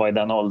Karlsson var i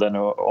den åldern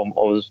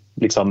och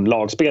liksom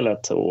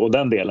lagspelet och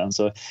den delen.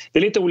 Så det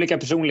är lite olika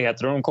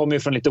personligheter och de kommer ju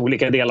från lite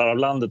olika delar av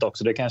landet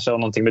också. Det kanske har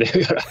någonting med det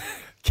att göra.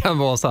 Kan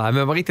vara så här,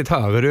 men vad riktigt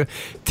hör du?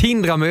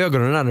 Tindra med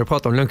ögonen när du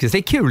pratar om Lundqvist. Det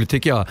är kul,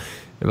 tycker jag,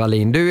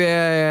 Wallin.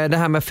 Det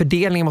här med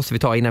fördelningen måste vi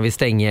ta innan vi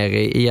stänger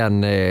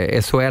igen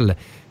SHL.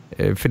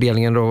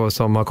 Fördelningen då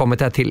som har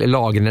kommit här till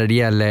lagen när det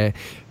gäller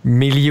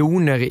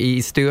miljoner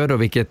i stöd,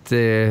 och vilket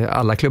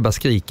alla klubbar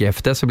skriker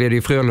efter, så blev det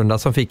ju Frölunda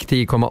som fick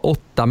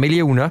 10,8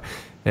 miljoner.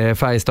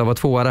 Färjestad var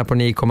tvåa där på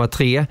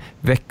 9,3,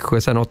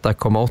 Växjö sen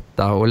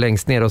 8,8, och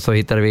längst ner då så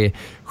hittade vi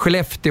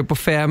Skellefteå på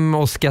 5,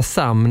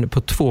 Oskarshamn på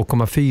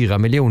 2,4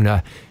 miljoner.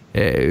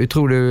 Hur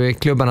tror du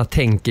klubbarna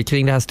tänker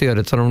kring det här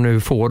stödet som de nu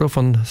får då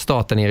från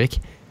staten,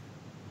 Erik?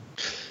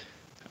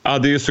 Ja,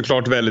 det är ju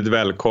såklart väldigt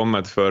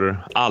välkommet, för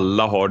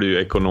alla har det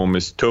ju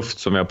ekonomiskt tufft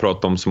som jag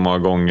pratat om så många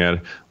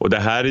gånger. Och det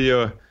här är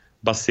ju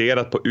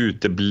baserat på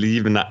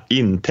uteblivna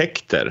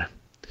intäkter.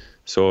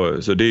 Så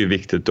det är ju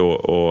viktigt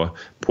att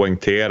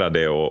poängtera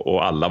det,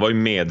 och alla var ju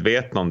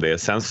medvetna om det.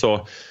 Sen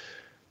så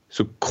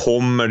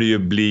kommer det ju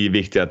bli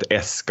viktigt att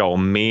äska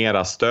om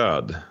mera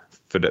stöd.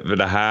 För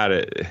det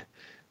här,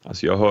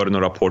 alltså jag hör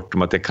några rapporter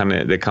om att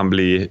det kan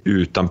bli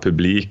utan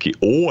publik i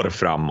år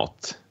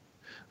framåt.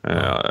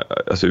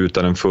 Alltså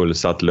utan en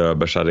fullsatt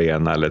Löfbergs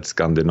Arena eller ett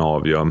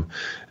Skandinavium,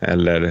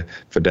 eller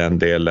för den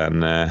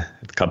delen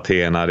ett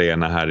Catena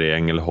Arena här i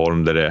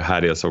Ängelholm där det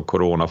härjas av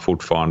corona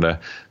fortfarande.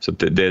 Så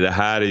det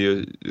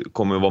här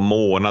kommer att vara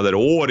månader,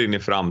 år in i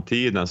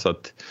framtiden. Så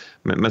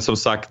men som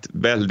sagt,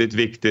 väldigt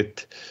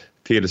viktigt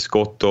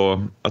tillskott, och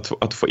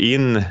att få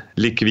in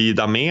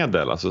likvida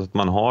medel, alltså att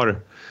man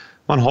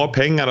har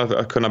pengar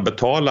att kunna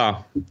betala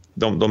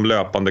de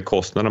löpande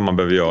kostnader man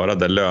behöver göra,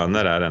 där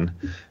löner är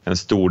en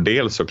stor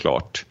del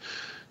såklart.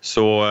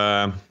 Så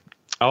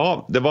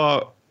ja, det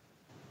var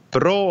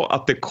bra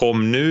att det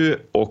kom nu,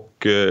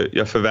 och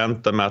jag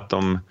förväntar mig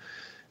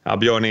att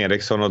Björn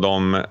Eriksson och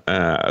de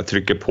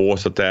trycker på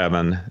så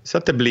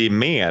att det blir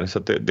mer, så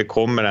att det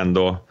kommer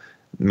ändå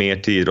mer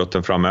till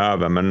idrotten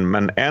framöver.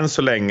 Men än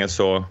så länge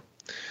så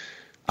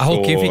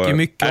hockeyn fick ju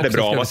mycket är det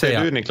också, bra. Vad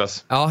säger du,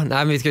 Niklas? Ja, nej,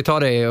 men vi ska ju ta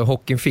det.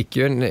 Hockeyn fick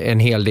ju en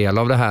hel del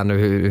av det här nu,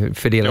 hur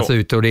fördelas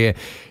ut, och det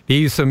är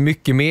ju så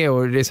mycket mer,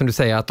 och det är som du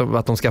säger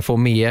att de ska få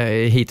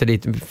mer hit och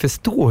dit.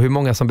 Förstå hur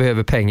många som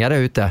behöver pengar där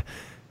ute.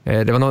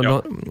 Det var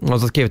någon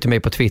som skrev till mig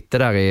på Twitter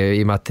där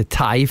i och med att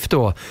Taif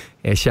då,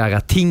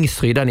 kära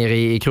Tingsryd där nere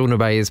i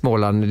Kronoberg i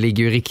Småland,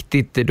 ligger ju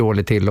riktigt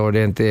dåligt till, och det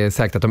är inte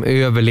säkert att de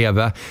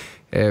överlever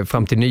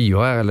fram till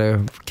nyår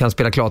eller kan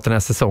spela klart den här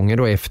säsongen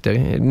då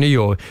efter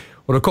nyår.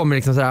 Och då kommer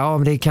liksom så här,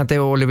 men det kan inte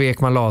Oliver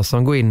Ekman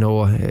Larsson gå in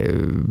och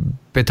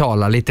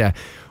betala lite.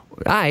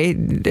 Nej,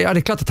 det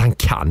är klart att han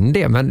kan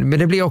det, men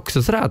det blir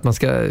också så där att man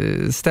ska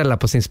ställa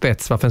på sin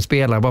spets varför en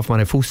spelare, bara för man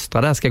är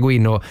fostrad där, ska gå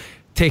in och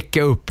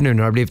täcka upp nu när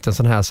det har blivit en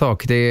sån här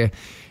sak.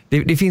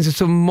 Det finns ju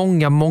så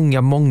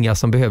många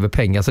som behöver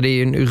pengar, så det är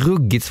ju en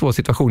ruggigt svår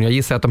situation. Jag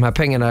gissar att de här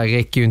pengarna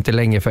räcker ju inte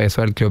länge för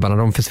SHL-klubbarna.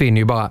 De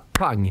försvinner ju bara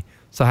pang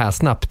så här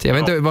snabbt. Jag vet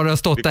inte vad det har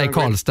stått där i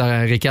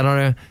Karlstad, Rickard. Har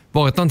det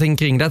varit någonting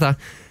kring detta?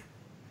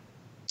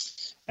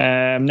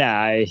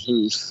 Nej,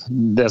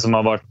 det som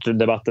har varit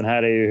debatten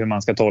här är ju hur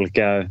man ska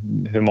tolka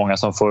hur många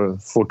som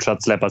får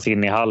fortsatt släppas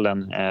in i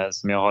hallen,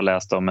 som jag har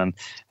läst om. Men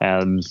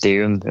det är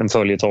ju en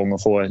följetong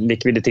att få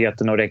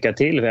likviditeten att räcka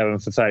till även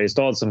för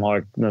Färjestad som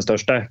har den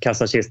största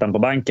kassakistan på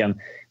banken.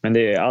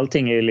 Men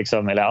allting är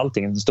liksom, eller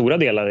allting, stora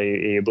delar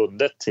är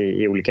bundet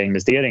i olika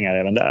investeringar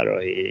även där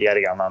och i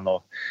arenan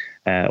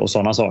och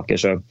sådana saker.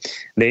 Så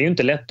det är ju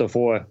inte lätt att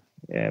få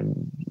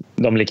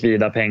de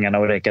likvida pengarna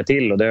att räcka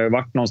till, och det har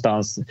varit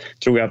någonstans,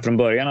 tror jag från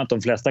början, att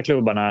de flesta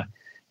klubbarna,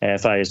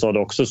 Färjestad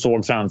också,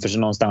 såg framför sig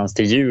någonstans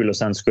till jul och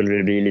sen skulle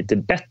det bli lite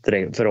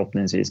bättre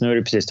förhoppningsvis. Nu är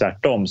det precis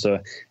tvärtom, så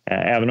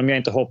även om jag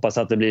inte hoppas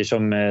att det blir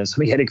som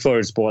Erik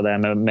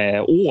förutspådde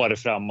med år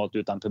framåt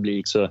utan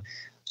publik,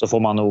 så får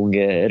man nog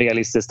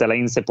realistiskt ställa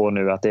in sig på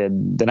nu att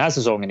den här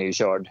säsongen är ju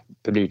körd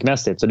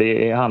publikmässigt. Så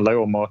det handlar ju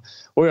om att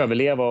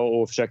överleva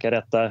och försöka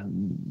rätta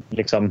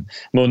liksom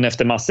mun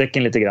efter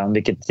matsäcken lite grann.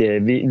 Vilket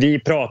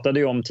vi pratade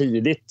ju om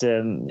tidigt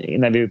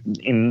när vi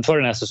inför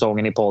den här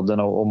säsongen i podden,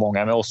 och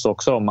många med oss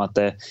också, om att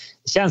det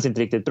känns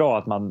inte riktigt bra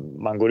att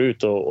man går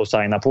ut och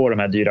signar på de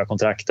här dyra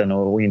kontrakten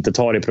och inte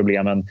tar i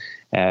problemen.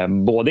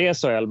 Både i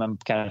SHL men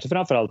kanske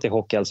framförallt i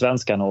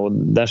Hockeyallsvenskan, och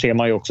där ser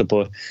man ju också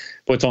på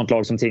ett sånt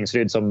lag som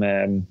Tingsryd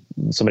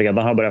som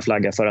redan har börjat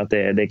flagga för att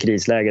det är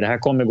krisläge. Det här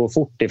kommer gå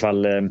fort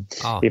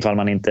ifall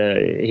man inte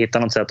hittar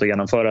något sätt att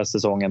genomföra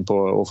säsongen på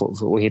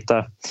och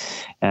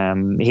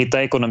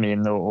hitta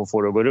ekonomin och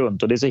få det att gå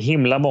runt. Och det är så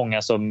himla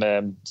många som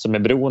är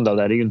beroende av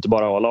det. Det är ju inte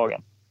bara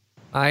A-lagen.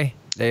 Nej.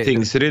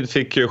 Tingsryd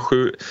fick ju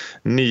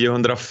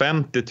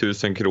 950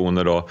 000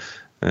 kronor då,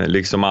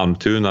 liksom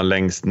Almtuna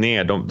längst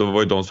ner. De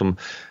var ju de som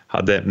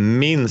hade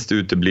minst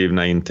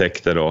uteblivna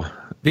intäkter då.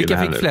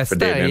 Vilka fick flest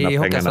där i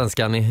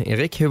Hockeysvenskan,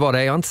 Erik? Hur var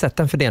det? Jag har inte sett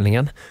den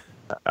fördelningen.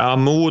 Ja,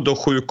 Modo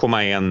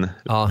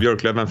 7,1,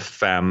 Björklöven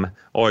 5,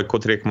 AIK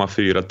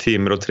 3,4,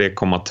 Timrå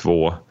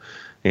 3,2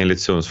 enligt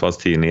Sundsvalls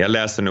tidning. Jag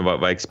läser nu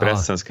vad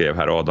Expressen skrev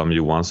här, Adam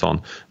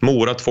Johansson.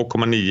 Mora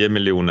 2,9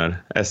 miljoner,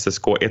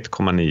 SSK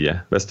 1,9,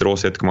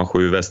 Västerås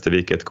 1,7,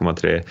 Västervik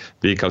 1,3,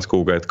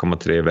 Vikarlskoga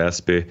 1,3,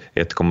 Väsby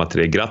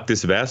 1,3.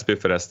 Grattis Väsby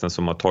förresten,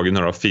 som har tagit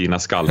några fina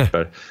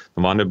skalper.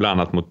 De vann ju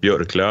bland annat mot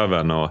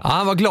Björklöven.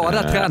 Han var glad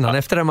att tränaren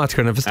efter den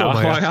matchen, förstår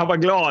man ju. Han var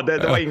glad,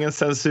 det var ingen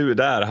censur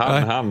där.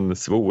 Han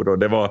svor, och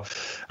det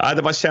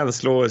var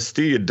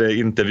känslostyrd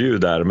intervju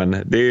där,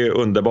 men det är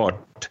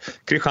underbart.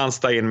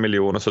 Kristianstad 1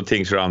 miljon och så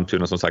Tingsryd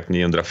Almtuna som sagt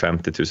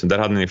 950 000. Där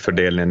hade ni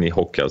fördelningen i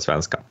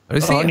Hockeyallsvenskan.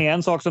 Har ni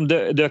en sak som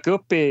dök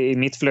upp i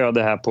mitt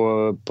flöde här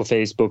på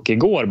Facebook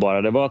igår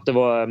bara. Det var att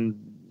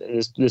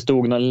det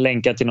stod någon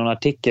länkat till någon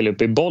artikel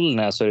uppe i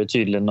Bollnäs, så är det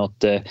tydligen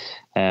något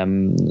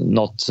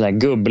sån här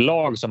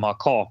gubblag som har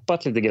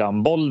kapat lite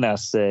grann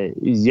Bollnäs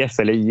IF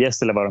eller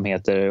IS eller vad de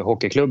heter,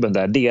 hockeyklubben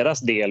där.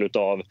 Deras del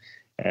utav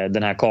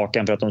den här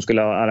kakan för att de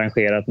skulle ha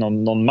arrangerat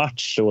någon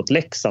match åt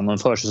Leksand, någon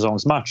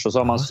försäsongsmatch, och så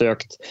har man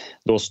sökt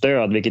då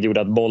stöd, vilket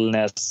gjorde att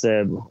Bollnäs,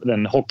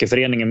 den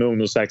hockeyföreningen med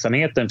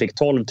ungdomsverksamheten, fick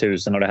 12 000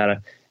 och det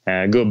här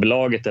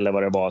gubblaget eller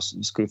vad det var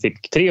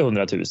fick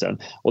 300 000.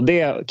 Och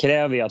det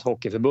kräver ju att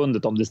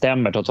Hockeyförbundet, om det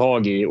stämmer, tar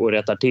tag i och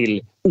rättar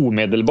till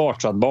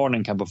omedelbart så att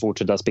barnen kan få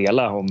fortsätta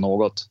spela om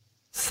något.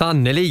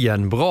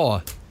 Sannoliken,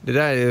 bra. Så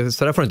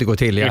där får det inte gå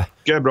till, ja.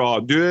 Mycket bra.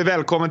 Du är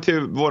välkommen till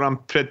våran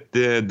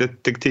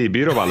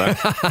detektivbyrå, Valle.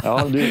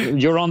 Ja,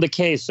 you're on the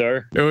case,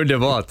 sir.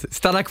 Underbart.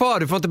 Stanna kvar,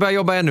 du får inte börja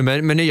jobba ännu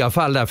med nya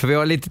fall där, för vi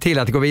har lite till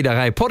att gå vidare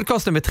här i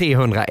podcast nummer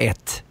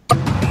 301.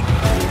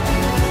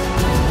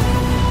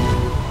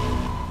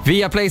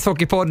 Via Plays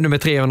Hockeypodd nummer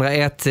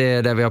 301,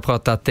 där vi har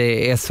pratat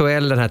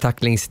SHL, den här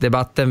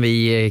tacklingsdebatten.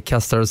 Vi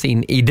kastar oss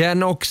in i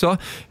den också.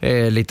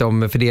 Lite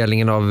om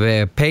fördelningen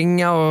av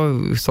pengar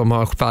som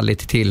har fallit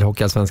till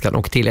Hockeyallsvenskan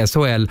och till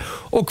SHL.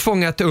 Och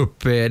fångat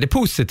upp det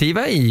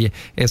positiva i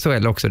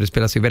SHL också. Det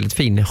spelas ju väldigt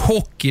fin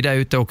hockey där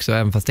ute också,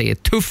 även fast det är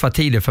tuffa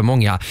tider för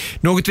många.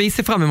 Något vi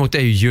ser fram emot är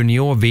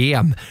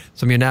junior-VM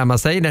som ju närmar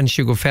sig. Den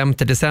 25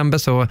 december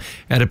så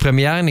är det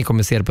premiär. Ni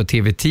kommer se det på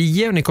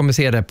TV10 och ni kommer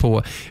se det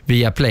på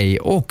Via Play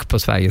och på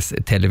Sveriges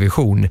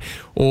Television.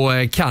 Och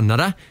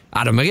Kanada,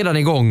 de är redan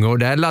igång och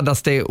där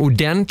laddas det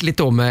ordentligt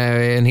då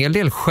med en hel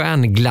del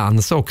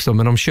stjärnglans också,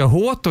 men de kör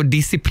hårt och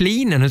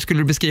disciplinen. Hur skulle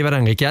du beskriva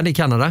den, Rickard, i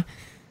Kanada?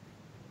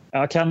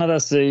 Ja,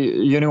 Kanadas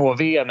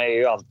junior-VM är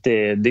ju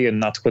alltid, det är en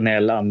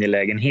nationell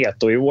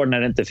angelägenhet, och i år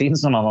när det inte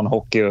finns någon annan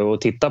hockey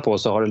att titta på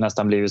så har det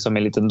nästan blivit som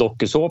en liten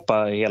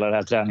dokusåpa hela det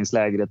här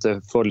träningslägret.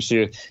 Det följs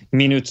ju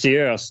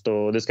minutiöst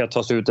och det ska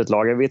tas ut ett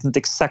lag. Jag vet inte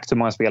exakt hur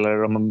många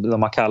spelare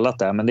de har kallat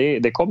det, men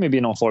det kommer ju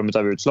bli någon form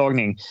av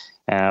utslagning.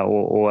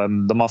 Och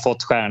de har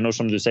fått stjärnor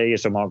som du säger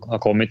som har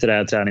kommit till det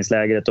här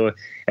träningslägret. Och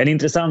en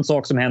intressant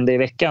sak som hände i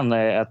veckan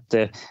är att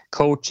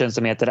coachen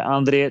som heter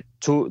André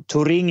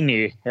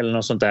Tourigny eller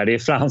något sånt där, det är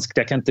franskt,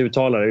 jag kan inte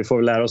uttala det, vi får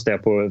väl lära oss det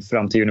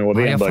fram till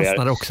junior-VM börjar. Jag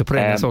fastnade också på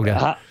det, jag såg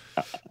det.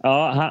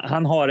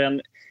 Han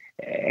har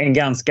en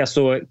ganska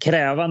så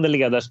krävande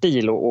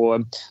ledarstil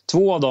och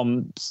två av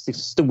de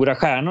stora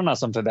stjärnorna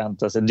som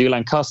förväntas är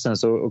Dylan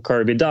Cousins och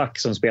Kirby Duck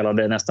som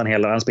spelade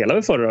nästan han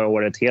spelade förra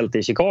året helt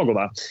i Chicago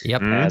va?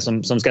 Yep.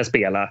 Som ska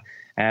spela.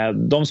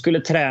 De skulle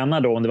träna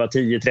då om det var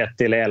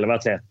 10.30 eller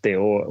 11.30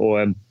 och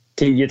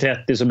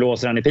 10.30 så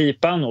blåser han i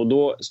pipan och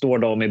då står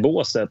de i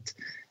båset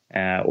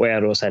och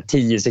är då så här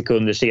 10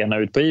 sekunder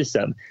senare ut på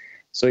isen.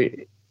 Så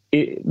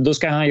då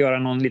ska han göra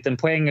någon liten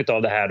poäng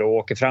av det här då och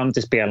åka fram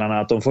till spelarna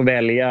att de får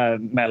välja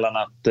mellan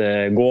att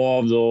gå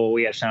av då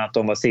och erkänna att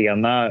de var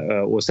sena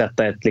och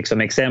sätta ett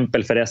liksom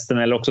exempel för resten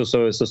eller också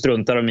så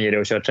struntar de i det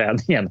och kör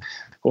träningen.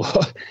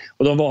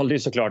 Och de valde ju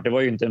såklart, det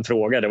var ju inte en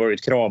fråga, det var ju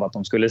ett krav att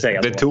de skulle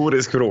säga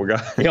retorisk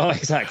fråga. Ja,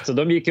 exakt. Så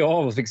de gick ju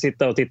av och fick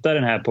sitta och titta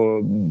den här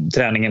på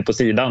träningen på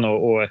sidan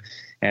och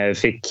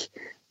fick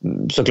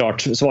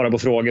såklart svara på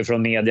frågor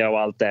från media och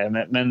allt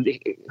det. Men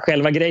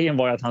själva grejen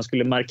var att han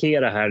skulle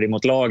markera här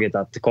emot laget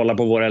att kolla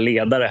på våra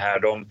ledare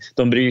här.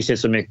 De bryr sig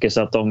så mycket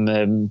så att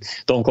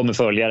de kommer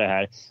följa det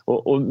här.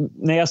 Och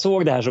när jag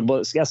såg det här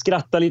så jag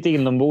skrattade lite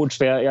inombords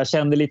för jag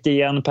kände lite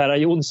igen Per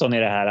Jonsson i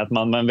det här. Att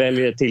man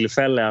väljer ett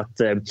tillfälle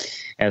att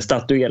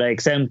statuera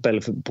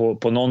exempel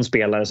på någon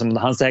spelare som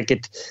han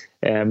säkert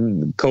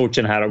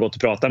coachen här har gått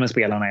och pratat med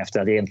spelarna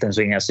efter att egentligen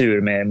så inga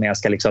sur men jag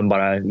ska liksom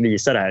bara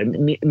visa det här.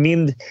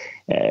 Min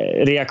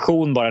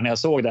reaktion bara när jag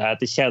såg det här att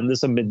det kändes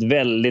som ett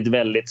väldigt,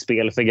 väldigt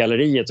spel för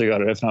galleriet att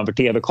göra det framför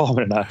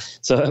tv-kamerorna.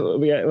 Så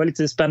det var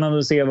lite spännande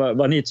att se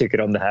vad ni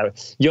tycker om det här.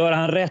 Gör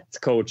han rätt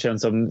coachen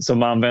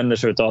som använder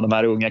sig av de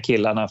här unga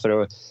killarna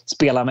för att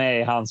spela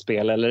med i hans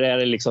spel eller är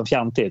det liksom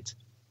fjantigt?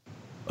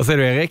 Vad säger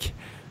du Erik?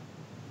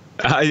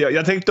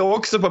 Jag tänkte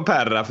också på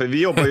Perra för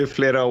vi jobbar ju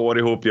flera år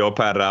ihop jag och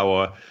Perra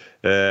och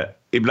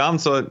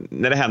ibland så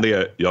när det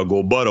händer jag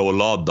går bara och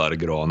laddar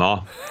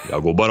Grana.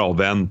 Jag går bara och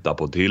väntar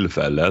på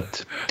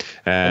tillfället.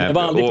 Det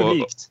var aldrig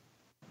publikt.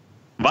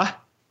 Va?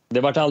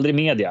 Det var aldrig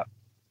media.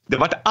 Det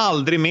var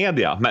aldrig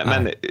media.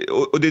 Men,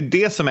 och det är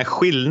det som är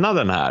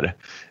skillnaden här.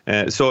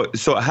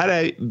 Så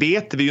här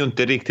vet vi ju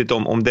inte riktigt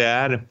om det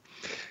är...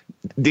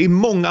 Det är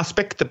många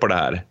aspekter på det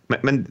här.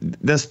 Men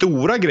den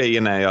stora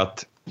grejen är ju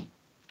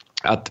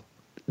att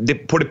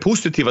på det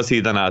positiva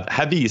sidan är att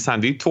här visar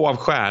han, det är 2 av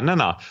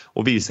stjärnorna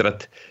och visar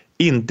att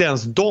inte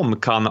ens de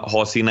kan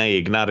ha sina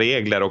egna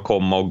regler och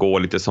komma och gå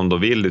lite som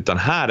de vill utan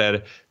här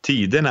är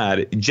tiden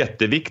är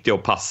jätteviktig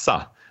att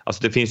passa.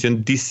 Alltså det finns ju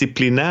en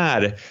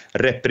disciplinär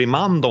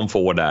reprimand de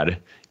får där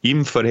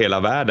inför hela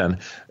världen.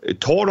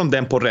 Tar de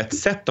den på rätt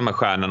sätt de här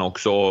stjärnorna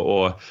också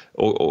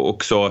och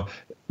också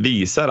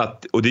visar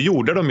att, och det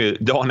gjorde de ju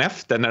dagen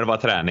efter när det var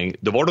träning,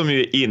 då var de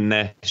ju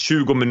inne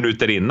 20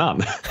 minuter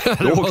innan.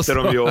 Då åkte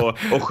de ju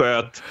och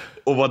sköt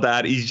och var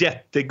där i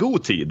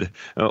jättegod tid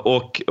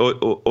och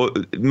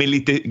med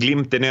lite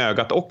glimten i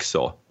ögat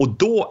också. Och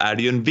då är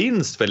det ju en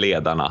vinst för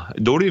ledarna.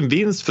 Då är det ju en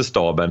vinst för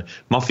staben.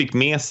 Man fick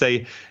med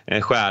sig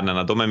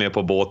stjärnorna, de är med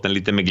på båten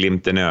lite med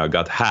glimten i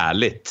ögat.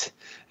 Härligt.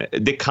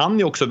 Det kan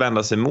ju också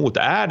vända sig mot.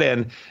 Är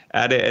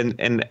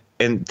det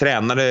en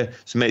tränare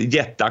som är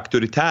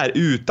jätteauktoritär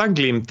utan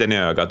glimten i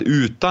ögat,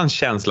 utan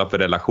känsla för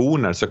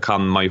relationer så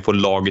kan man ju få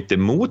laget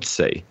emot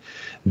sig.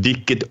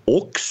 Vilket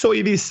också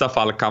i vissa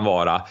fall kan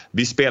vara,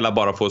 vi spelar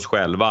bara för oss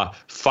själva,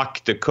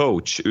 fuck the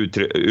coach,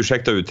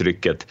 ursäkta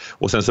uttrycket.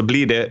 Och sen så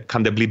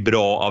kan det bli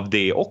bra av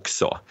det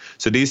också.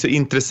 Så det är så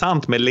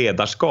intressant med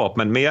ledarskap.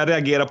 Men jag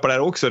reagerar på det här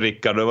också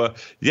Rickard, det var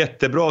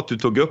jättebra att du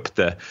tog upp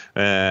det.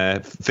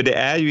 För det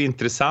är ju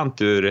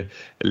intressant ur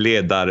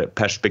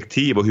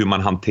ledarperspektiv och hur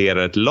man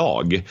hanterar ett lag.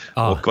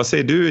 Ja. Och vad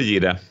säger du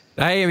Gide?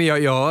 Nej, men jag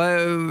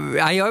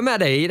är med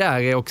dig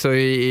där också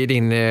i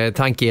din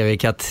tanke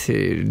Erik att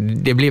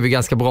det blev ju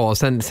ganska bra.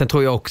 Sen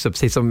tror jag också,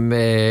 precis som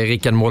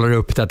Rickard målar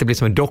upp det, att det blir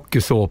som en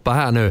dokusåpa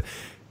här nu.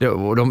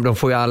 De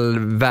får ju all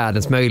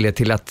världens möjlighet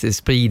till att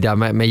sprida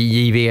med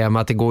JVM,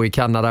 att det går i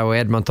Kanada och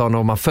Edmonton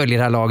och man följer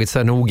det här laget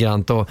så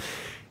noggrant och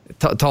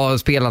tar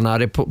spelarna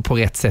det på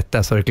rätt sätt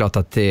där, så är det klart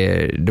att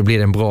då blir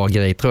det en bra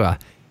grej tror jag.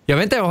 Jag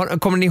vet inte,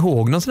 kommer ni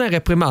ihåg någon sån här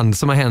reprimand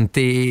som har hänt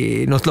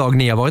i något lag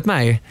ni har varit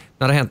med i?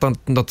 När det har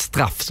hänt något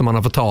straff som man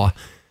har fått ta?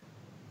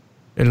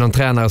 Eller någon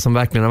tränare som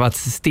verkligen har varit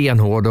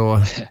stenhård och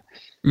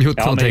gjort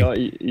någonting?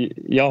 Men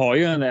jag har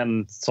ju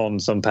en sån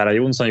som Per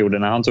Jonsson gjorde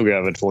när han tog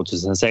över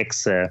 2006.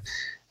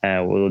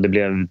 Och det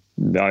blev,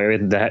 jag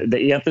vet inte,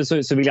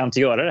 egentligen så vill jag inte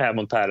göra det här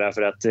mot Perra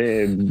för att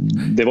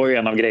det var ju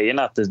en av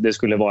grejerna att det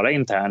skulle vara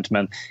internt,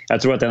 men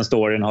jag tror att den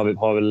storyn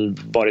har väl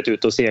varit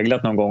ute och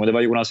seglat någon gång och det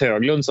var Jonas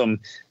Höglund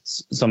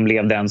som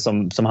blev den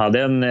som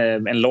hade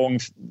en lång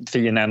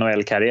fin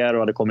NHL-karriär och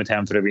hade kommit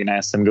hem för att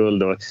vinna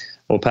SM-guld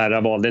och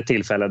Perra valde ett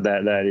tillfälle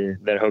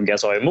där Hugga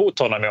sa emot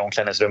honom i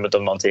omklädningsrummet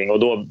om någonting och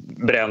då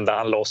brände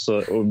han loss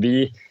och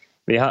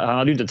han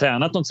hade ju inte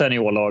tränat något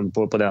seniorlag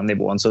på den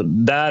nivån, så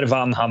där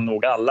vann han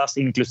nog allas,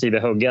 inklusive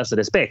Huggas,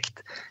 respekt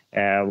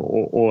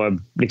och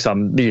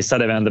liksom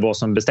visade vem det var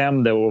som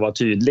bestämde och var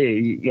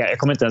tydlig. Jag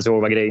kommer inte ens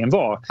ihåg vad grejen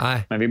var.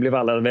 Nej. Men vi blev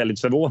alla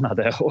väldigt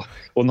förvånade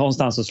och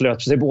någonstans så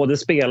slöt sig både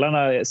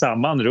spelarna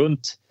samman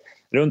runt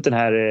runt den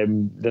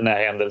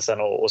här händelsen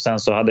och sen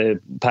så hade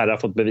Perra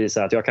fått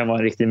bevisa att jag kan vara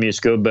en riktig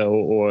mysgubbe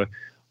och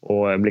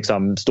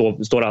liksom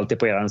står alltid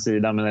på er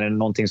sida, men när det är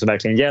någonting som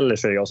verkligen gäller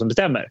så är det jag som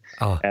bestämmer.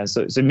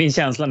 Så min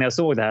känsla när jag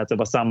såg det här att det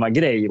var samma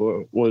grej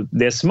och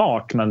det är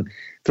smart, men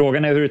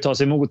frågan är hur det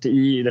tas emot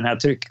i den här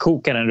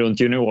tryckkokaren runt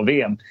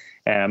junior-VM.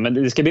 Men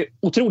det ska bli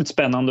otroligt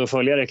spännande att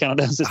följa det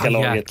kanadensiska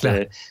laget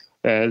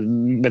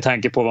med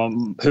tanke på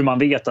hur man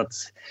vet att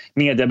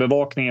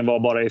mediebevakningen var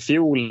bara i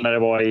fjol när det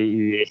var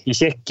i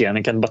Tjeckien.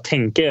 Ni kan bara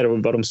tänka er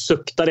vad de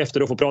suktade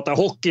efter att få prata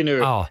hockey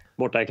nu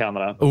borta i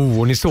Kanada.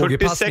 Ni såg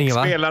 46 passningen,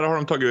 va? spelare har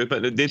de tagit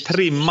ut. Det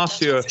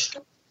trimmas ju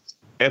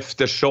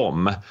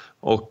eftersom.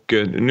 Och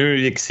nu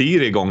gick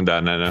Siri igång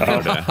där när den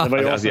hörde. Det var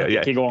jag som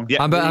gick igång.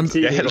 Jag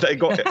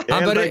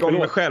hällde igång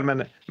mig själv,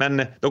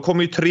 men de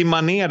kommer ju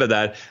trimma ner det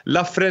där.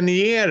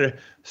 Lafreniere,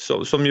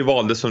 som ju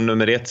valdes som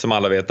nummer 1 som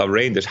alla vet av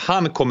Rangers,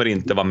 han kommer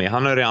inte vara med.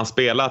 Han har redan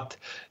spelat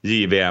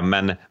JVM,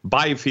 men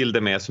Byfield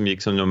är med som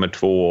gick som nummer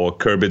 2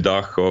 och Kirby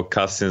Duch och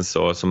Cousins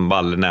och, som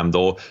Valle nämnde,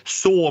 och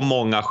så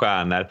många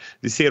stjärnor.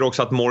 Vi ser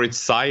också att Moritz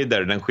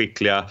Seider, den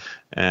skickliga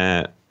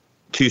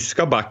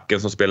tyska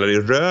backen som spelar i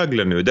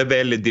Rögle nu, det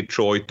väljer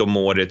Detroit och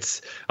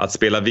Moritz att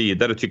spela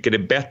vidare och tycker det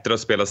är bättre att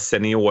spela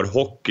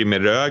seniorhockey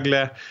med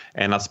Rögle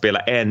än att spela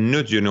ännu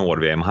ett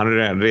junior-VM. Han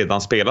har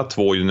redan spelat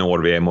 2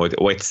 junior-VM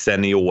och ett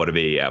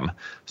senior-VM.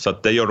 Så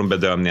att det gör de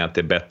bedömningen att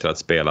det är bättre att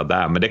spela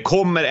där. Men det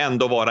kommer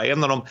ändå vara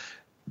en av de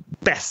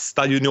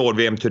bästa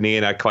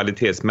junior-VM-turneringar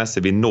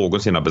kvalitetsmässigt vi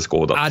någonsin har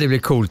beskådat. Det blir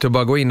coolt att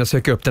bara gå in och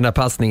söka upp den där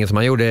passningen som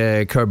han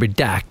gjorde, Kirby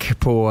Duch,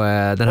 på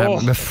den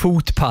här med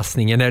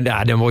fotpassningen.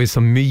 Den var ju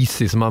så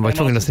mysig som man var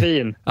tvungen att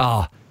se.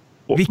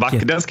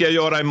 Den ska jag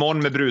göra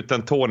imorgon med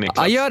bruten Tony.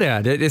 Ja, gör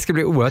det. Det ska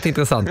bli oerhört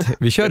intressant.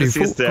 Vi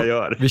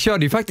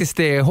körde ju faktiskt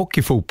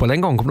hockeyfotboll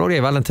en gång, kommer du ihåg det i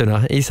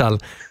Vallentuna, ishall?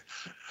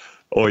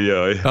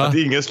 Oj. Att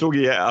ingen slog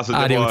igen. Alltså,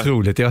 det var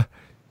otroligt,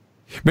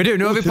 Men du,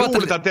 nu har vi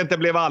pratat att det inte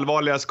blev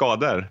allvarliga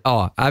skador.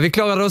 Ja, vi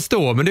klarade oss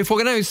då. Men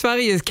frågan är hur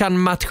Sverige kan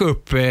matcha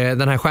upp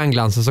den här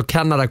stjärnglansen så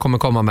Kanada kommer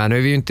komma med. Nu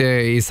är vi ju inte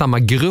i samma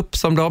grupp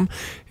som dem.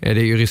 Det är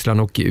ju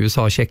Ryssland och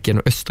USA, Tjeckien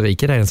och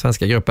Österrike där i den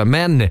svenska gruppen.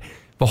 Men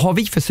vad har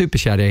vi för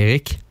superkedja,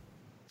 Erik,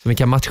 som vi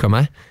kan matcha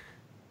med?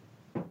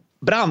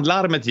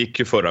 Brandlarmet gick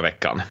ju förra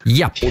veckan.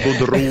 Ja. Och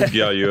då drog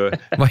jag ju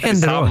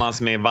tillsammans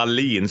då? med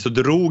Wallin så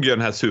drog jag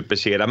den här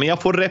superkedjan. Men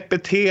jag får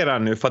repetera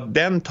nu för att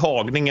den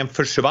tagningen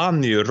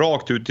försvann ju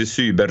rakt ut i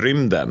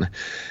cyberrymden.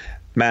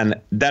 Men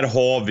där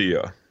har vi ju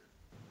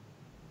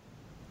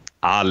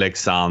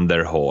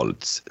Alexander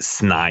Holtz,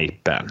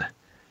 snipen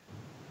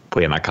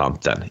på ena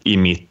kanten. I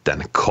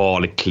mitten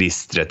Carl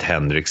Klistret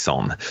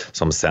Henriksson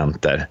som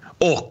center.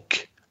 Och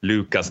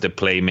Lucas the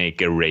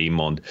Playmaker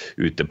Raymond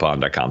ute på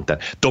andra kanten.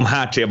 De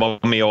här 3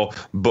 var med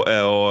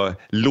och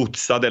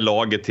lotsade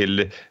laget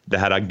till det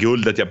här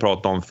guldet jag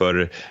pratade om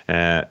för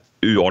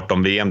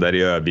U18-VM där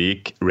i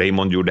Övik.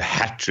 Raymond gjorde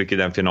hattrick i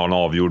den finalen och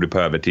avgjorde på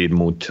övertid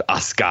mot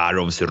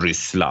Askarovs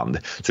Ryssland.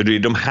 Så det är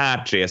de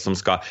här 3 som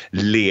ska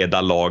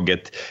leda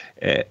laget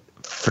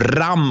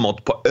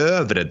framåt på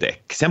övre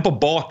däck. Sen på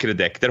bakre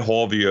däck, där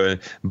har vi ju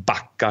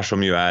backar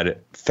som ju är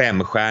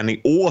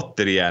 5-stjärnig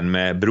återigen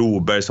med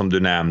Broberg som du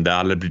nämnde,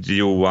 Albert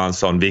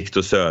Johansson,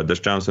 Viktor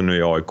Söderström som nu är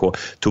i AIK,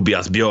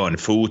 Tobias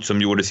Björnfot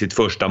som gjorde sitt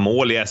första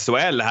mål i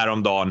SHL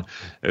häromdagen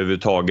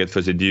överhuvudtaget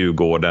för sitt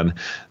Djurgården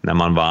när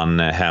man vann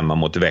hemma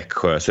mot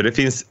Växjö. Så det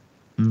finns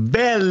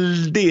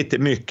väldigt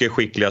mycket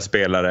skickliga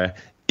spelare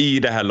i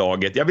det här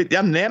laget.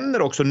 Jag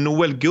nämner också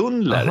Noel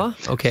Gunler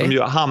som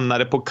ju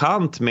hamnade på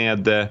kant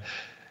med,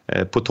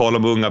 på tal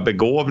om unga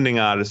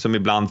begåvningar som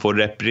ibland får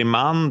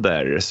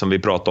reprimander som vi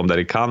pratade om där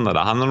i Kanada.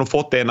 Han har nog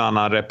fått en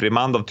annan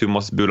reprimand av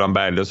Thomas Bulan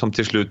Berglund som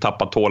till slut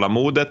tappar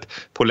tålamodet.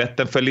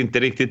 Poletten föll inte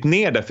riktigt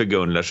ner där för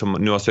Gunler som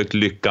nu har sökt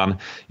lyckan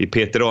i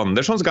Peter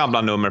Anderssons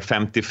gamla nummer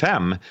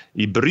 55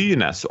 i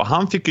Brynäs. Och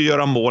han fick ju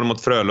göra mål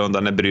mot Frölunda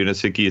när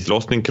Brynäs fick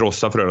islossning,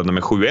 krossa Frölunda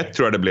med 7-1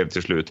 tror jag det blev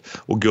till slut.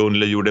 Och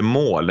Gunler gjorde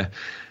mål.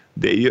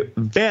 Det är ju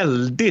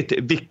väldigt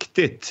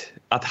viktigt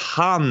att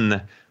han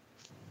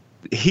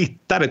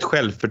hittar ett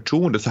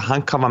självförtroende så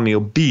han kan vara med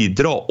och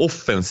bidra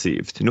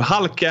offensivt. Nu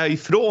halkar jag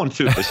ifrån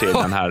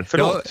superkedjan här.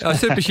 Förlåt. Ja,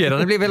 superkedjan.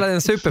 Det blir väl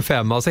en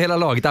superfemma och så hela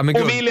laget.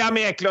 Och William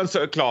Eklund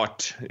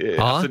såklart.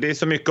 Alltså, det är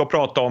så mycket att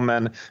prata om.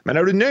 Men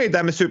är du nöjd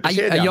där med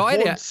superkedjan? Jag är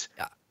det.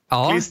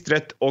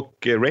 Klistret och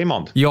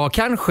Raymond. Jag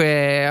kanske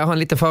har en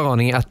liten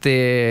föraning att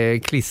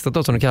Klistret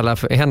då, som du kallar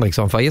för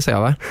Henriksson för gissar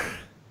jag, va?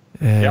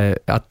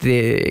 Att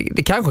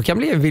det kanske kan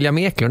bli en William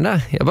Eklund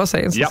där. Jag bara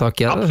säger en sån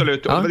sak.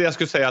 Absolut. Och det jag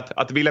skulle säga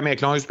att William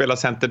Eklund har ju spelat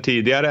center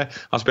tidigare.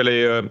 Han spelar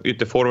ju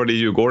ytterforward i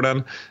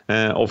Djurgården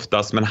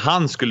oftast. Men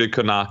han skulle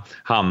kunna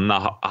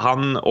hamna.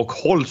 Han och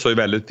Holtz har ju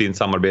väldigt fint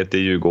samarbete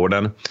i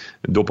Djurgården.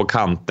 Då på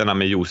kanterna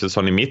med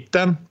Josefsson i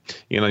mitten.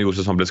 Innan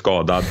Josefsson blev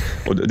skadad.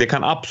 Och det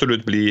kan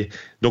absolut bli.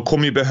 De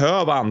kommer ju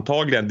behöva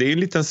antagligen. Det är en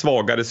liten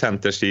svagare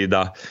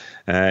centersida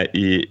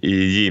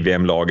i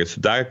JVM-laget. Så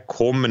där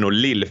kommer nog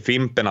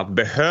Lillfimpen att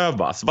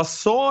behövas. Vad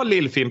sa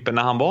Lillfimpen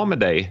när han var med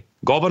dig?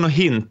 Gav han några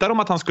hintar om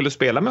att han skulle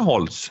spela med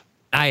Holtz?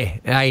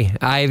 Nej.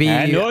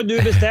 Nu har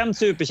du bestämt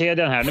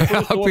superkedjan här. Nu får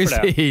du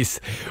stå precis.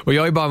 För det. Och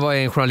jag är bara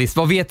en journalist.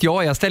 Vad vet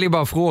jag? Jag ställer ju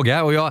bara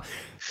fråga. Och jag...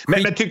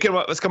 Men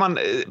tycker, ska man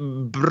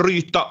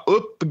bryta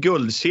upp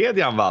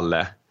guldkedjan,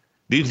 Valle?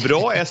 Det är ju ett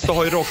bra S att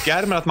ha i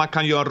rockärmen att man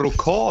kan göra en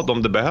rokad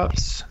om det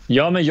behövs.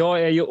 Ja, men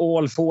jag är ju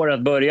all for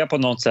att börja på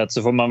något sätt,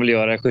 så får man väl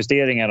göra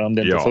justeringar om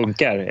det inte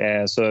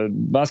funkar. Så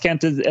man ska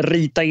inte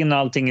rita in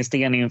allting i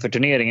sten inför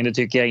turneringen, det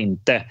tycker jag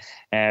inte.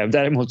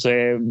 Däremot så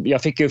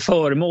jag fick ju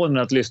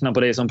förmånen att lyssna på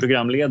dig som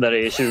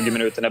programledare i 20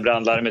 minuter när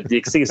brandlarmet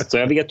gick sist. Så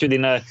jag vet ju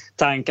dina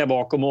tankar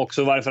bakom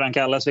också, varför han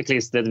kallas för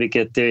klistret,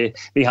 vilket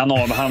vi hann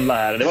avhandla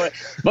här. Det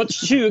var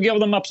 20 av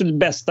de absolut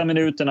bästa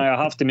minuterna jag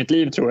har haft i mitt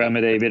liv, tror jag,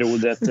 med dig vid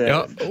rodret.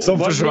 Som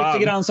var försvann.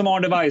 lite grann som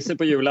Arne Weise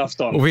på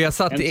julafton. Och vi har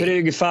satt en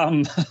trygg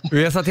famn.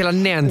 Vi har satt hela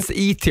Nens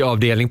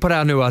IT-avdelning på det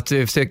här nu, att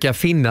försöka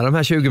finna de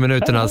här 20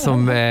 minuterna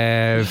som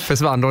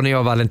försvann då när jag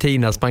och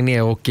Valentina sprang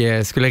ner och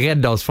skulle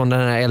rädda oss från den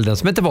här elden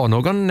som inte var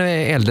någon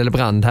eld eller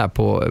brand här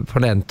på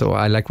Lent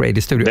och I Like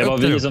Radio Studio. Det var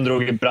vi som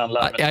drog i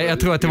brandlarmet. Jag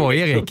tror att det var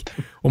Erik.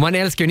 Och man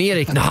älskar ju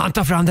Erik när han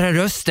tar fram den här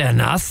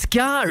rösten,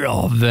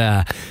 Askarov,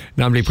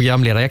 när han blir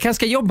programledare. Jag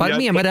kanske ska jobba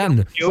mer med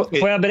den.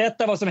 Får jag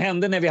berätta vad som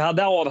hände när vi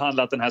hade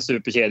avhandlat den här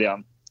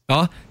superkedjan?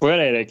 Ja. Får jag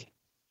det, Erik?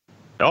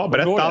 Ja,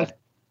 berätta allt.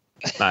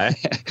 Nej.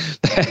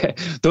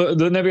 då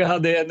när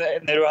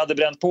du hade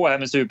bränt på här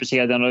med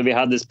superkedjan och vi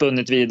hade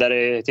spunnit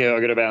vidare till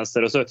höger och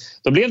vänster, och så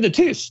då blev det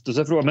tyst, och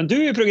så frågade, men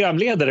du är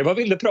programledare, vad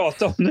vill du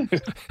prata om nu?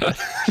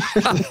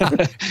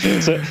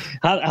 Så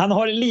han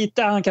har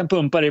lite, han kan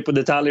pumpa dig på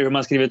detaljer hur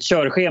man skriver ett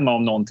körschema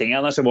om någonting,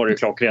 annars så var det ju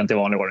klockrent i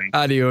vanlig ordning.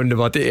 Ja, det är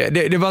underbart.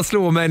 Det var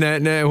slå mig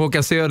när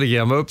Håkan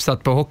Södergren var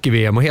uppsatt på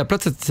hockey-VM och helt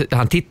plötsligt,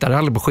 han tittade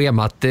aldrig på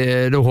schemat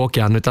då,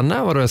 Håkan, utan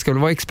jag skulle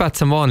vara expert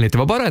som vanligt. Det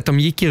var bara att de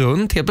gick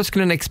runt, helt plötsligt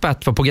skulle en expert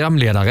var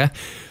programledare.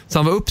 Så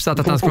han var uppsatt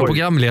att han skulle vara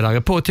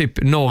programledare på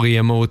typ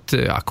Norge mot,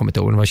 jag kommer inte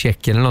ihåg, det var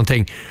Tjeckien eller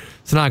någonting.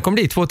 Så när han kom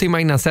dit 2 timmar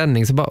innan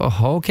sändning så bara,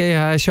 okej,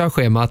 här är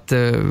körschemat.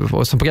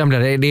 Och som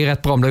programledare, det är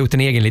rätt bra om du har gjort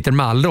en egen liten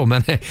mall då,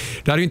 men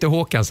det hade ju inte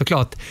Håkan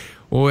såklart.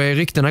 Och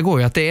ryktena går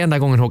ju att det är enda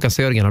gången Håkan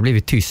Södergren har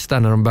blivit tyst där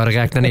när de började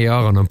räkna ner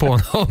öronen på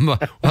honom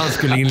och han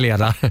skulle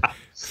inleda.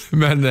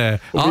 Men,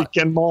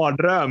 vilken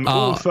mardröm.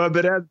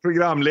 Oförberedd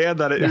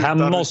programledare. Det här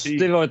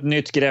måste vara ett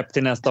nytt grepp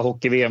till nästa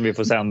hockey-VM vi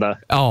får sända.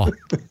 Ja.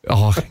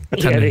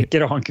 Erik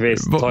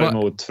Granqvist tar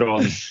emot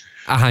från...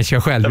 Han kör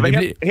själv.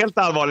 Helt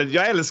allvarligt,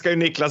 jag älskar ju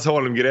Niklas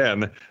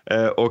Holmgren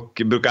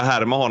och brukar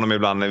härma honom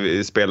ibland när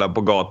vi spelar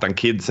på gatan.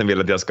 Kidsen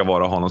vill att jag ska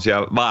vara honom, så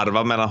jag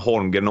varvar mellan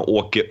Holmgren och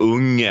Åke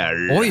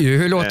Unger. Oj,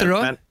 hur låter det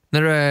då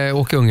när du är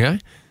Åke Unger?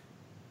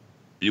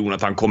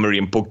 Jonathan kommer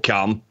in på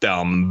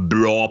kanten.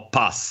 Bra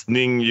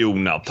passning,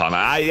 Jonathan.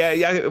 Nej,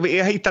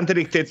 jag hittar inte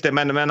riktigt,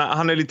 men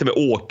han är lite med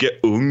Åke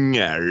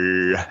Unger.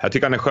 Jag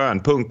tycker han är skön.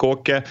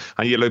 Punk-Åke.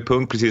 Han gillar ju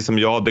punk precis som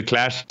jag. The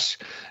Clash.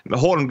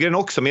 Holmgren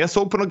också. Men jag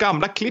såg på några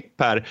gamla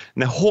klipp här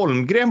när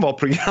Holmgren var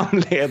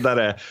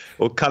programledare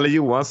och Kalle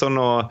Johansson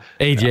och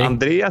AJ.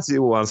 Andreas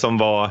Johansson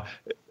var...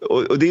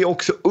 Och det är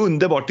också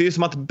underbart. Det är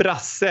som att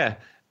Brasse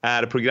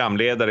är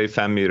programledare i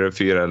 5 myror och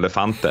 4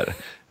 elefanter.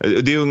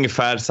 Det är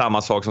ungefär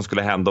samma sak som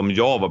skulle hända om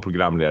jag var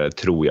programledare,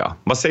 tror jag.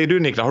 Vad säger du,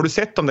 Niklas? Har du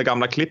sett de där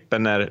gamla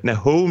klippen när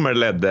Homer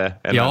ledde?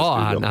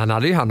 Ja, han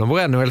hade ju hand om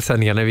våra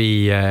NHL-sändningar när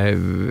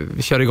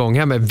vi körde igång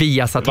här med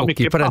Viasat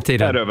Hockey på den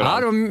tiden. Ja, det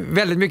var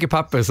väldigt mycket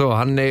papper, så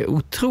han är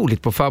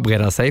otroligt på att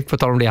förbereda sig. På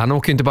tal om det. Han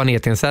åker ju inte bara ner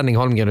till en sändning,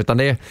 Holmgren, utan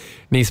det är,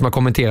 ni som har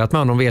kommenterat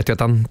med honom vet ju att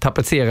han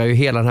tapetserar ju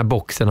hela den här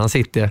boxen han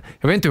sitter.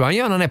 Jag vet inte hur han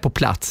gör när han är på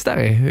plats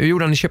där. Hur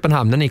gjorde han i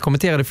Köpenhamn när ni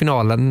kommenterade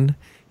finalen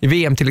i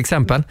VM till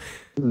exempel?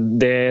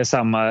 Det är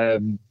samma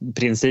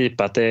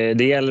princip, att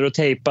det gäller att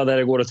tejpa där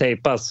det går att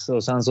tejpas,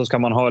 och sen så ska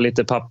man ha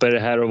lite papper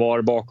här och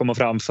var bakom och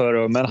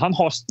framför, men han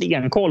har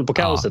stenkoll på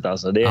kaoset.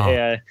 Alltså. Det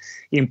är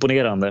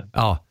imponerande.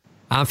 Ja.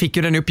 Han fick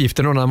ju den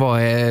uppgiften då när han var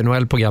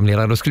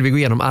NHL-programledare. Då skulle vi gå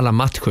igenom alla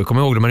matcher.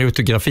 Kommer ihåg det, man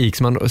gjorde grafik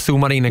så man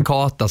zoomade in en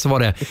karta, så var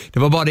det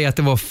var bara det att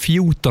det var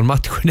 14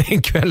 matcher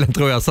den kvällen,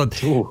 tror jag. Så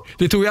att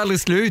det tog ju aldrig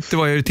slut. Det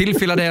var ju till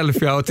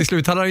Philadelphia och till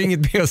slut hade han ju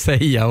inget mer att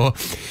säga. Och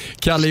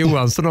Kalle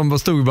Johansson, de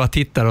stod ju bara och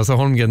tittade, och så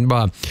Holmgren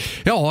bara,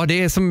 ja,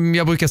 det är som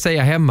jag brukar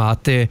säga hemma,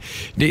 att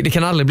det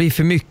kan aldrig bli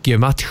för mycket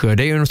matcher.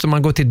 Det är ju som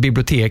man går till ett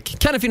bibliotek.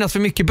 Kan det finnas för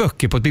mycket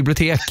böcker på ett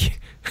bibliotek?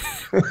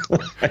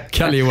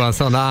 Kalle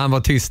Johansson, han var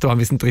tyst och han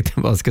visste inte riktigt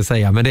vad jag ska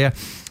säga, men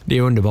det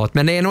är underbart.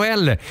 Men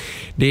NHL,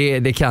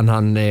 det kan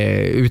han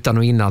utan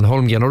och innan.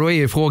 Holmgren, och då är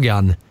ju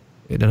frågan,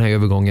 den här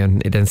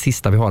övergången, den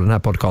sista vi har den här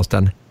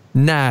podcasten: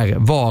 när,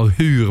 var,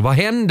 hur, vad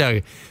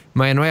händer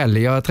med NHL?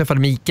 Jag träffade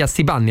Mika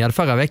Zibanejad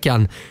förra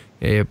veckan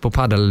på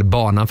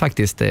paddelbanan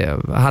faktiskt.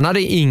 Han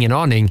hade ingen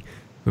aning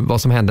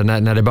vad som händer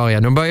när det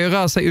börjar. De börjar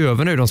röra sig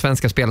över nu, de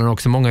svenska spelarna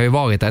också. Många har ju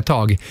varit där ett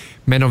tag,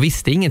 men de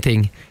visste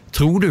ingenting.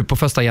 Tror du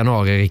på 1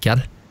 januari, Rickard?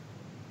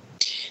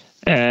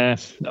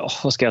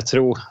 Vad ska jag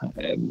tro?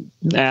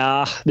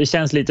 Det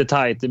känns lite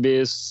tajt. Det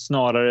blir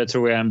snarare,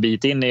 tror jag, en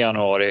bit in i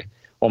januari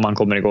om man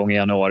kommer igång i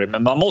januari.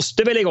 Men man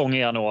måste väl igång i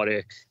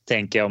januari,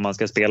 tänker jag, om man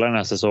ska spela den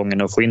här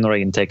säsongen och få in några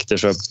intäkter.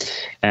 Så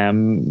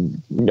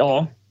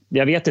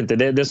jag vet inte.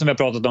 Det som vi har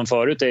pratat om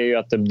förut är ju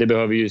att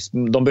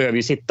de behöver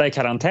ju sitta i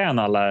karantän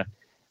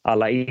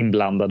alla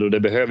inblandade, och det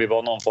behöver ju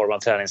vara någon form av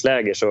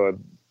träningsläger.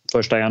 Så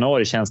 1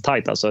 januari känns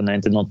tajt alltså, när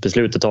inte något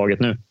beslut är taget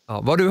nu. Ja,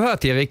 vad har du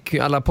hört, Erik?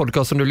 Alla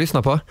podcast som du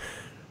lyssnar på?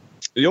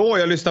 Ja,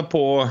 jag lyssnar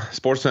på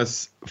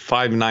Sportsnets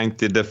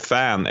 590 The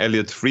Fan.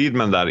 Elliot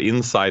Friedman där,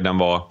 insidern,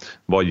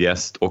 var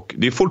gäst. Och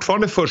det är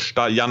fortfarande 1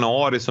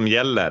 januari som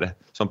gäller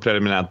som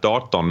preliminärt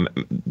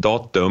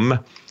datum.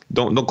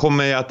 De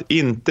kommer att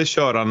inte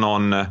köra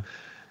någon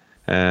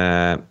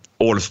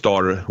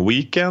All-Star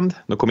Weekend.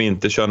 De kommer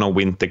inte köra någon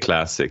Winter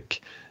Classic.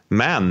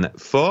 Men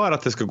för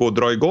att det ska gå att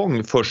dra igång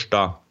 1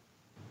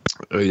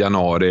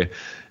 januari,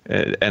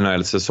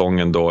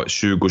 NHL-säsongen då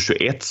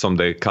 2021 som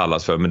det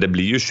kallas för, men det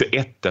blir ju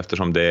 21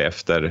 eftersom det är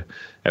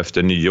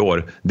efter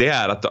nyår. Det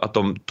är att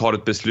de tar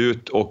ett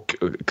beslut och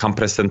kan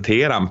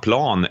presentera en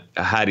plan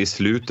här i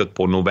slutet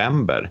på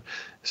november.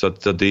 Så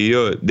att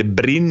det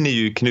brinner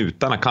ju i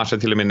knutarna, kanske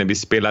till och med när vi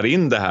spelar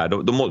in det här.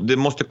 Det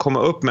måste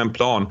komma upp med en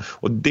plan,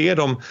 och det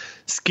de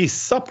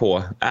skissar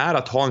på är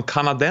att ha en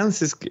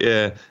kanadensisk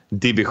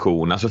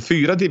division, alltså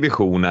 4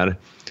 divisioner,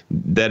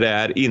 där det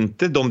är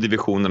inte de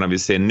divisionerna vi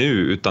ser nu,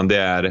 utan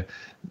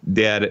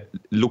det är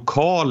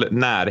lokal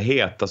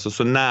närhet, alltså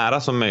så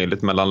nära som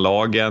möjligt mellan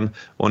lagen,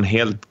 och en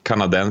helt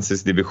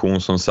kanadensisk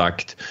division som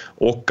sagt,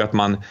 och att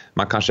man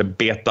kanske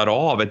betar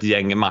av ett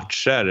gäng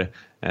matcher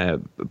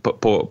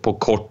på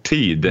kort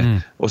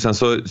tid. Och sen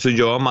så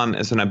gör man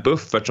en sån här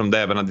buffert som det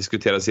även har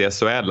diskuterats i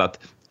SHL, att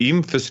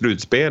inför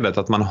slutspelet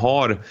att man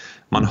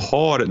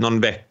har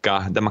någon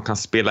vecka där man kan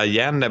spela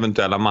igen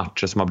eventuella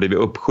matcher som har blivit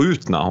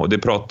uppskjutna, och det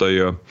pratar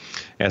ju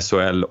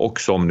SHL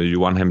också om nu.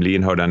 Johan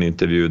Hemlin hörde en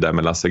intervju där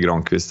med Lasse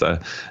Granqvist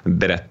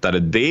berättade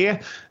det.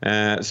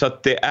 Så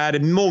att det är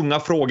många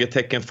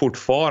frågetecken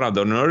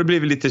fortfarande, och nu har det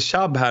blivit lite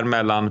tjabb här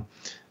mellan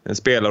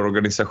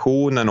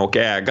spelarorganisationen och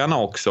ägarna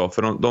också,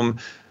 för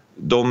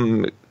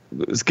de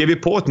skrev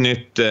på ett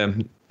nytt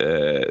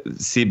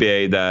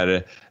CBA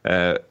där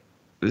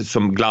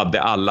som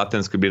gladde alla att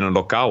den skulle bli någon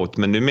lockout,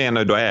 men nu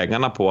menar ju då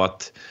ägarna på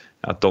att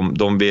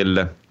de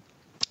vill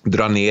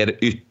dra ner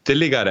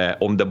ytterligare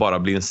om det bara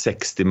blir en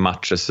 60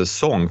 matchers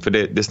säsong, för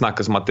det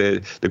snackas om att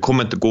det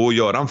kommer inte gå att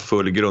göra en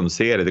full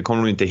grundserie. Det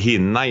kommer de inte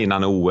hinna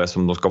innan OS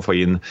om de ska få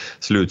in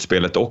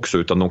slutspelet också,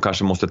 utan de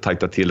kanske måste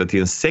tajta till det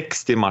till en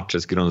 60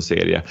 matchers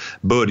grundserie.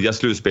 Börja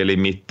slutspel i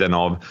mitten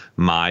av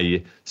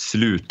maj,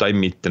 sluta i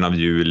mitten av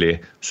juli,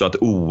 så att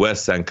OS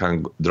sen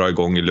kan dra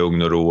igång i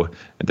lugn och ro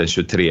den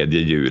 23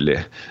 juli.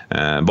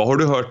 Vad har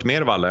du hört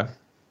mer, Valle?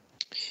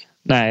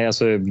 Nej,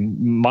 alltså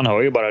man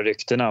hör ju bara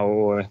ryktena,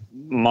 och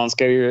man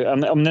ska ju,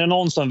 om det är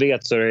någon som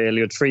vet så är det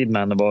Elliot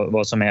Friedman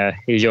vad som är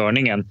i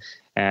görningen.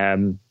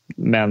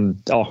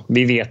 Men ja,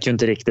 vi vet ju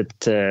inte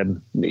riktigt.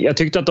 Jag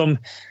tyckte att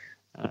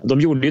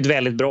de gjorde ett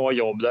väldigt bra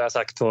jobb. Det har jag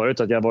sagt förut,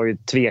 att jag var ju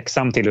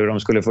tveksam till hur de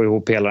skulle få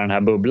ihop hela den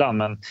här bubblan,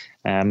 men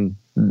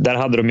där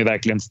hade de ju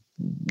verkligen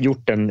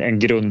gjort en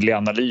grundlig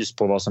analys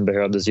på vad som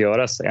behövdes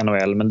göras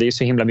NHL. Men det är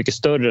så himla mycket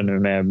större nu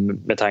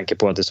med tanke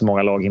på att det är så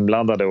många lag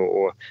inblandade,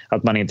 och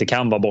att man inte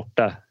kan vara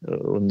borta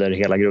under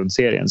hela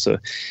grundserien. Så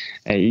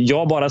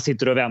jag bara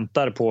sitter och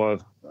väntar på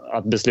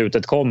att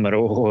beslutet kommer,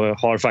 och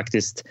har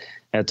faktiskt,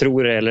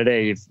 tror det eller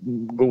ej,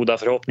 goda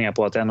förhoppningar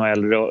på att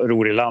NHL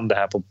ror i land det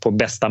här på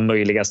bästa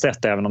möjliga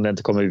sätt, även om det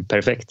inte kommer ut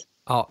perfekt.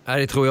 Ja,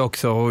 det tror jag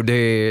också, och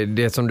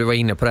det som du var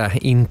inne på där,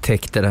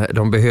 intäkter,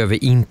 de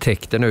behöver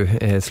intäkter nu.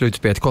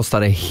 Slutspelet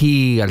kostade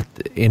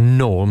helt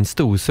enormt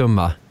stor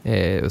summa,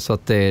 så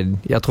att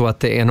jag tror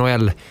att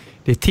NHL,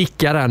 det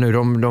tickar där nu.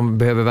 De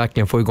behöver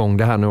verkligen få igång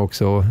det här nu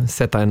också och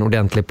sätta en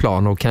ordentlig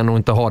plan, och kan nog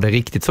inte ha det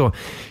riktigt så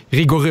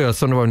rigoröst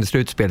som det var under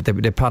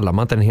slutspelet. Det pallar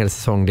man inte en hel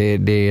säsong.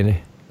 Det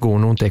går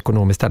nog inte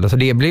ekonomiskt heller, så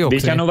det blir också...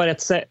 Vi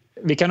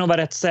kan nog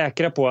vara rätt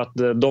säkra på att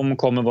de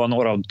kommer vara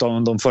några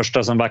av de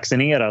första som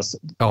vaccineras.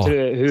 Ja.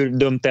 Hur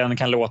dumt det än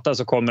kan låta,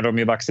 så kommer de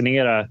ju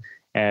vaccinera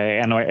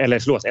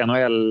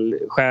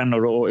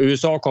NHL-stjärnor, och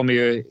USA kommer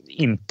ju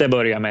inte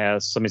börja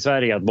med, som i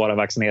Sverige, att bara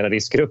vaccinera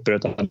riskgrupper,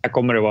 utan där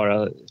kommer det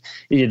vara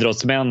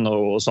idrottsmän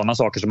och sådana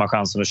saker som har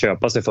chansen att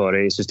köpa sig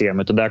för i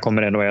systemet, och där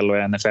kommer NHL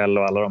och NFL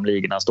och alla de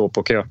ligorna stå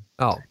på kö.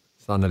 Ja.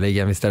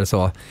 Sannoliken, visst är det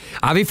så.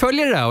 Ja, vi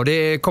följer det där, och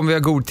det kommer vi ha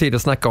god tid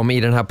att snacka om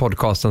i den här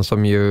podcasten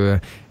som ju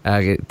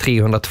är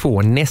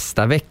 302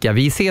 nästa vecka.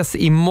 Vi ses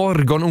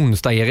imorgon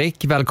onsdag,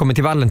 Erik. Välkommen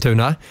till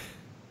Vallentuna.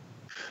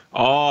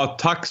 Ja,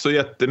 tack så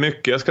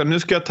jättemycket. Nu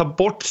ska jag ta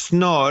bort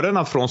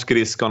snörena från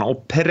skridskon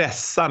och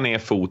pressa ner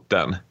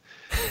foten.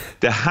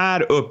 Det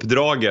här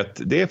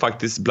uppdraget, det är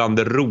faktiskt bland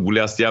det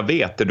roligaste jag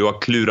vet det du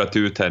har klurat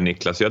ut här,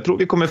 Niklas. Jag tror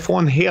vi kommer få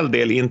en hel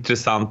del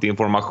intressant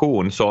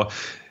information, så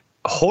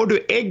har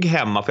du ägg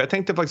hemma? För jag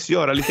tänkte faktiskt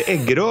göra lite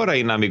äggröra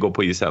innan vi går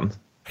på isen.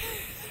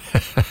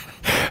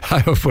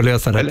 Jag får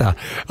lösa detta.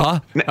 Ja.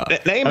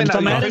 Nej, men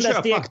ta med den där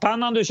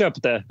stekpannan du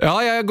köpte.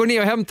 Ja, jag går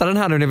ner och hämtar den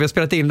här nu när vi har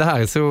spelat in det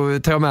här. Så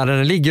tar jag med den.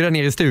 Den ligger där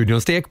nere i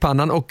studion,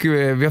 stekpannan. Och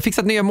vi har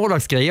fixat nya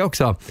målvaktsgrejer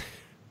också.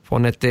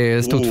 Från ett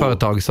stort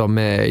företag som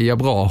gör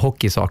bra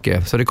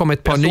hockeysaker. Så det kommer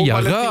ett par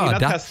nya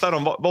röda.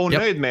 Var hon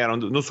nöjd med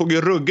dem? De såg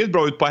ju ruggigt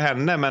bra ut på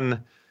henne, men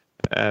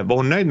Var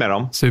hon nöjd med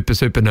dem?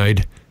 Super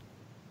nöjd.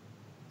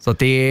 Så att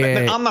det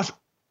är... Men annars,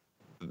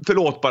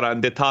 förlåt bara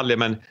en detalj,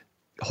 men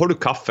har du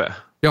kaffe?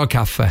 Jag har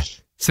kaffe.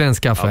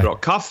 Svensk kaffe. Ja, bra.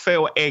 Kaffe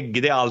och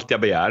ägg, det är allt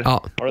jag begär.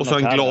 Ja. Och så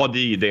en glad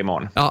ID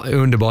imorgon. Ja,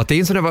 underbart. Det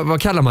är så där,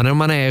 vad kallar man det om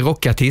man är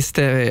rockartist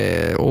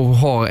och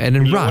har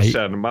en ride?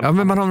 Ja,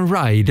 men man har en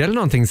ride eller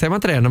någonting. Säger man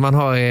inte det när man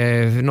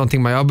har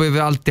någonting? Jag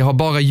behöver alltid ha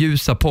bara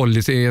ljusa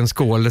policy i en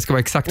skål. Det ska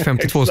vara exakt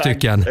 52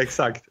 stycken.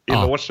 Exakt, i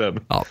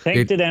logen. Ja.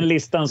 Tänk dig den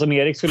listan som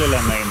Erik skulle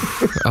lämna in.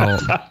 Ja.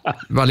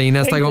 Wallin,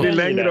 nästa gång. Det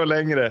blir längre och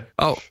längre.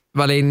 Ja,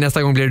 Wallin,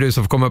 nästa gång blir det du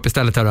som får komma upp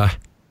istället här då.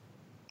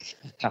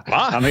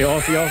 Ja, men jag har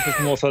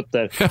för små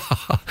fötter.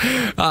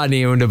 Ja,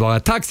 ni är underbara.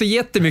 Tack så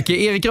jättemycket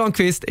Erik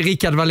Granqvist,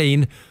 Rickard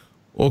Wallin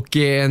och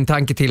en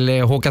tanke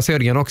till Håkan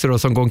Södergren också då,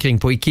 som går omkring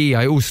på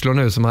Ikea i Oslo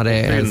nu som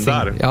hade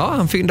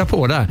han fyndar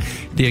på där.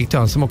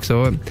 Direktören som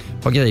också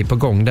har grejer på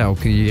gång där,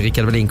 och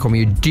Rickard Wallin kommer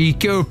ju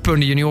dyka upp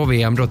under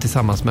junior-VM då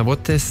tillsammans med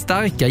vårt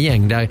starka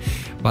gäng där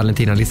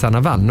Valentina Lisanna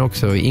Vann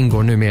också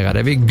ingår numera. Det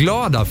är vi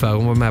glada för.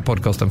 Hon var med i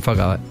podcasten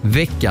förra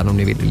veckan om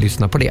ni vill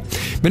lyssna på det.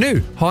 Men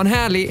nu, ha en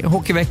härlig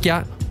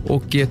hockeyvecka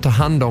och ta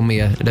hand om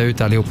er där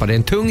ute allihopa. Det är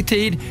en tung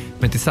tid,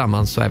 men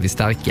tillsammans så är vi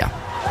starka.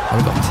 Ha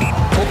det gott.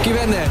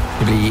 Hockeyvänner,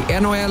 det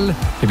blir NHL,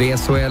 det blir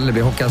SHL, det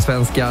blir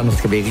Hockeyallsvenskan. Det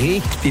ska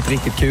bli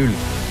riktigt kul.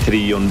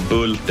 Trion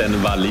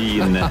Bulten,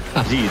 Wallin,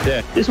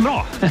 Gide. Det är så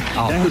bra. Ja.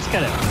 Jag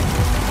älskar det.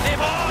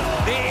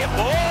 Det är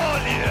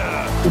mål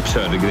ju! Och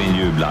Södergren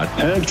jublar.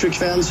 Hög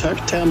frekvens,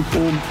 högt tempo.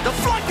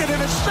 Deflected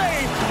and a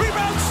save!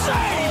 Rebound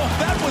save!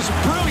 That was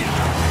brilliant!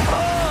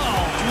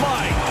 Oh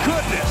my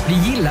goodness!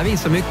 Det gillar vi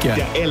så mycket.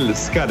 Jag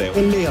älskar det.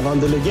 En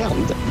levande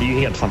legend. Det är ju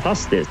helt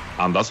fantastiskt.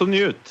 Andas och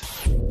njut.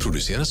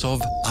 Produceras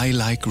av I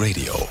Like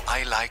Radio.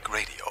 I Like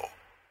Radio.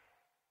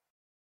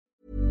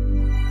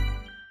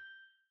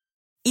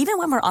 Even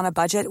when we're on a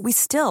budget, we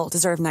still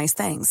deserve nice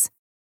things.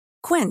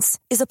 Quince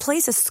is a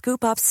place to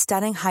scoop up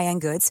stunning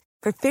high-end goods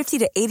for 50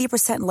 to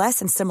 80% less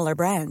than similar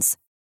brands.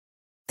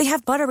 They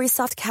have buttery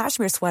soft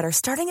cashmere sweaters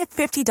starting at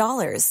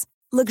 $50,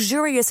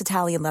 luxurious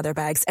Italian leather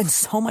bags, and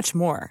so much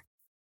more.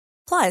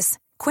 Plus,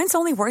 Quince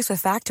only works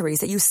with factories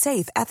that use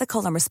safe,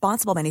 ethical, and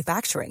responsible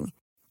manufacturing.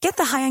 Get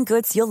the high-end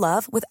goods you'll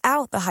love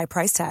without the high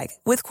price tag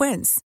with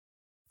Quince.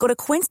 Go to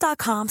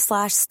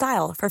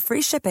quince.com/style for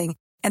free shipping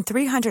and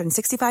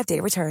 365-day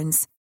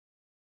returns.